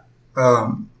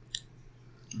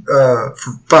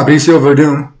 Fabricio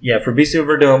Verdum. Yeah, Fabricio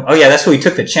Verdum. Oh yeah, that's who he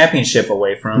took the championship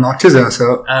away from. Knocked his ass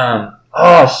out.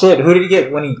 Oh shit, who did he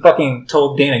get when he fucking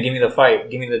told Dana, give me the fight,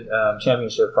 give me the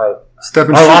championship fight?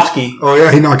 Stephen Arlovsky. Oh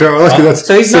yeah, he knocked out Arlovsky.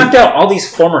 So he's knocked out all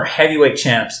these former heavyweight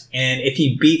champs, and if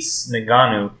he beats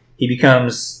Ngannou, he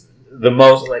becomes the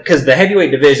most, like, because the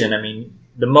heavyweight division, I mean,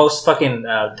 the most fucking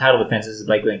title defenses is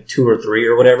like 2 or 3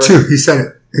 or whatever. 2, he said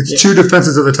it. It's 2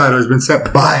 defenses of the title has been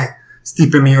set by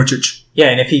Stipe Miocic. Yeah,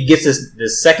 and if he gets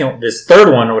this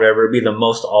third one or whatever, it'd be the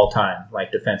most all time like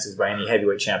defenses by any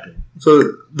heavyweight champion.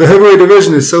 So the heavyweight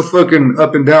division is so fucking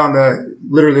up and down that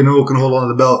literally no one can hold on to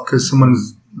the belt because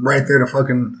someone's right there to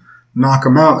fucking knock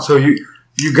them out. So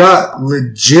you got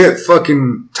legit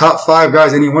fucking top 5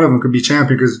 guys. Any one of them could be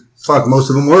champion because fuck, most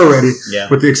of them were already. Yeah.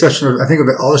 With the exception of, I think, of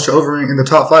Alistair Overeem. In the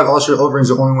top 5, Alistair Overeem is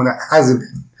the only one that hasn't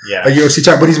been. Yeah. A UFC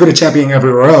champion, but he's been a champion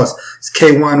everywhere else. He's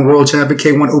K1 world champion,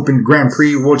 K1 Open Grand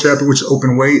Prix world champion, which is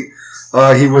open weight.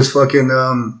 He was fucking,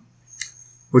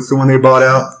 what's the one they bought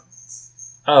out?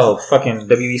 Oh, fucking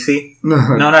WEC? No,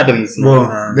 not WEC.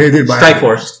 Well, they did buy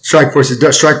Strikeforce.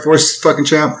 Strikeforce fucking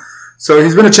champ. So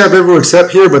he's been a champ everywhere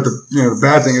except here, but the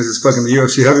bad thing is fucking the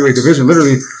UFC heavyweight division.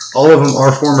 Literally, all of them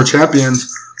are former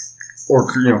champions or,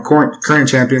 current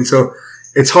champions. So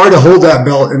it's hard to hold that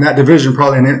belt in that division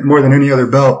probably more than any other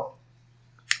belt.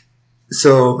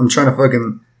 So I'm trying to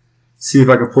fucking see if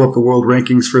I can pull up the world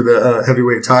rankings for the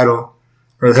heavyweight title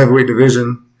or the heavyweight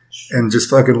division and just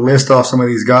fucking list off some of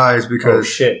these guys because... Oh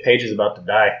shit, Paige is about to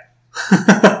die.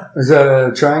 Is that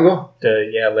a triangle?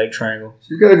 Leg triangle.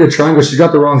 She's got a good triangle. She's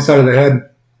got the wrong side of the head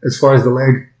as far as the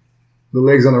leg. The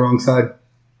leg's on the wrong side.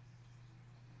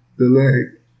 The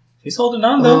leg. She's holding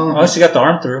on though. She got the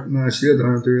arm through. No, she got the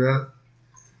arm through that.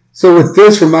 So with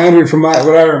this, from what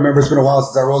I remember, it's been a while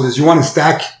since I rolled this. You want to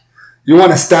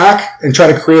stack and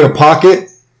try to create a pocket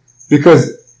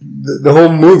because the whole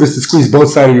move is to squeeze both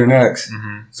sides of your necks.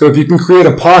 Mm-hmm. So if you can create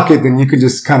a pocket, then you can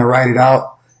just kind of ride it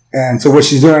out. And so what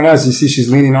she's doing right now is you see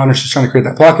she's leaning on her. She's trying to create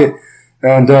that pocket.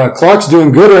 And Clark's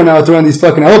doing good right now throwing these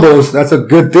fucking elbows. That's a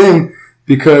good thing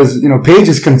because, Paige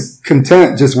is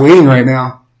content just waiting right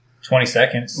now. 20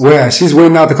 seconds. Well, yeah, she's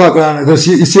waiting out the clock. You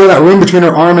see all that room between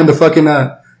her arm and the fucking,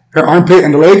 her armpit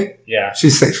and the leg? Yeah.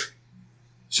 She's safe.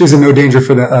 She's in no danger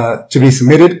for to be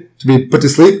submitted, to be put to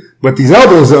sleep. But these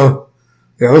elbows, though,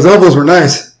 those elbows were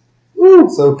nice. Woo.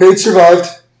 So Paige survived.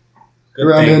 Good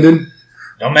round thing. ended.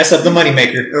 Don't mess up the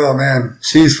moneymaker. Oh, man.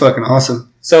 She's fucking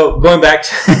awesome. So going back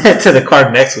to the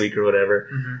card next week or whatever,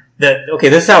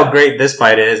 this is how great this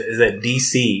fight is that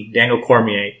DC, Daniel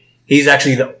Cormier, he's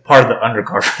actually part of the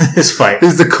undercard for this fight.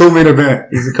 He's the co-main event.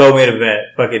 He's the co-main event.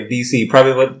 Fucking DC,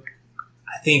 probably what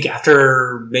I think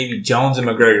after maybe Jones and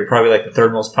McGregor, probably like the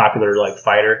third most popular like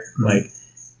fighter. Mm-hmm. Like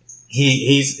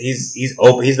he's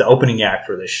the opening act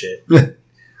for this shit.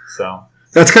 So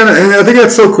that's and I think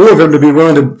that's so cool of him to be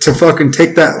willing to fucking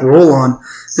take that role on.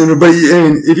 But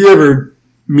if you ever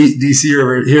meet DC or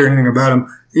ever hear anything about him,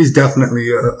 he's definitely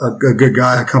a good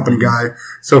guy, a company guy.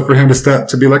 So for him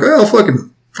to be like,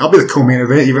 I'll be the co-main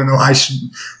event, even though I should,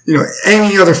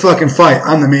 any other fucking fight,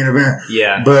 I'm the main event.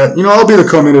 Yeah. But, I'll be the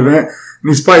co-main event. And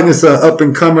he's fighting this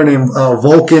up-and-comer named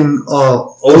Volkan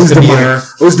Ozdemir.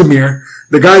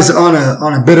 The guy's on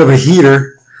a bit of a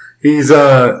heater. He's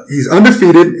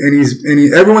undefeated,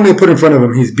 and everyone they put in front of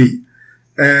him, he's beat.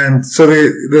 And so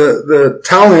the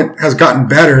talent has gotten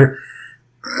better.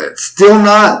 It's still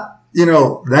not,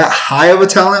 that high of a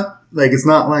talent. Like, it's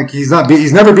not like he's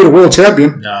never beat a world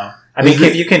champion. No. I mean,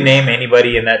 if you can name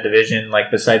anybody in that division,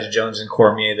 like besides Jones and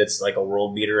Cormier, that's like a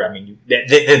world beater. I mean,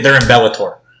 they're in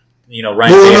Bellator.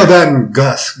 Right? Well, that and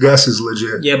Gus. Gus is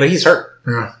legit. Yeah, but he's hurt.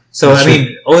 Yeah. So, I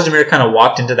mean, Ozdemir kind of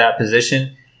walked into that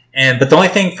position. But the only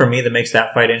thing for me that makes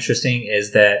that fight interesting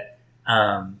is that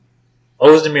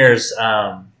Ozdemir's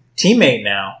teammate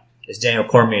now is Daniel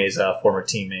Cormier's former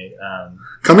teammate.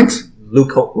 Cummings?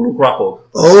 Luke Rockhold.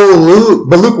 Oh, Luke.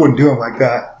 But Luke wouldn't do him like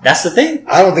that. That's the thing.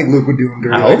 I don't think Luke would do him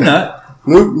dirty. I hope not.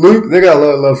 Luke, they got a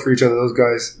lot of love for each other, those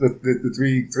guys. The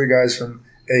three guys from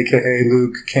AKA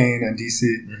Luke, Kane, and DC.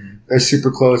 Mm-hmm. They're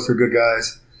super close. They're good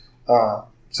guys.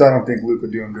 So I don't think Luke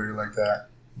would do him dirty like that.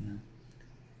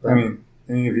 Yeah. I mean,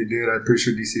 if he did, I'm pretty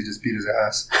sure DC just beat his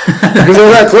ass. Because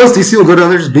they're that close, DC will go down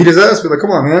there and just beat his ass. Be like,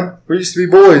 come on, man. We used to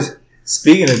be boys.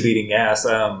 Speaking of beating ass,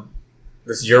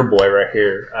 this is your boy right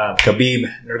here, Khabib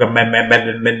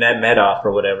Nurmagomedov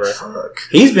or whatever. Fuck.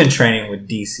 He's been training with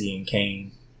DC and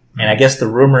Kane. And I guess the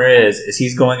rumor is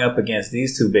he's going up against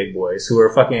these two big boys who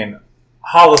are fucking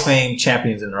Hall of Fame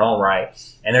champions in their own right.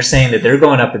 And they're saying that they're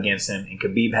going up against him, and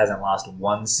Khabib hasn't lost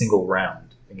one single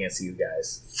round against these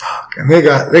guys. Fuck. And they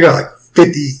got like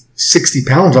 50, 60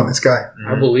 pounds on this guy.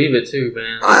 I believe it too,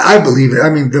 man. I believe it. I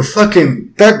mean,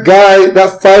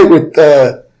 that fight with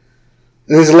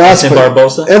his last Edson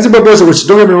Barboza? Edson Barboza, which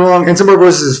don't get me wrong, Edson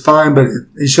Barboza is fine, but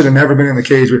he should have never been in the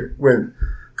cage with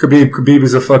Khabib. Khabib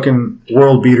is a fucking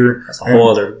world beater. That's a whole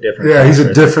other different. Yeah, he's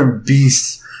a different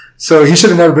beast. So he should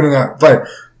have never been in that fight.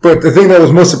 But the thing that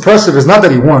was most impressive is not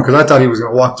that he won, because I thought he was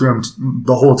going to walk through him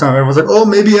the whole time. Everyone's like, oh,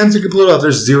 maybe Enzo can pull it off.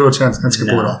 There's zero chance Enzo can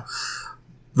pull it off.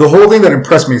 The whole thing that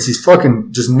impressed me is he's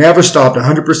fucking just never stopped,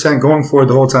 100% going forward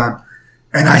the whole time.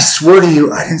 And I swear to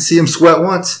you, I didn't see him sweat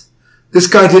once. This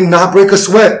guy did not break a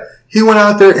sweat. He went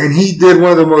out there and he did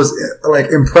one of the most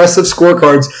impressive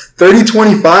scorecards,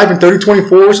 30-25 and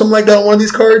 30-24 or something like that on one of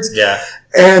these cards. Yeah.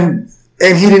 And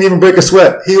he didn't even break a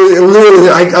sweat. He literally,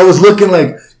 I was looking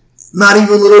like, not even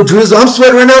a little drizzle. I'm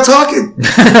sweating right now talking.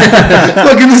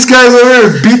 Fucking this guy's over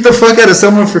there beat the fuck out of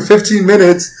someone for 15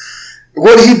 minutes.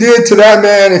 What he did to that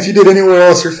man, if you did anywhere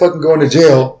else, you're fucking going to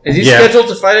jail. Is he scheduled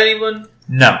to fight anyone?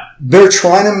 No. They're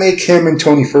trying to make him and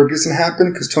Tony Ferguson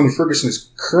happen because Tony Ferguson is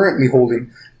currently holding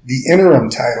the interim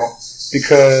title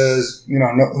because,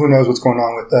 who knows what's going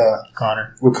on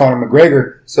with Conor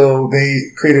McGregor. So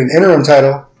they created an interim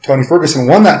title. Tony Ferguson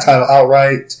won that title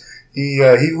outright.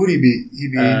 Who did he beat? He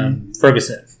beat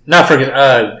Ferguson. Not Ferguson.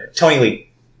 Tony Lee.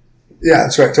 Yeah,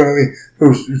 that's right. Tony Lee,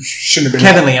 who shouldn't have been.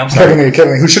 Kevin Lee, I'm sorry.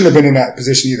 Kevin Lee, who shouldn't have been in that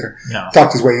position either. No.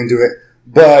 Talked his way into it.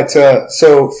 But,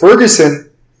 so Ferguson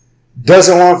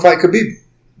doesn't want to fight Khabib.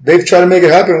 They've tried to make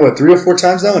it happen, 3 or 4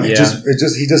 times now, and he just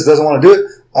doesn't want to do it.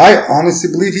 I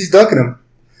honestly believe he's ducking him.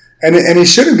 And he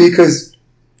shouldn't be because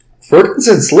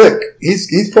Ferguson's slick.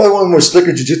 He's probably one of the more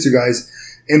slicker jiu-jitsu guys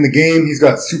in the game. He's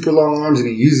got super long arms and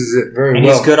he uses it very well. And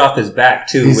he's good off his back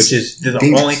too, which is the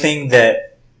only thing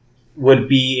that would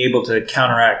be able to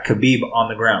counteract Khabib on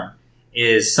the ground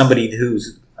is somebody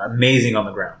who's amazing on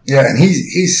the ground. Yeah, and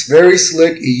he's very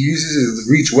slick. He uses his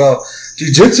reach well.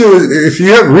 Jiu-jitsu, if you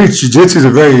have reach, jiu-jitsu is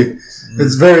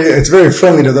it's very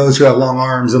friendly to those who have long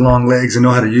arms and long legs and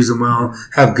know how to use them well,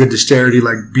 have good dexterity,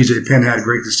 like BJ Penn had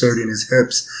great dexterity in his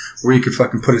hips, where he could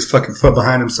fucking put his fucking foot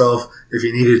behind himself if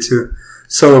he needed to.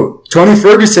 So Tony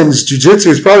Ferguson's jiu-jitsu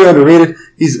is probably underrated.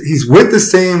 He's with the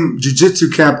same jiu-jitsu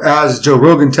camp as Joe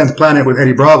Rogan, 10th Planet with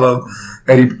Eddie Bravo.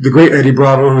 The great Eddie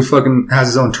Bravo, who fucking has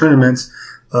his own tournaments.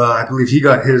 I believe he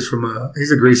got his from he's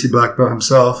a Gracie black belt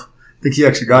himself. I think he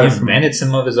actually got it from invented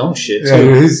some of his own shit yeah,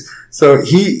 too.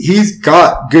 He's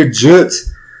got good jits.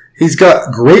 He's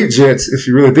got great jits if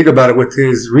you really think about it with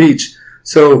his reach.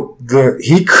 So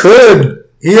he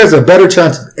has a better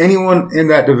chance of anyone in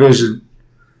that division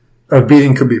of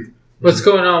beating Khabib. What's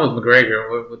going on with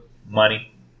McGregor? With Money.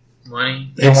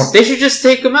 They should just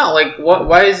take him out. Like, what?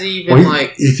 Why is he even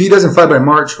if he doesn't fight by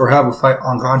March or have a fight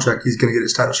on contract, he's going to get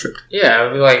his title stripped. Yeah,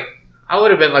 I'd be like, I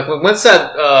would have been like, once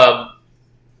that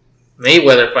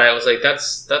Mayweather fight, I was like,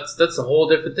 that's a whole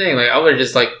different thing. Like, I would have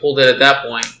just like pulled it at that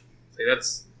point. Like,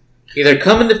 that's either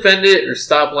come and defend it or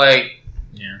stop. Like,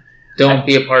 don't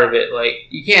be a part of it. Like,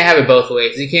 you can't have it both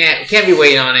ways. You can't be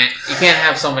waiting on it. You can't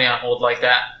have somebody on hold like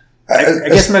that. I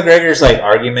guess McGregor's like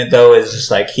argument though is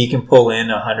just like he can pull in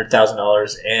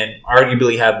 $100,000 and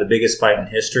arguably have the biggest fight in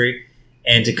history,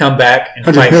 and to come back and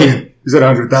 100 fight million. Is that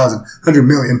 100,000? 100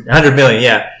 million. 100 million,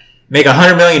 yeah, make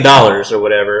 $100 million or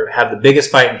whatever, have the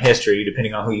biggest fight in history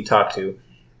depending on who you talk to,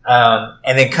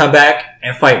 and then come back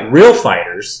and fight real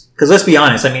fighters. Because let's be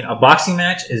honest, I mean, a boxing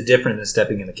match is different than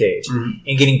stepping in the cage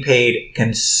and getting paid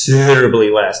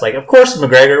considerably less. Like, of course,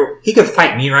 McGregor, he could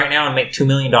fight me right now and make $2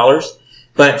 million.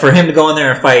 But for him to go in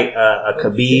there and fight a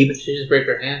Khabib... She just break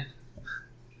her hand.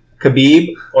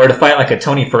 Khabib, or to fight like a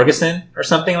Tony Ferguson or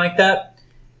something like that,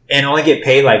 and only get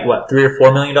paid like, what, $3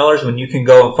 or $4 million when you can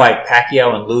go and fight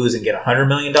Pacquiao and lose and get $100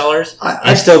 million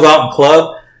and still go out and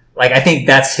club? Like, I think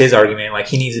that's his argument. Like,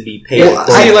 he needs to be paid. Well,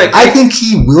 I think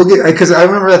he will get... Because I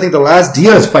remember, I think the last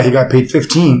Diaz fight, he got paid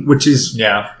 15, which is...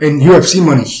 Yeah. In UFC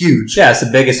money, huge. Yeah, it's the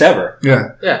biggest ever.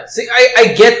 Yeah. Yeah. See,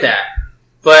 I get that.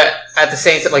 But at the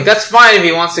same time, like, that's fine if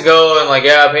he wants to go and, like,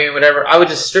 yeah, pay me whatever. I would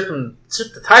just strip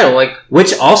the title. Like,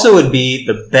 which also would be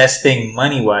the best thing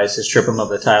money-wise to strip him of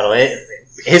the title.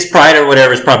 His pride or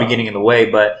whatever is probably getting in the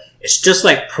way, but it's just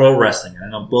like pro wrestling. I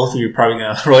know both of you are probably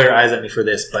going to roll your eyes at me for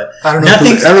this, but I don't know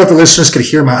if the listeners could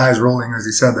hear my eyes rolling as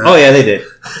he said that. Oh, yeah, they did.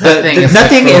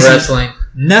 nothing is like pro wrestling.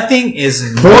 Nothing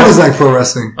is... Porn is like pro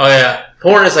wrestling. Oh, yeah.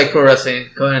 Porn is like pro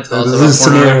wrestling. Go ahead and tell us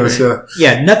about porn.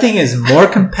 Yeah, nothing is more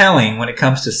compelling when it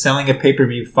comes to selling a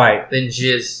pay-per-view fight than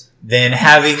jizz. Than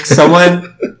having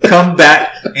someone come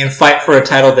back and fight for a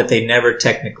title that they never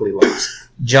technically lost.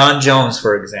 John Jones,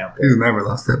 for example. He's never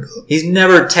lost that belt. He's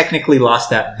never technically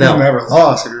lost that belt. He's never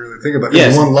lost, if you really think about it.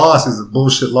 Yes. One loss is a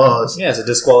bullshit loss. Yeah, it's a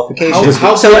disqualification.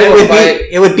 So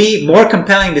it would be more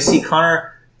compelling to see Conor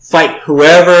fight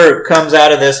whoever comes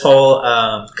out of this whole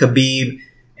Khabib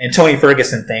and Tony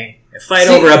Ferguson thing and fight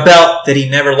over a belt that he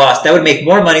never lost. That would make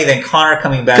more money than Conor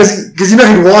coming back. Because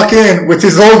he'd walk in with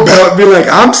his old belt and be like,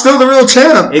 I'm still the real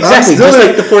champ. Exactly, just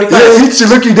like the 45. Yeah, he'd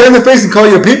just look you dead in the face and call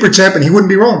you a paper champ, and he wouldn't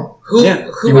be wrong. Who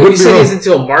you said he's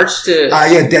until March to... yeah,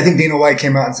 I think Dana White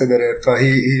came out and said that if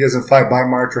he doesn't fight by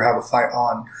March or have a fight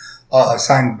on a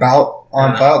signed bout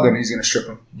on file, then he's going to strip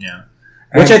him. Yeah.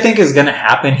 Which I think is going to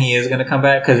happen. He is going to come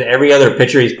back because every other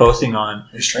picture he's posting on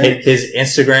his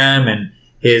Instagram and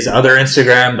his other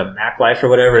Instagram, the Mac Life or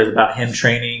whatever, is about him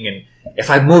training. And if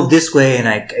I move this way and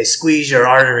I squeeze your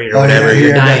artery or whatever,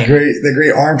 you're dying. The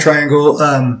great arm triangle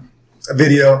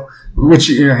video, which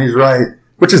he's right,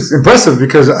 which is impressive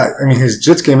because I mean his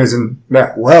jits game isn't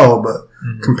that well, but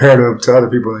compared to other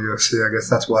people in the UFC, I guess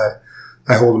that's why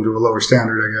I hold him to a lower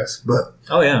standard. I guess, but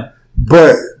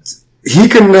but he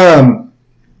can.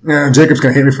 Jacob's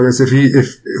gonna hate me for this.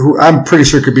 I'm pretty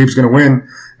sure Khabib's gonna win,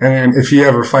 and if he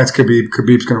ever fights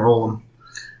Khabib's gonna roll him.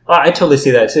 Oh, I totally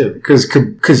see that too.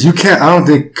 Because you can't. I don't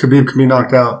think Khabib can be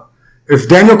knocked out. If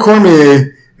Daniel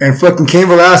Cormier and fucking Cain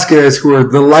Velasquez, who are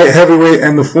the light heavyweight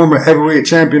and the former heavyweight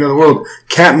champion of the world,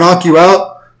 can't knock you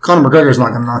out, Conor McGregor's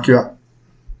not gonna knock you out.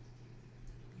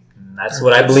 That's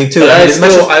what I believe too. But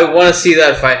I want to see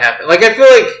that fight happen. Like I feel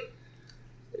like.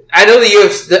 I know the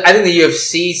UFC. I think the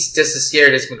UFC's just as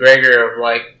scared as McGregor of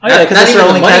like not even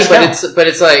the money, but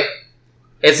it's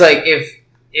like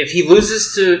if he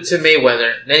loses to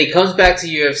Mayweather, then he comes back to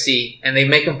UFC and they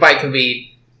make him fight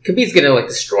Khabib. Khabib's gonna like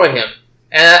destroy him,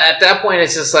 and at that point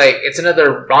it's just like it's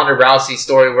another Ronda Rousey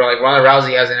story where like Ronda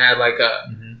Rousey hasn't had like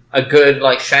a good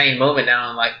like shining moment now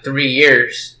in like 3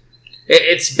 years.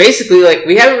 It's basically like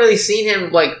we haven't really seen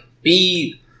him like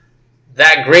be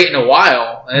that great in a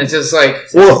while, and it's just like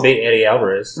Eddie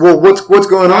Alvarez. Well, what's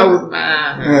going on with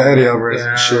Eddie Alvarez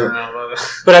and shit?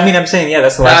 But I mean, I'm saying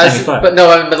that's the last time he fought.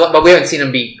 But we haven't seen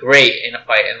him be great in a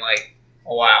fight in like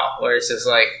a while. Where it's just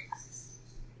like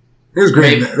It was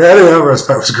great. Maybe. That Eddie Alvarez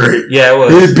fight was great. Yeah, it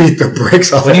was. He beat the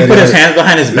brakes off When he of put Eddie his hands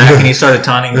behind his back and he started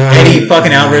taunting Eddie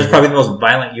fucking Alvarez, probably the most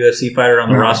violent UFC fighter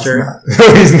on the roster.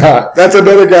 No, he's not. That's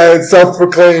another guy that's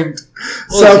self-proclaimed.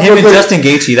 Well, him and Justin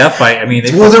Gaethje, that fight, I mean...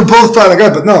 Well, they're both violent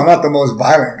guys, but no, not the most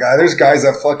violent guy. There's guys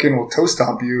that fucking will toe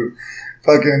stomp you.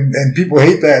 Fucking, and people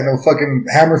hate that, and they'll fucking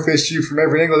hammer fist you from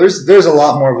every angle. There's a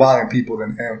lot more violent people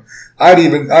than him. I'd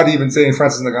even say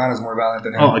Francis Ngannou is more violent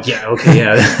than him. Oh, yeah, okay,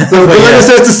 yeah. So, but like I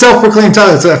said, it's a self-proclaimed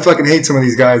title. So I fucking hate some of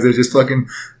these guys. They're just fucking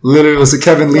literally. It was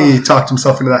Kevin Lee talked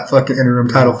himself into that fucking interim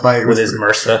title fight With his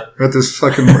MRSA. with this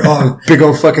fucking big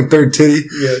old fucking third titty.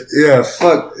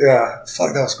 Fuck, that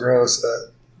was gross.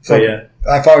 But yeah.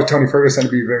 If I was Tony Ferguson,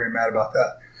 I'd be very mad about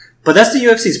that. But that's the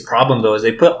UFC's problem, though, is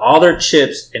they put all their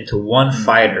chips into one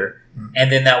fighter,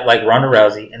 and then that, like Ronda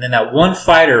Rousey, and then that one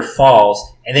fighter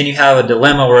falls, and then you have a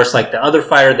dilemma where it's like the other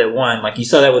fighter that won, like you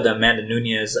saw that with the Amanda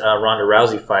Nunes Ronda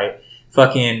Rousey fight.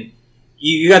 Fucking,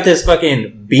 you got this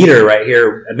fucking beater right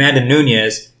here, Amanda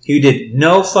Nunes, who did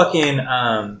no fucking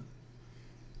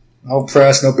No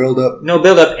press, no build up. no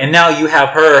build up, and now you have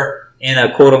her in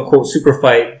a quote unquote super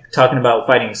fight talking about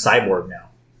fighting Cyborg now.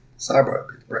 Cyborg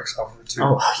beat the brakes off of her too.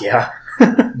 Oh yeah.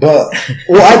 But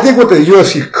I think what the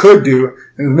UFC could do,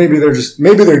 and maybe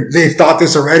they thought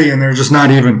this already, and they're just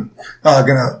not even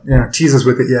gonna tease us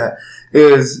with it yet.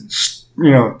 Is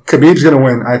Khabib's gonna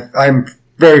win? I'm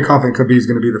very confident Khabib's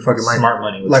gonna be the fucking Smart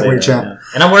money would lightweight say that, champ.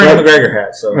 yeah. And I'm wearing a McGregor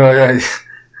hat, so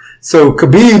So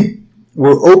Khabib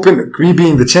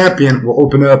being the champion, will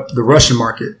open up the Russian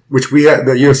market, which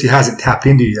the UFC hasn't tapped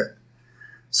into yet.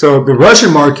 So the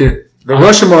Russian market,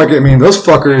 I mean, those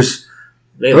fuckers.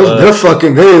 They love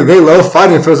fighting.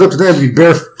 If it was up to them, it'd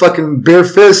be bare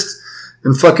fist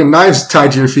and fucking knives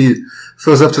tied to your feet. If it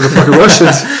was up to the fucking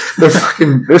Russians,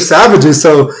 they're savages.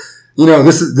 So,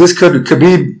 this could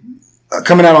Khabib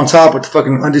coming out on top with the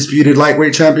fucking undisputed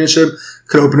lightweight championship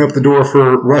could open up the door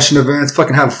for Russian events.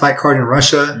 Fucking have a fight card in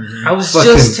Russia. Mm-hmm. I was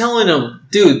just telling him,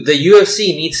 dude, the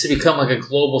UFC needs to become like a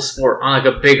global sport on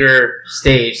like a bigger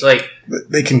stage. Like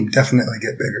they can definitely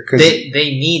get bigger because they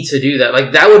need to do that.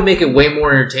 Like that would make it way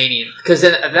more entertaining. Because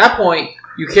then at that point,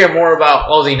 you care more about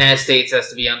the United States has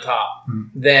to be on top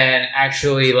than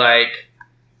actually like.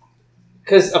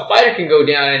 Because a fighter can go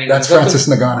down anyway. That's Francis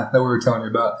Ngannou that we were telling you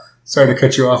about. Sorry to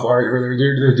cut you off, Art.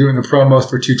 They're doing the promos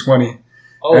for 220.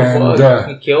 Oh, fuck.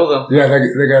 He killed him. Yeah,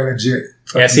 that guy legit.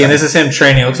 yeah. See, and this is him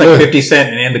training. It looks like 50 Cent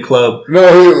and in the club.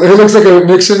 No, he looks like a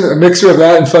mixer of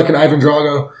that and fucking Ivan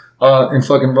Drago in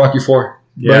fucking Rocky IV.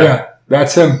 Yeah. But yeah,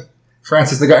 that's him.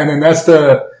 Francis the guy. And then that's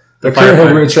the current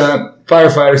heavyweight champ,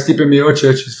 firefighter, Stipe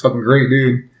Miocic. He's a fucking great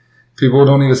dude. People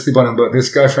don't need to sleep on him, but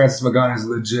this guy, Francis Ngannou, is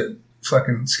legit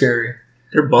fucking scary.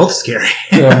 They're both scary.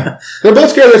 Yeah. They're both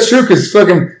scary, that's true, because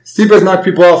fucking Stipe has knocked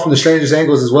people out from the strangest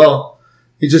angles as well.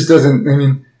 He just doesn't,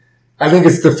 I think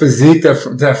it's the physique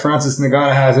that Francis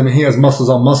Ngannou has. He has muscles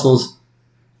on muscles.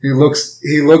 He looks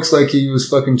like he was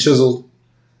fucking chiseled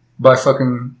by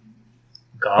fucking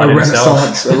God a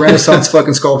himself. Renaissance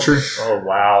fucking sculpture. Oh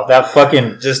wow,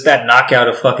 that knockout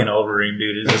of fucking Overeem,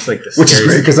 dude, is just like the Which is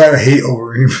great because I hate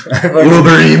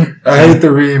Overeem. I hate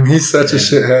the Reem. He's such a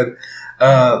shithead.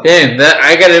 Damn,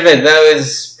 I gotta admit, that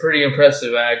was pretty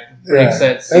impressive. Pretty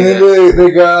excited to see and then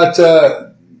they got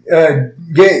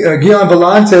Guillaume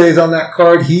Vellante is on that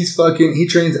card. He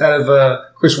trains out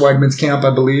of Chris Weidman's camp,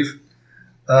 I believe.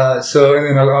 And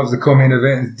then obviously the co-main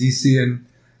event is DC and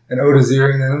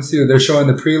Odazir. And then let's see what they're showing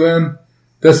the prelim.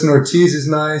 Dustin Ortiz is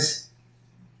nice.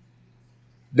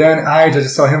 Dan Ige, I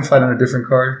just saw him fight on a different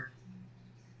card.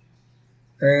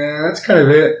 And that's kind of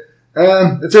it.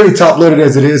 It's already top loaded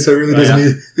as it is, so it really doesn't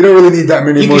need. You don't really need that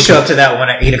many. You more can show up to that one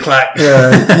at 8:00.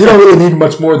 Yeah, you don't really need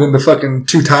much more than the fucking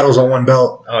 2 titles on one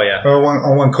belt. Oh yeah, or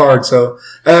on one card. So,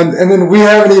 and then we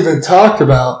haven't even talked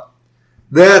about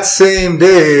that same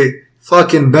day.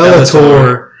 Fucking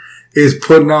Bellator is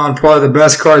putting on probably the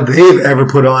best card they've ever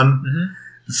put on. Mm-hmm.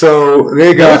 So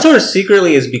they got Bellator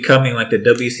secretly is becoming like the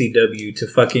WCW to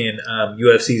fucking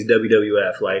UFC's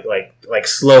WWF. Like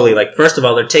slowly. Like first of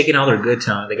all, they're taking all their good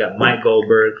talent. They got Mike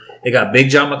Goldberg. They got Big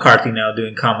John McCarthy now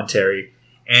doing commentary,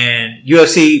 and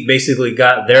UFC basically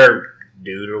got their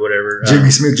dude or whatever,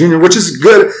 Jimmy Smith Jr., which is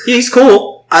good. He's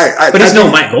cool. But he's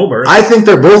no Mike Goldberg. I think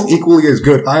they're both equally as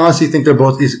good. I honestly think they're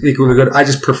both equally good. I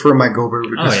just prefer Mike Goldberg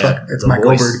because it's Mike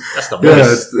Goldberg. That's the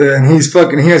voice. Yeah, and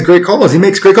he has great calls. He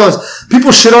makes great calls.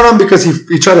 People shit on him because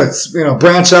he tried to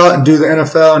branch out and do the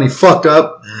NFL and he fucked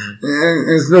up. And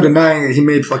there's no denying that he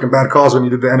made fucking bad calls when he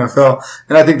did the NFL.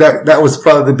 And I think that was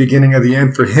probably the beginning of the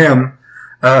end for him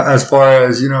as far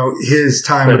as his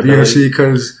time with the UFC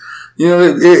because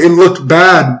it looked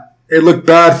bad. It looked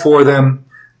bad for them.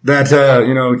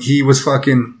 that he was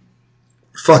fucking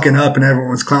up and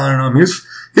everyone was clowning him. He was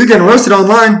getting roasted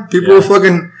online. People were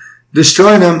fucking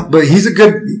destroying him, but he's a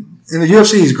good in the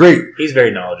UFC. He's great. He's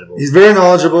very knowledgeable.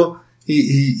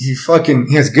 He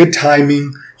has good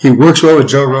timing. He works well with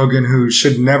Joe Rogan, who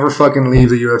should never fucking leave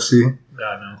the UFC.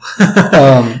 I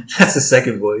know. That's the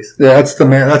second voice. Yeah, that's the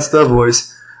man. That's the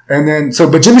voice. And then,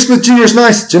 but Jimmy Smith Jr. is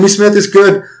nice. Jimmy Smith is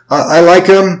good. I like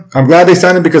him. I'm glad they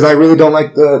signed him because I really don't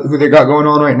like who they got going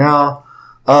on right now.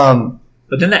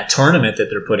 But then that tournament that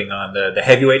they're putting on, the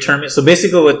heavyweight tournament. So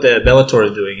basically what the Bellator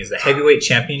is doing is the heavyweight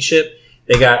championship.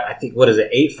 They got, I think,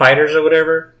 8 fighters or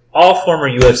whatever? All former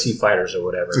UFC fighters or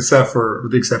whatever. Except for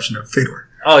the exception of Fedor.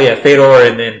 Oh, yeah, Fedor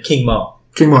and then King Mo.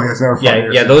 King Mo, yes, never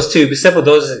fighters. Yeah, those two. Except for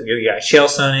those, you got Chael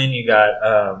Sonnen, you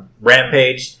got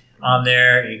Rampage on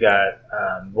there, you got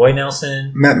Roy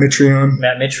Nelson. Matt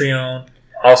Mitrione.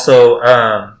 Also,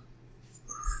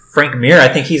 Frank Mir, I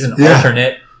think he's an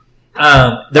alternate.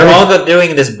 They're all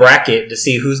doing this bracket to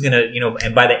see who's going to,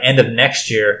 and by the end of next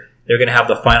year, they're going to have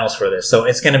the finals for this. So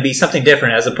it's going to be something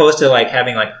different as opposed to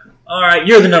having all right,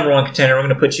 you're the number one contender. We're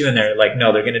going to put you in there.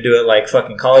 No, they're going to do it like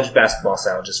fucking college basketball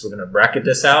style. Just we're going to bracket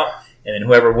this out, and then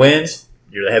whoever wins,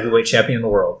 you're the heavyweight champion of the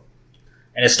world.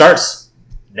 And it starts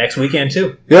next weekend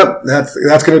too. Yep, that's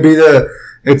going to be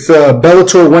it's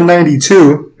Bellator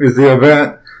 192 is the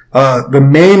event. The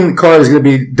main card is going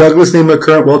to be Douglas Lima,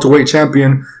 current welterweight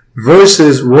champion,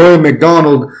 versus Rory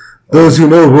McDonald. Those who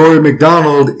know, Rory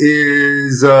McDonald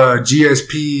is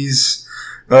GSP's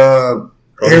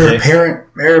heir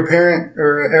apparent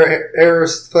or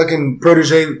fucking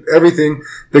protege, everything.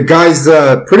 The guy's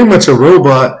pretty much a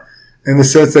robot in the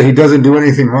sense that he doesn't do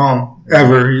anything wrong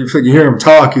ever. You hear him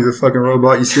talk, he's a fucking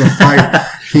robot. You see him fight,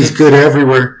 he's good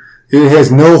everywhere. He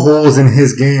has no holes in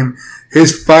his game.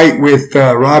 His fight with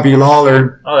Robbie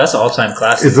Lawler. Oh, that's an all-time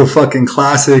classic. It's a fucking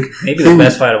classic. Maybe the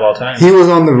best fight of all time. He was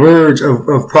on the verge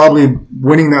of probably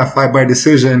winning that fight by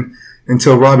decision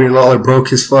until Robbie Lawler broke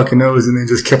his fucking nose and then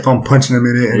just kept on punching him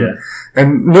in it.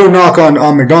 And no knock on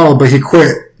McDonald, but he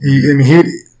quit.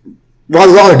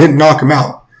 Robbie Lawler didn't knock him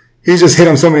out. He just hit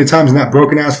him so many times in that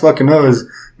broken ass fucking nose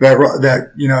that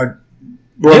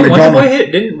Roy McDonald.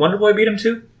 Didn't Wonder Boy beat him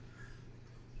too?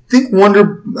 I think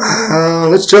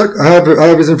let's check. I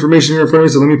have his information here in front of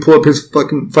me, so let me pull up his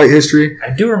fucking fight history. I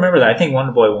do remember that. I think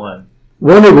Wonder Boy won.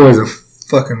 Wonder Boy is a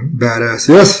fucking badass.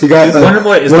 Yes, he got Wonder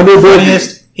Boy is the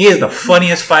funniest. He is the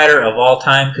funniest fighter of all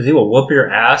time because he will whoop your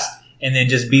ass and then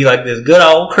just be like this good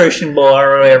old Christian boy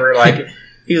or whatever.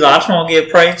 He's like, I just want to give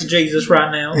praise to Jesus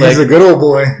right now. He's a good old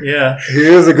boy. Yeah, he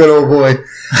is a good old boy.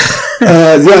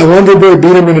 Wonder Boy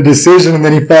beat him in a decision, and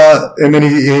then he fought, and then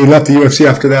he left the UFC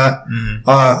after that.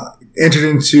 Entered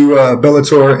into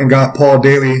Bellator and got Paul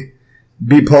Daly.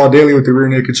 Beat Paul Daly with the rear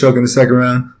naked choke in the second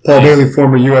round. Paul Daly,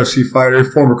 former UFC fighter,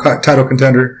 former title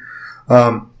contender.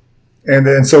 But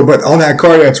on that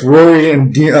card, that's Rory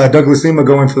and Douglas Lima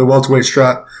going for the welterweight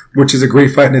strap, which is a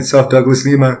great fight in itself. Douglas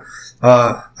Lima,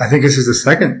 I think this is his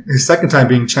second time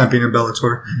being champion in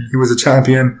Bellator. He was a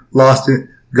champion, lost it,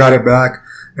 got it back.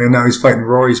 And now he's fighting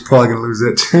Rory. He's probably going to lose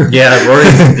it too. Yeah, Rory.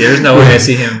 There's no way I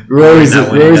see him. Rory's a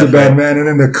bad man. And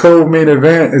then the co-main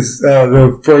event is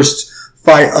the first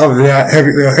fight of that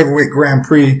heavyweight Grand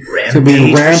Prix to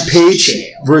be Rampage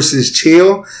versus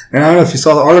Chael. And I don't know if you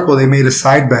saw the article. They made a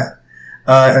side bet,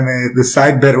 and the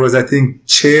side bet was I think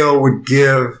Chael would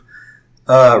give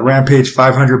Rampage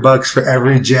 $500 for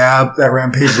every jab that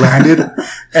Rampage landed,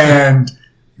 and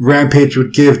Rampage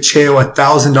would give Chael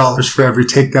 $1,000 for every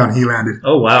takedown he landed.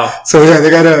 Oh wow! So yeah,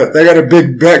 they got a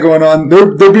big bet going on.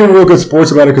 They're being real good sports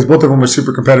about it because both of them are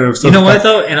super competitive. So you know what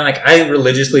though, and I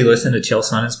religiously listen to Chael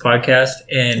Sonnen's podcast,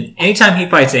 and anytime he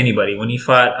fights anybody, when he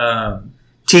fought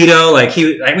Tito,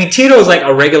 Tito was like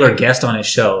a regular guest on his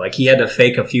show. He had to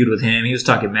fake a feud with him. He was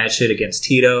talking mad shit against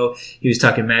Tito. He was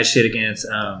talking mad shit against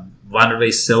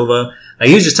Wanderlei Silva.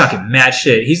 He was just talking mad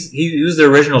shit. He was the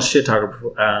original shit talker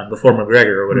before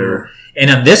McGregor or whatever.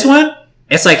 And on this one,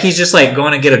 it's like he's just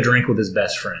going to get a drink with his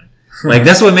best friend.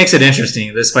 That's what makes it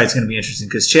interesting. This fight's going to be interesting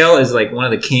because Chael is one of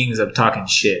the kings of talking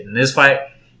shit. In this fight,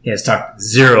 he has talked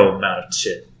zero amount of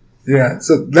shit. Yeah,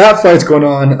 so that fight's going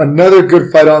on. Another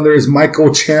good fight on there is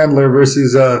Michael Chandler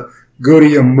versus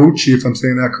Goody Amuchi, if I'm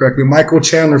saying that correctly. Michael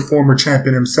Chandler, former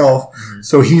champion himself,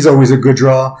 so he's always a good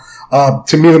draw.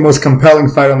 To me, the most compelling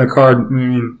fight on the card,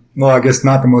 I guess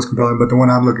not the most compelling, but the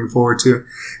one I'm looking forward to,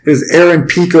 is Aaron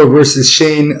Pico versus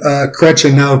Shane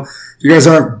Kretchen. Now, if you guys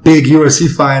aren't big UFC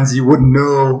fans, you wouldn't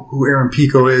know who Aaron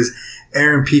Pico is.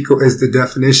 Aaron Pico is the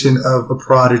definition of a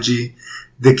prodigy.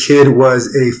 The kid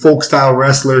was a folk-style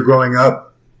wrestler growing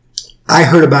up. I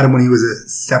heard about him when he was a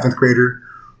 7th grader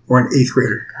or an 8th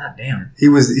grader. God damn. He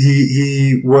was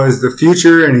the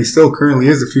future, and he still currently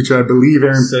is the future, I believe.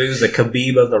 Aaron. So he was the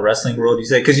Khabib of the wrestling world, you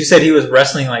said? Because you said he was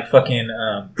wrestling like fucking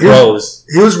pros.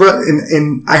 He was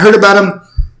and I heard about him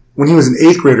when he was an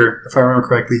 8th grader, if I remember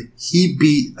correctly. He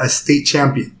beat a state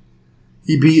champion.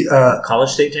 He beat College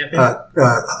state champion?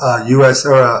 U.S.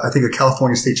 or I think a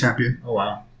California state champion. Oh,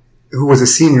 wow. Who was a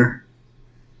senior,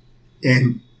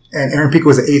 and Aaron Pico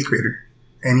was an 8th grader.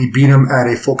 And he beat him at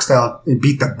a folk style and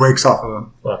beat the brakes off of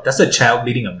him. Well, that's a child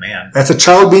beating a man. That's a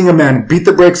child being a man. Beat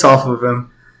the brakes off of him.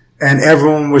 And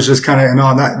everyone was just kind of, and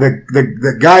all that.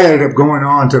 The guy ended up going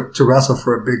on to wrestle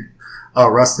for a big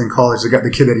wrestling college.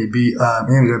 The kid that he beat,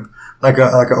 he ended up like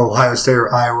a Ohio State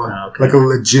or Iowa. Like a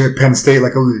legit Penn State,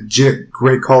 like a legit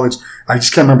great college. I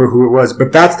just can't remember who it was.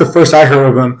 But that's the first I heard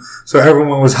of him. So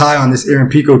everyone was high on this Aaron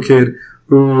Pico kid,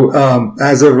 who,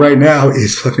 as of right now,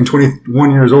 is fucking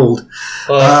 21 years old.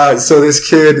 So this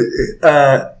kid,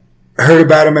 heard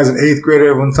about him as an 8th grader.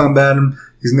 Everyone's talking about him.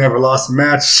 He's never lost a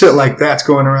match. Shit like that's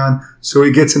going around. So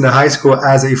he gets into high school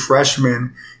as a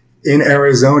freshman in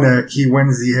Arizona. He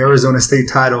wins the Arizona State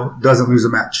title, doesn't lose a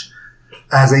match.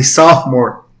 As a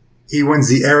sophomore, he wins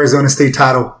the Arizona State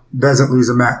title, doesn't lose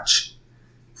a match.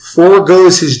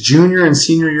 Foregoes his junior and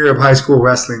senior year of high school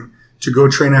wrestling to go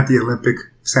train at the Olympic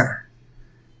Center.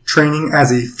 Training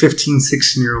as a 15,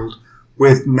 16-year-old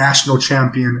with national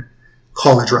champion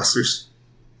college wrestlers.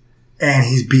 And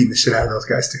he's beating the shit out of those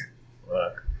guys, too.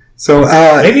 Fuck. So,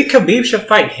 maybe Khabib should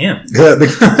fight him. He's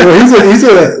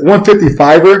a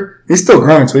 155er. He's still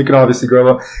growing, so he can obviously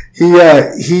grow up. He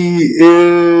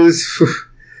is,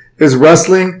 his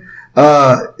wrestling,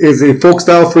 is a folk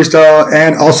style, freestyle,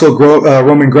 and also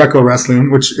Roman Greco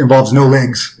wrestling, which involves no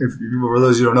legs. If for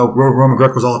those you don't know, Roman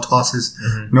Greco's all tosses,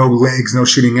 no legs, no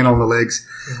shooting in on the legs.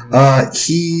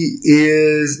 He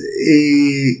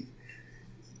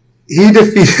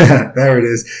defeated there it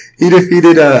is. He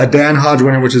defeated a Dan Hodge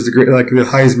winner, which is the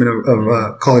Heisman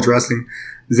of college wrestling.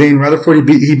 Zane Rutherford.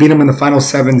 He beat him in the final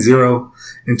 7-0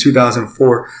 in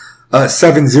 2004.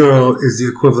 7-0 is the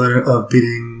equivalent of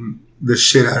beating the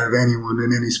shit out of anyone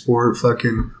in any sport.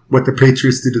 Fucking what the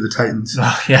Patriots did to the Titans.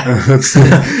 Oh, yeah. That's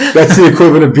the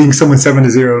equivalent of being someone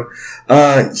 7-0.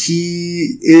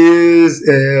 He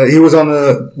was on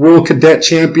the World Cadet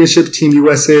Championship, Team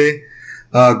USA,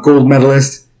 gold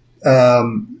medalist,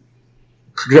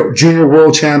 junior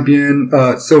world champion,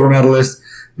 silver medalist.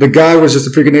 The guy was just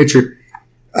a freak of nature.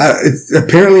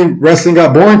 Apparently wrestling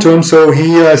got boring to him, so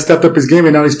he stepped up his game,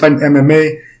 and now he's fighting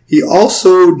MMA. He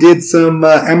also did some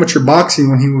amateur boxing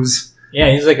when he was...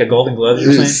 Yeah, he's like a Golden Gloves,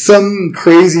 you're saying? Some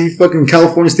crazy fucking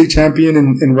California state champion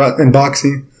in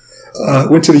boxing.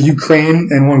 Went to the Ukraine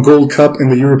and won gold cup in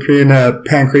the European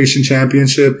Pancration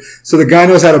Championship. So the guy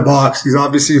knows how to box. He's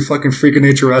obviously a fucking freak of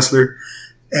nature wrestler.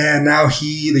 And now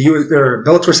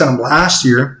Bellator sent him last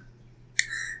year.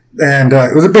 And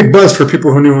it was a big buzz for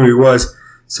people who knew who he was.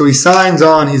 So he signs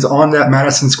on. He's on that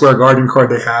Madison Square Garden card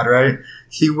they had, right?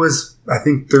 He was, I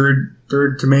think, third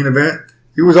to main event.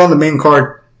 He was on the main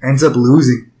card, ends up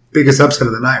losing. Biggest upset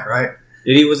of the night, right?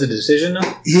 Was it a decision, though?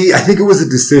 I think it was a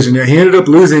decision, yeah. He ended up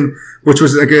losing, which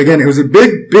was, again, it was a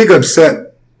big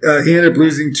upset. He ended up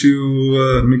losing to,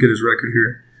 let me get his record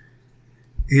here.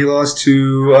 He lost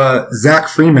to Zach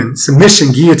Freeman.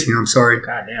 Submission guillotine, I'm sorry.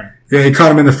 God damn. Yeah, he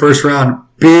caught him in the first round.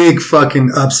 Big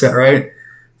fucking upset, right?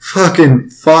 Fucking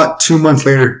fought 2 months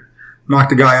later.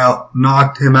 Knocked the guy out.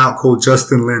 Knocked him out cold,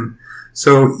 Justin Lin.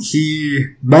 So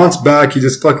he bounced back. He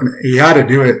had to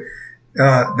do it.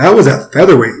 That was at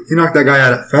featherweight. He knocked that guy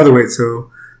out at featherweight.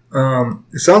 So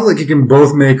it sounds like he can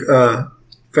both make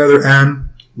feather and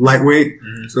lightweight.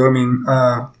 Mm-hmm. So, I mean,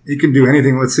 he can do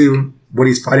anything. Let's see what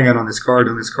he's fighting at on this card.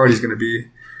 On this card, he's going to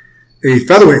be a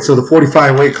featherweight. So the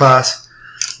 45 weight class.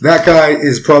 That guy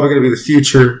is probably going to be the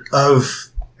future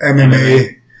of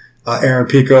MMA. Aaron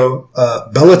Pico.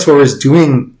 Bellator is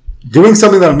doing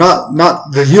something that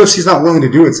the UFC's not willing to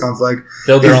do, it sounds like.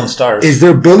 Build their own stars.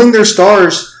 They're building their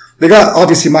stars. They got,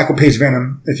 obviously, Michael Page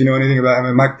Venom, if you know anything about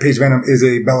him. Michael Page Venom is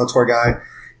a Bellator guy,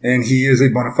 and he is a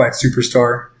bona fide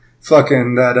superstar.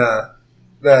 Fucking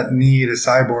that knee to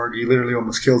Cyborg, he literally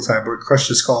almost killed Cyborg, crushed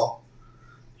his skull.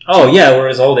 Oh, yeah, where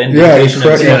his old indentation.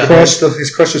 Yeah,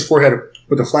 he crushed his forehead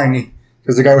with a flying knee,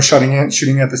 because the guy was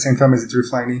shooting at the same time as he threw a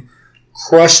flying knee.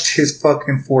 Crushed his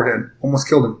fucking forehead. Almost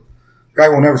killed him. Guy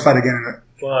will never fight again in it.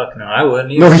 Fuck, no, I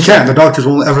wouldn't either. No, he can't. The doctors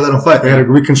won't ever let him fight. They had to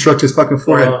reconstruct his fucking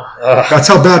forehead. That's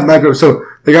how bad Michael... So,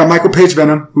 they got Michael Page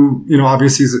Venom, who,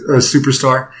 obviously is a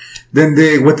superstar. Then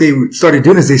what they started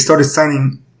doing is they started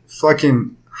signing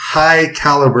fucking high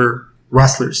caliber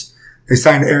wrestlers. They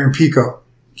signed Aaron Pico.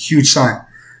 Huge sign.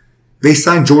 They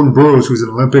signed Jordan Burroughs, who's an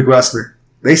Olympic wrestler.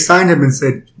 They signed him and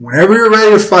said, whenever you're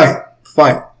ready to fight.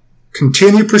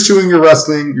 Continue pursuing your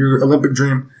wrestling, your Olympic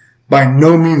dream. By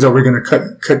no means are we going to cut,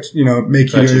 make you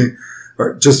do anything.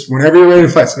 Or just whenever you're ready to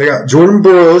fight. So they got Jordan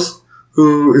Burroughs,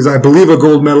 who is, I believe, a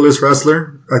gold medalist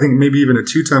wrestler. I think maybe even a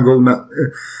 2-time gold medal.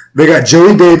 They got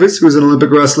Joey Davis, who's an Olympic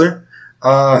wrestler.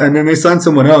 And then they signed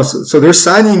someone else. So they're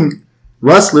signing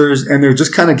wrestlers, and they're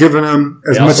just kind of giving them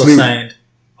as much. They also signed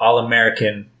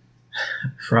All-American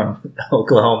from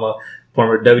Oklahoma,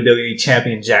 former WWE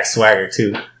champion Jack Swagger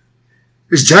too.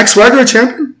 Is Jack Swagger a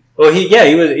champion? Well, he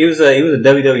was a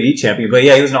WWE champion, but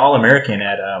yeah, he was an All-American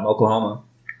at Oklahoma.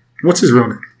 What's his real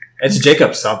name? It's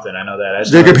Jacob something. I know that.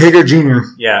 Jacob Hager Jr.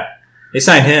 Yeah, they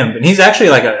signed him, and he's actually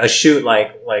like a shoot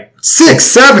like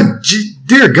 6'7".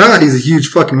 Dear God, he's a huge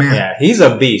fucking man. Yeah, he's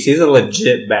a beast. He's a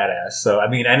legit badass. So I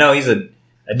mean, I know he's a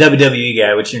WWE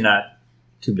guy, which you're not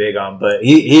too big on, but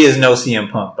he is no CM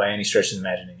Punk by any stretch of the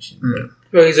imagination. Mm.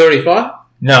 Well, he's already fought?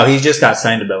 No, he just got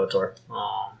signed to Bellator.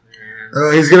 Oh,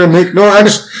 man. He's gonna make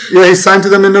he signed to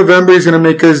them in November. He's gonna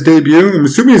make his debut. I'm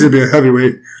assuming he's gonna be a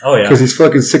heavyweight. Oh yeah, because he's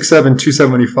fucking 6'7",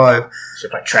 275.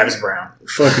 Shit like Travis Brown.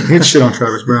 Fucking hit shit on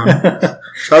Travis Brown.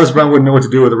 Travis Brown wouldn't know what to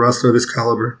do with a wrestler of this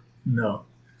caliber. No.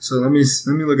 So let me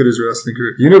look at his wrestling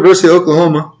career. University of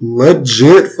Oklahoma,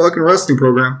 legit fucking wrestling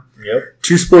program. Yep.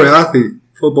 2-sport athlete,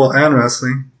 football and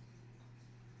wrestling.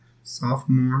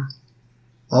 Sophomore,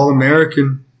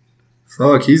 All-American.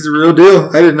 Fuck, he's the real deal.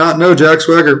 I did not know Jack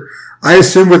Swagger. I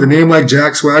assumed with a name like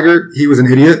Jack Swagger, he was an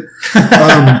idiot.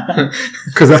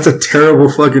 Because that's a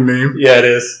terrible fucking name. Yeah, it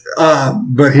is.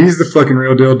 But he's the fucking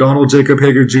real deal. Donald Jacob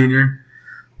Hager Jr. A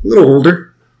little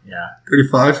older. Yeah.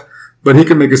 35. But he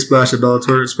can make a splash at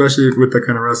Bellator, especially with the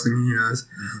kind of wrestling he has.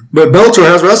 Mm-hmm. But Bellator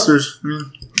has wrestlers. I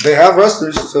mean, they have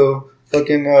wrestlers. So,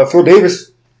 fucking Phil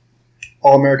Davis,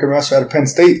 All-American wrestler out of Penn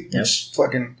State, which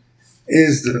fucking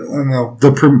is one of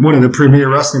the premier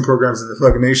wrestling programs in the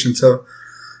fucking nation. So,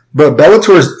 but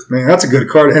Bellator's, man, that's a good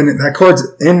card. And that card's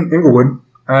in Inglewood.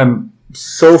 I'm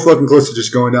so fucking close to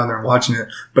just going down there and watching it.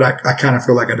 But I kind of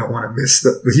feel like I don't want to miss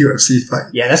the UFC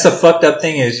fight. Yeah, that's the fucked up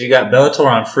thing is you got Bellator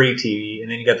on free TV, and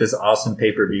then you got this awesome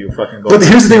pay-per-view fucking going. But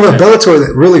here's the thing about Bellator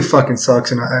that really fucking sucks,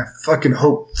 and I fucking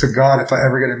hope to God if I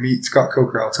ever get to meet Scott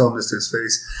Coker, I'll tell him this to his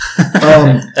face.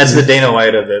 That's the Dana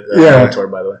White of the Bellator,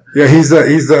 by the way. Yeah, he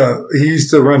used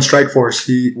to run Strikeforce.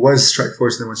 He was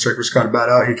Strikeforce, and then when Strikeforce got bad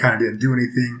out, he kind of didn't do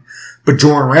anything. But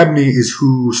Jordan Rabney is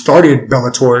who started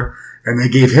Bellator, and they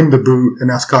gave him the boot, and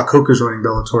now Scott Coker's running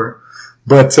Bellator.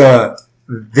 But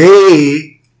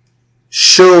they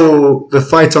show the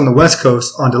fights on the West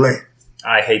Coast on delay.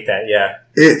 I hate that, yeah.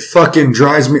 It fucking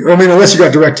drives me. I mean, unless you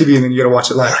got DirecTV and then you got to watch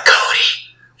it live.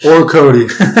 Or Cody.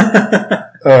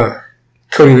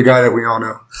 Cody, the guy that we all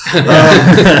know.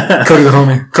 Cody the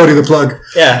homie. Cody the plug.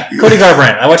 Yeah, Cody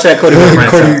Garbrandt. I watched that Cody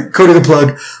Garbrandt. Cody the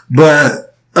plug.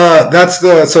 But that's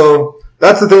the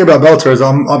thing about Bellator is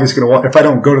I'm obviously going to watch. If I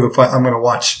don't go to the fight, I'm going to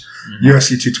watch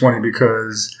UFC 220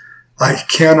 because I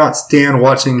cannot stand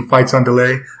watching fights on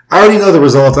delay. I already know the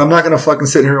results. I'm not going to fucking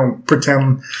sit here and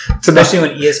pretend to. Especially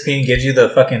when ESPN gives you the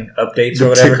fucking updates or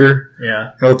whatever. Ticker.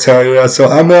 Yeah. He'll tell you. So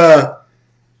I'm going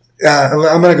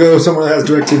to go somewhere that has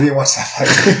DirecTV and watch that fight.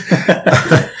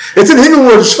 It's in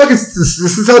Inglewood.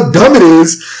 This is how dumb it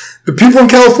is. The people in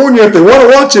California, if they want to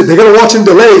watch it, they got to watch in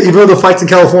delay, even though the fight's in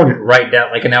California. Right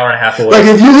down, like an hour and a half away. Like,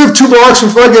 if you live 2 blocks from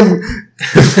fucking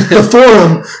the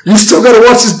Forum, you still got to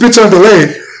watch this bitch on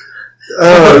delay.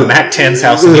 Mac 10's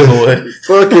house in Inglewood.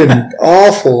 Fucking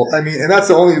awful. I mean, and that's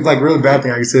the only, like, really bad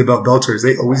thing I can say about Bellator is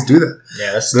they always do that.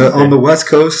 Yeah, that's on the West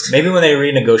Coast. Maybe when they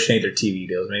renegotiate their TV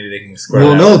deals, maybe they can square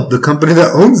Well, no, the company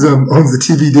that owns them owns the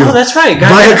TV deal. Oh, that's right.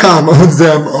 Viacom owns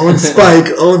them, owns Spike,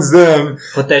 owns them.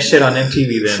 Put that shit on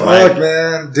MTV then. Fuck,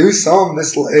 man. Do something.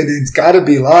 It's got to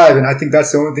be live, and I think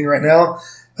that's the only thing right now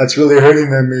that's really hurting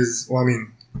them is,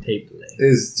 tape delay.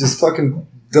 Is just fucking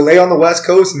delay on the West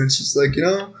Coast, and it's just like,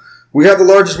 we have the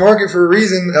largest market for a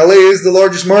reason. LA is the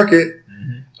largest market.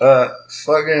 Mm-hmm.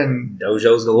 Fucking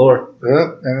dojos galore.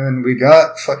 Yep. And then we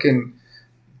got fucking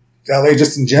LA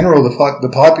just in general, the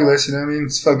populace, you know what I mean?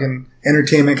 It's fucking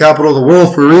entertainment capital of the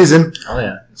world for a reason. Oh,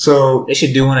 yeah. So they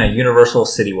should do one at Universal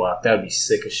City Walk. That would be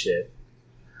sick as shit.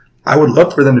 I would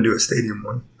love for them to do a stadium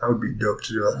one. That would be dope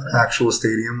to do an actual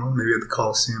stadium one, maybe at the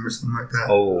Coliseum or something like that.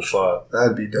 Oh, fuck.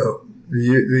 That'd be dope.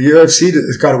 The UFC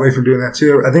has got away from doing that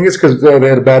too. I think it's because they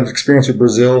had a bad experience with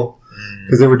Brazil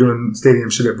because they were doing stadium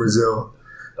shit at Brazil.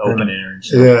 Open air and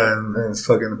shit. Yeah, and it's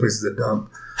fucking the place is a dump.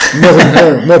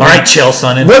 Nothing, all right, chill,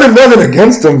 son. Nothing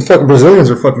against them. Fucking Brazilians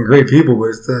are fucking great people, but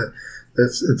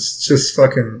it's just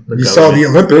fucking. You saw the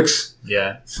Olympics.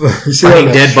 Yeah. You see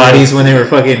finding dead bodies when they were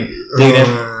fucking digging in.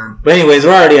 But anyways,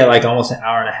 we're already at like almost an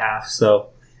hour and a half. So,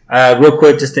 real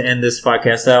quick, just to end this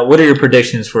podcast out, what are your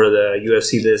predictions for the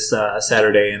UFC this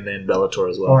Saturday and then Bellator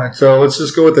as well? All right, so let's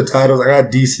just go with the titles. I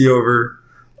got DC over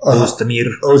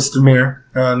Ozdemir.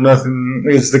 Nothing.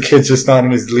 The kid's just not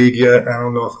in his league yet. I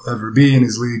don't know if he'll ever be in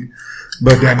his league.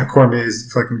 But Daniel Cormier is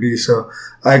the fucking beast. So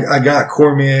I got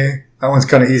Cormier. That one's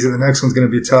kind of easy. The next one's going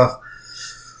to be tough.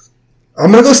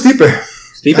 I'm going to go Stipe.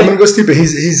 I'm going to go Stipe.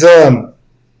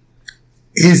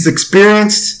 He's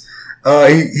experienced.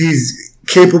 He's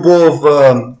capable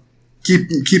of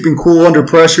keeping cool under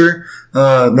pressure.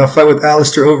 The fight with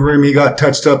Alistair Overeem, he got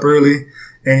touched up early,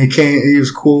 and he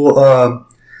was cool.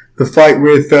 The fight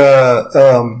with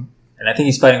and I think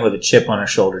he's fighting with a chip on his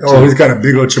shoulder too. Oh, he's got a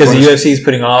big old chip. Because the UFC is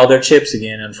putting all their chips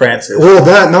again in Francis. Well,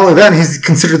 not only that, he's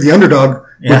considered the underdog,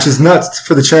 which is nuts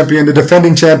for the champion, the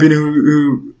defending champion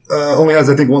who only has,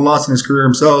 I think, one loss in his career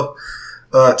himself,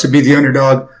 to be the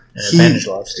underdog. And advantage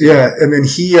loss. Yeah, and then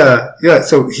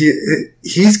so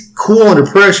he's cool under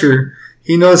pressure.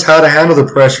 He knows how to handle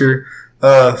the pressure.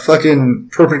 Fucking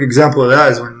perfect example of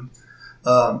that is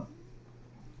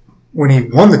when he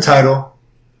won the title,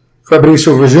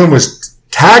 Fabricio Verdun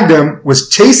was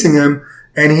chasing him,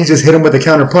 and he just hit him with a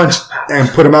counter punch and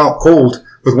put him out cold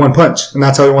with one punch, and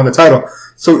that's how he won the title.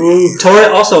 So Torres,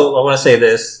 also, I want to say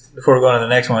this before we go on to the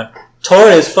next one.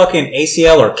 Torres fucking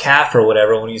ACL or calf or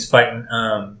whatever when he's fighting,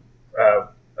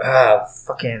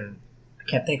 fucking, I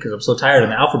can't think because I'm so tired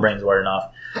and the alpha brain's wearing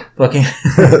off. Fucking,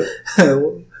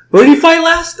 where did he fight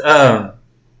last? God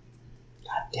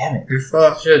damn it.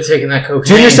 Should have taken that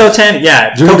cocaine. Junior Sotan,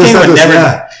 yeah. Cocaine would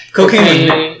never,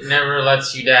 cocaine never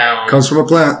lets you down. Comes from a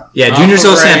plant. Yeah, Junior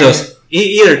Dos Santos.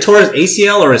 Either tore his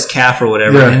ACL or his calf or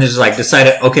whatever, and just like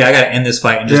decided, okay, I got to end this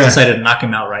fight, and just decided to knock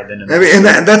him out right then and there. I mean,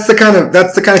 and that's the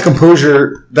kind of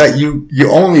composure that you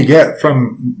only get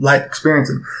from life experience.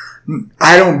 And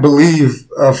I don't believe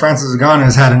Francis Ngannou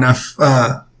has had enough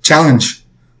challenge.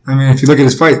 I mean, if you look at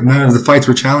his fight, none of the fights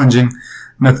were challenging.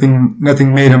 Nothing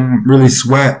made him really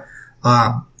sweat.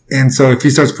 And so if he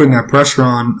starts putting that pressure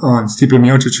on Stipe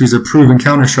Miocic, who's a proven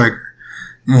counter striker,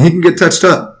 he can get touched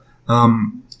up.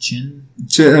 Chin.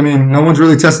 I mean, no one's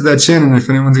really tested that chin, and if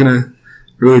anyone's gonna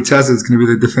really test it, it's gonna be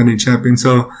the defending champion.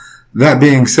 So, that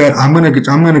being said, I'm gonna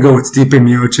go with Stipe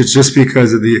Miocic just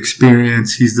because of the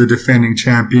experience. He's the defending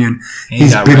champion. And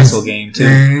he's got wrestle game too.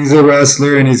 And he's a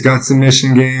wrestler, and he's got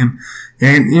submission game.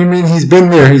 And you mean he's been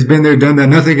there, done that.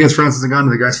 Nothing against Francis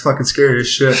Ngannou. The guy's fucking scary as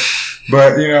shit.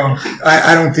 But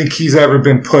I don't think he's ever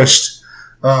been pushed.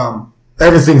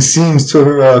 Everything seems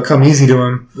to come easy to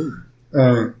him.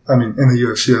 I mean, in the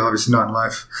UFC, obviously not in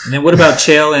life. And then what about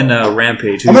Chael and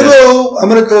Rampage? I'm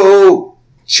gonna go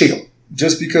Chael,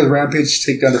 just because Rampage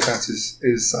takedown defense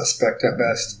is suspect at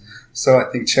best. So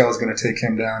I think Chael's gonna take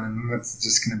him down, and that's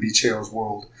just gonna be Chael's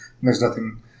world. And there's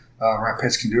nothing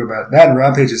Rampage can do about it. That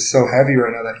Rampage is so heavy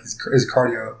right now that his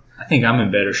cardio. I think I'm in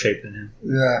better shape than him.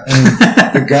 Yeah, and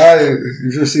the guy,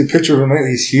 if you see a picture of him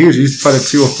lately, he's huge. He used to fight at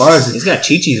 205. He's got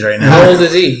chichis right now. How old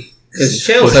is he? Because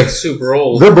Chael's like super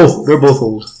old. They're both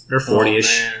old. They're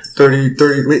 40-ish. 30,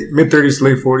 mid-30s to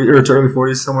late 40s, or to early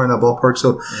 40s, somewhere in that ballpark.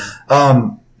 So,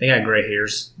 they got gray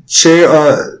hairs.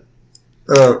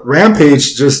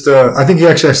 Rampage just, I think he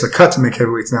actually has to cut to make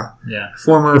heavyweights now. Yeah.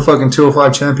 Former fucking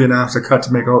 205 champion now has to cut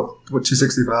to make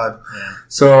 265. Yeah.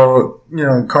 So,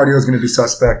 cardio is going to be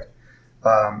suspect.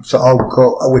 So I'll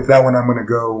go with that one. I'm going to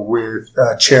go with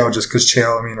Chael, just because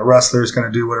Chael, I mean, a wrestler is going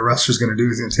to do what a wrestler's going to do.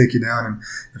 He's going to take you down, and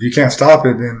if you can't stop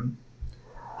it, then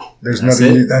there's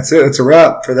nothing. That's it. It's a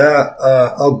wrap for that.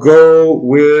 I'll go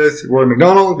with Rory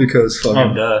McDonald because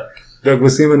fucking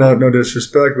Douglas Lima. No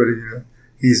disrespect, but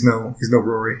he's no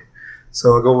Rory.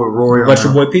 So I'll go with Rory. What's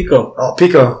your boy Pico? Oh,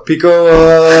 Pico.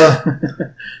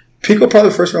 Pico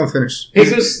probably first round finish.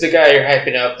 Pico's the guy you're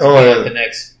hyping up to be the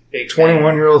next.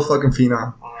 21-year-old fucking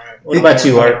phenom. Alright. What about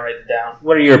you, Art? Write it down.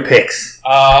 What are your picks?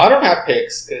 I don't have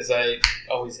picks because I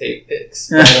always hate picks.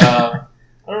 But, I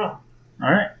don't know.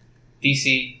 All right.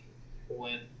 DC will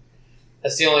win.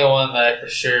 That's the only one that I for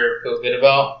sure feel good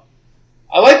about.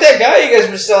 I like that guy you guys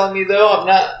were selling me though. I'm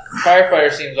not. Firefighter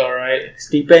seems alright.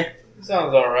 Stipe?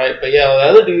 Sounds alright, but yeah, the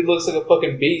other dude looks like a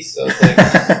fucking beast. So it's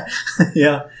like,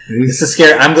 yeah, it's a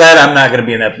scary. I'm glad I'm not going to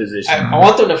be in that position. I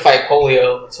want them to fight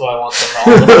polio. That's why I want them all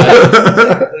to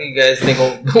fight. What do you guys think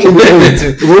will win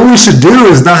into? What we should do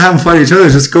is not have them fight each other.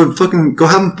 Just go have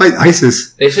them fight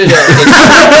ISIS. They should.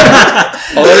 I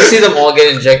want to see them all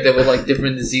get injected with like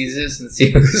different diseases and see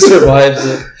who survives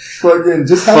it. Fucking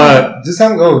just have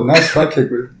them go. Nice front kick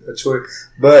with a Choi.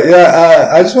 But yeah,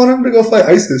 I just want them to go fight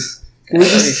ISIS. We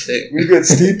get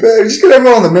Stipe. Just get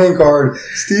everyone on the main card.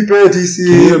 Stipe, DC.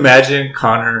 Can you imagine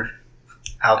Conor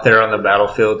out there on the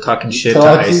battlefield talking shit to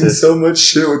Talking ISIS. so much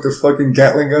shit with the fucking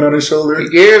Gatling gun on his shoulder.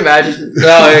 Can you imagine?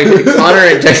 No, Connor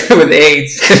injected with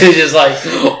AIDS. It's just like,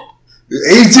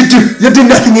 AIDS, you do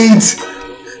nothing, AIDS.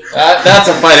 that's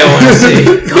a fight I want to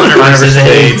see. Connor versus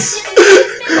AIDS.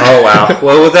 Oh wow.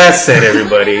 Well, with that said,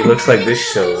 everybody, looks like this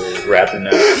show is wrapping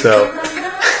up. So,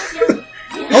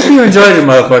 hope you enjoyed your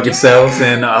motherfucking selves,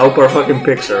 and I hope our fucking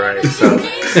picks are right. So,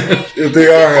 If they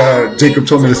are, Jacob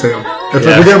told me to say them. If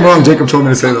Yeah. I get them wrong, Jacob told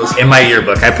me to say those. in my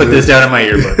yearbook, I put this down in my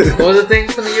yearbook. What was the thing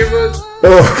from the yearbook?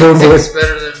 Oh, boy. It's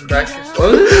better than Backstreet.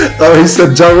 What was it? Oh, he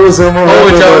said Ja Rule's the number one Oh,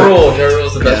 rapper, Ja but- Rule. Ja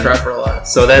Rule's the best rapper alive.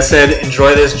 So that said,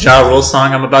 enjoy this Ja Rule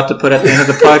song I'm about to put at the end of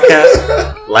the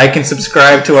podcast. Like and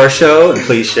subscribe to our show, and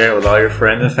please share it with all your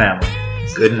friends and family.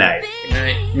 Good night. Good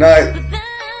night. Night.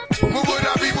 What would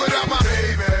I be without my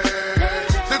baby?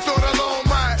 The thought alone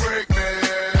might break me.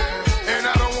 And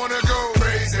I don't wanna go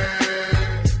crazy.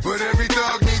 But every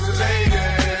thug needs a lady.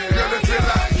 Girl, it feel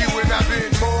like you and I've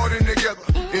been more than together.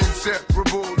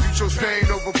 Inseparable, you chose pain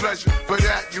over pleasure. But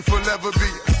that you forever be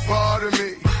a part of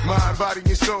me. Mind, body,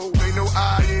 and soul, ain't no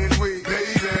I in we.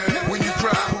 Baby, when you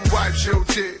cry, who wipes your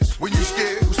tears? When you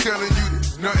scared, who's telling you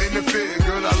there's nothing to fear?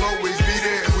 Girl, I'll always be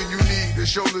there when you need a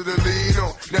shoulder to lean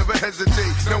on. Never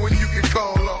hesitate, knowing you can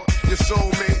call on your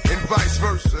soulmate and vice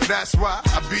versa. That's why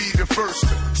I be the first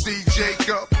to see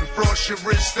Jacob and frost your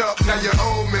wrist up. Now you're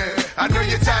old man, I know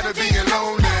you're tired of being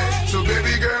lonely. So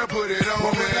baby girl,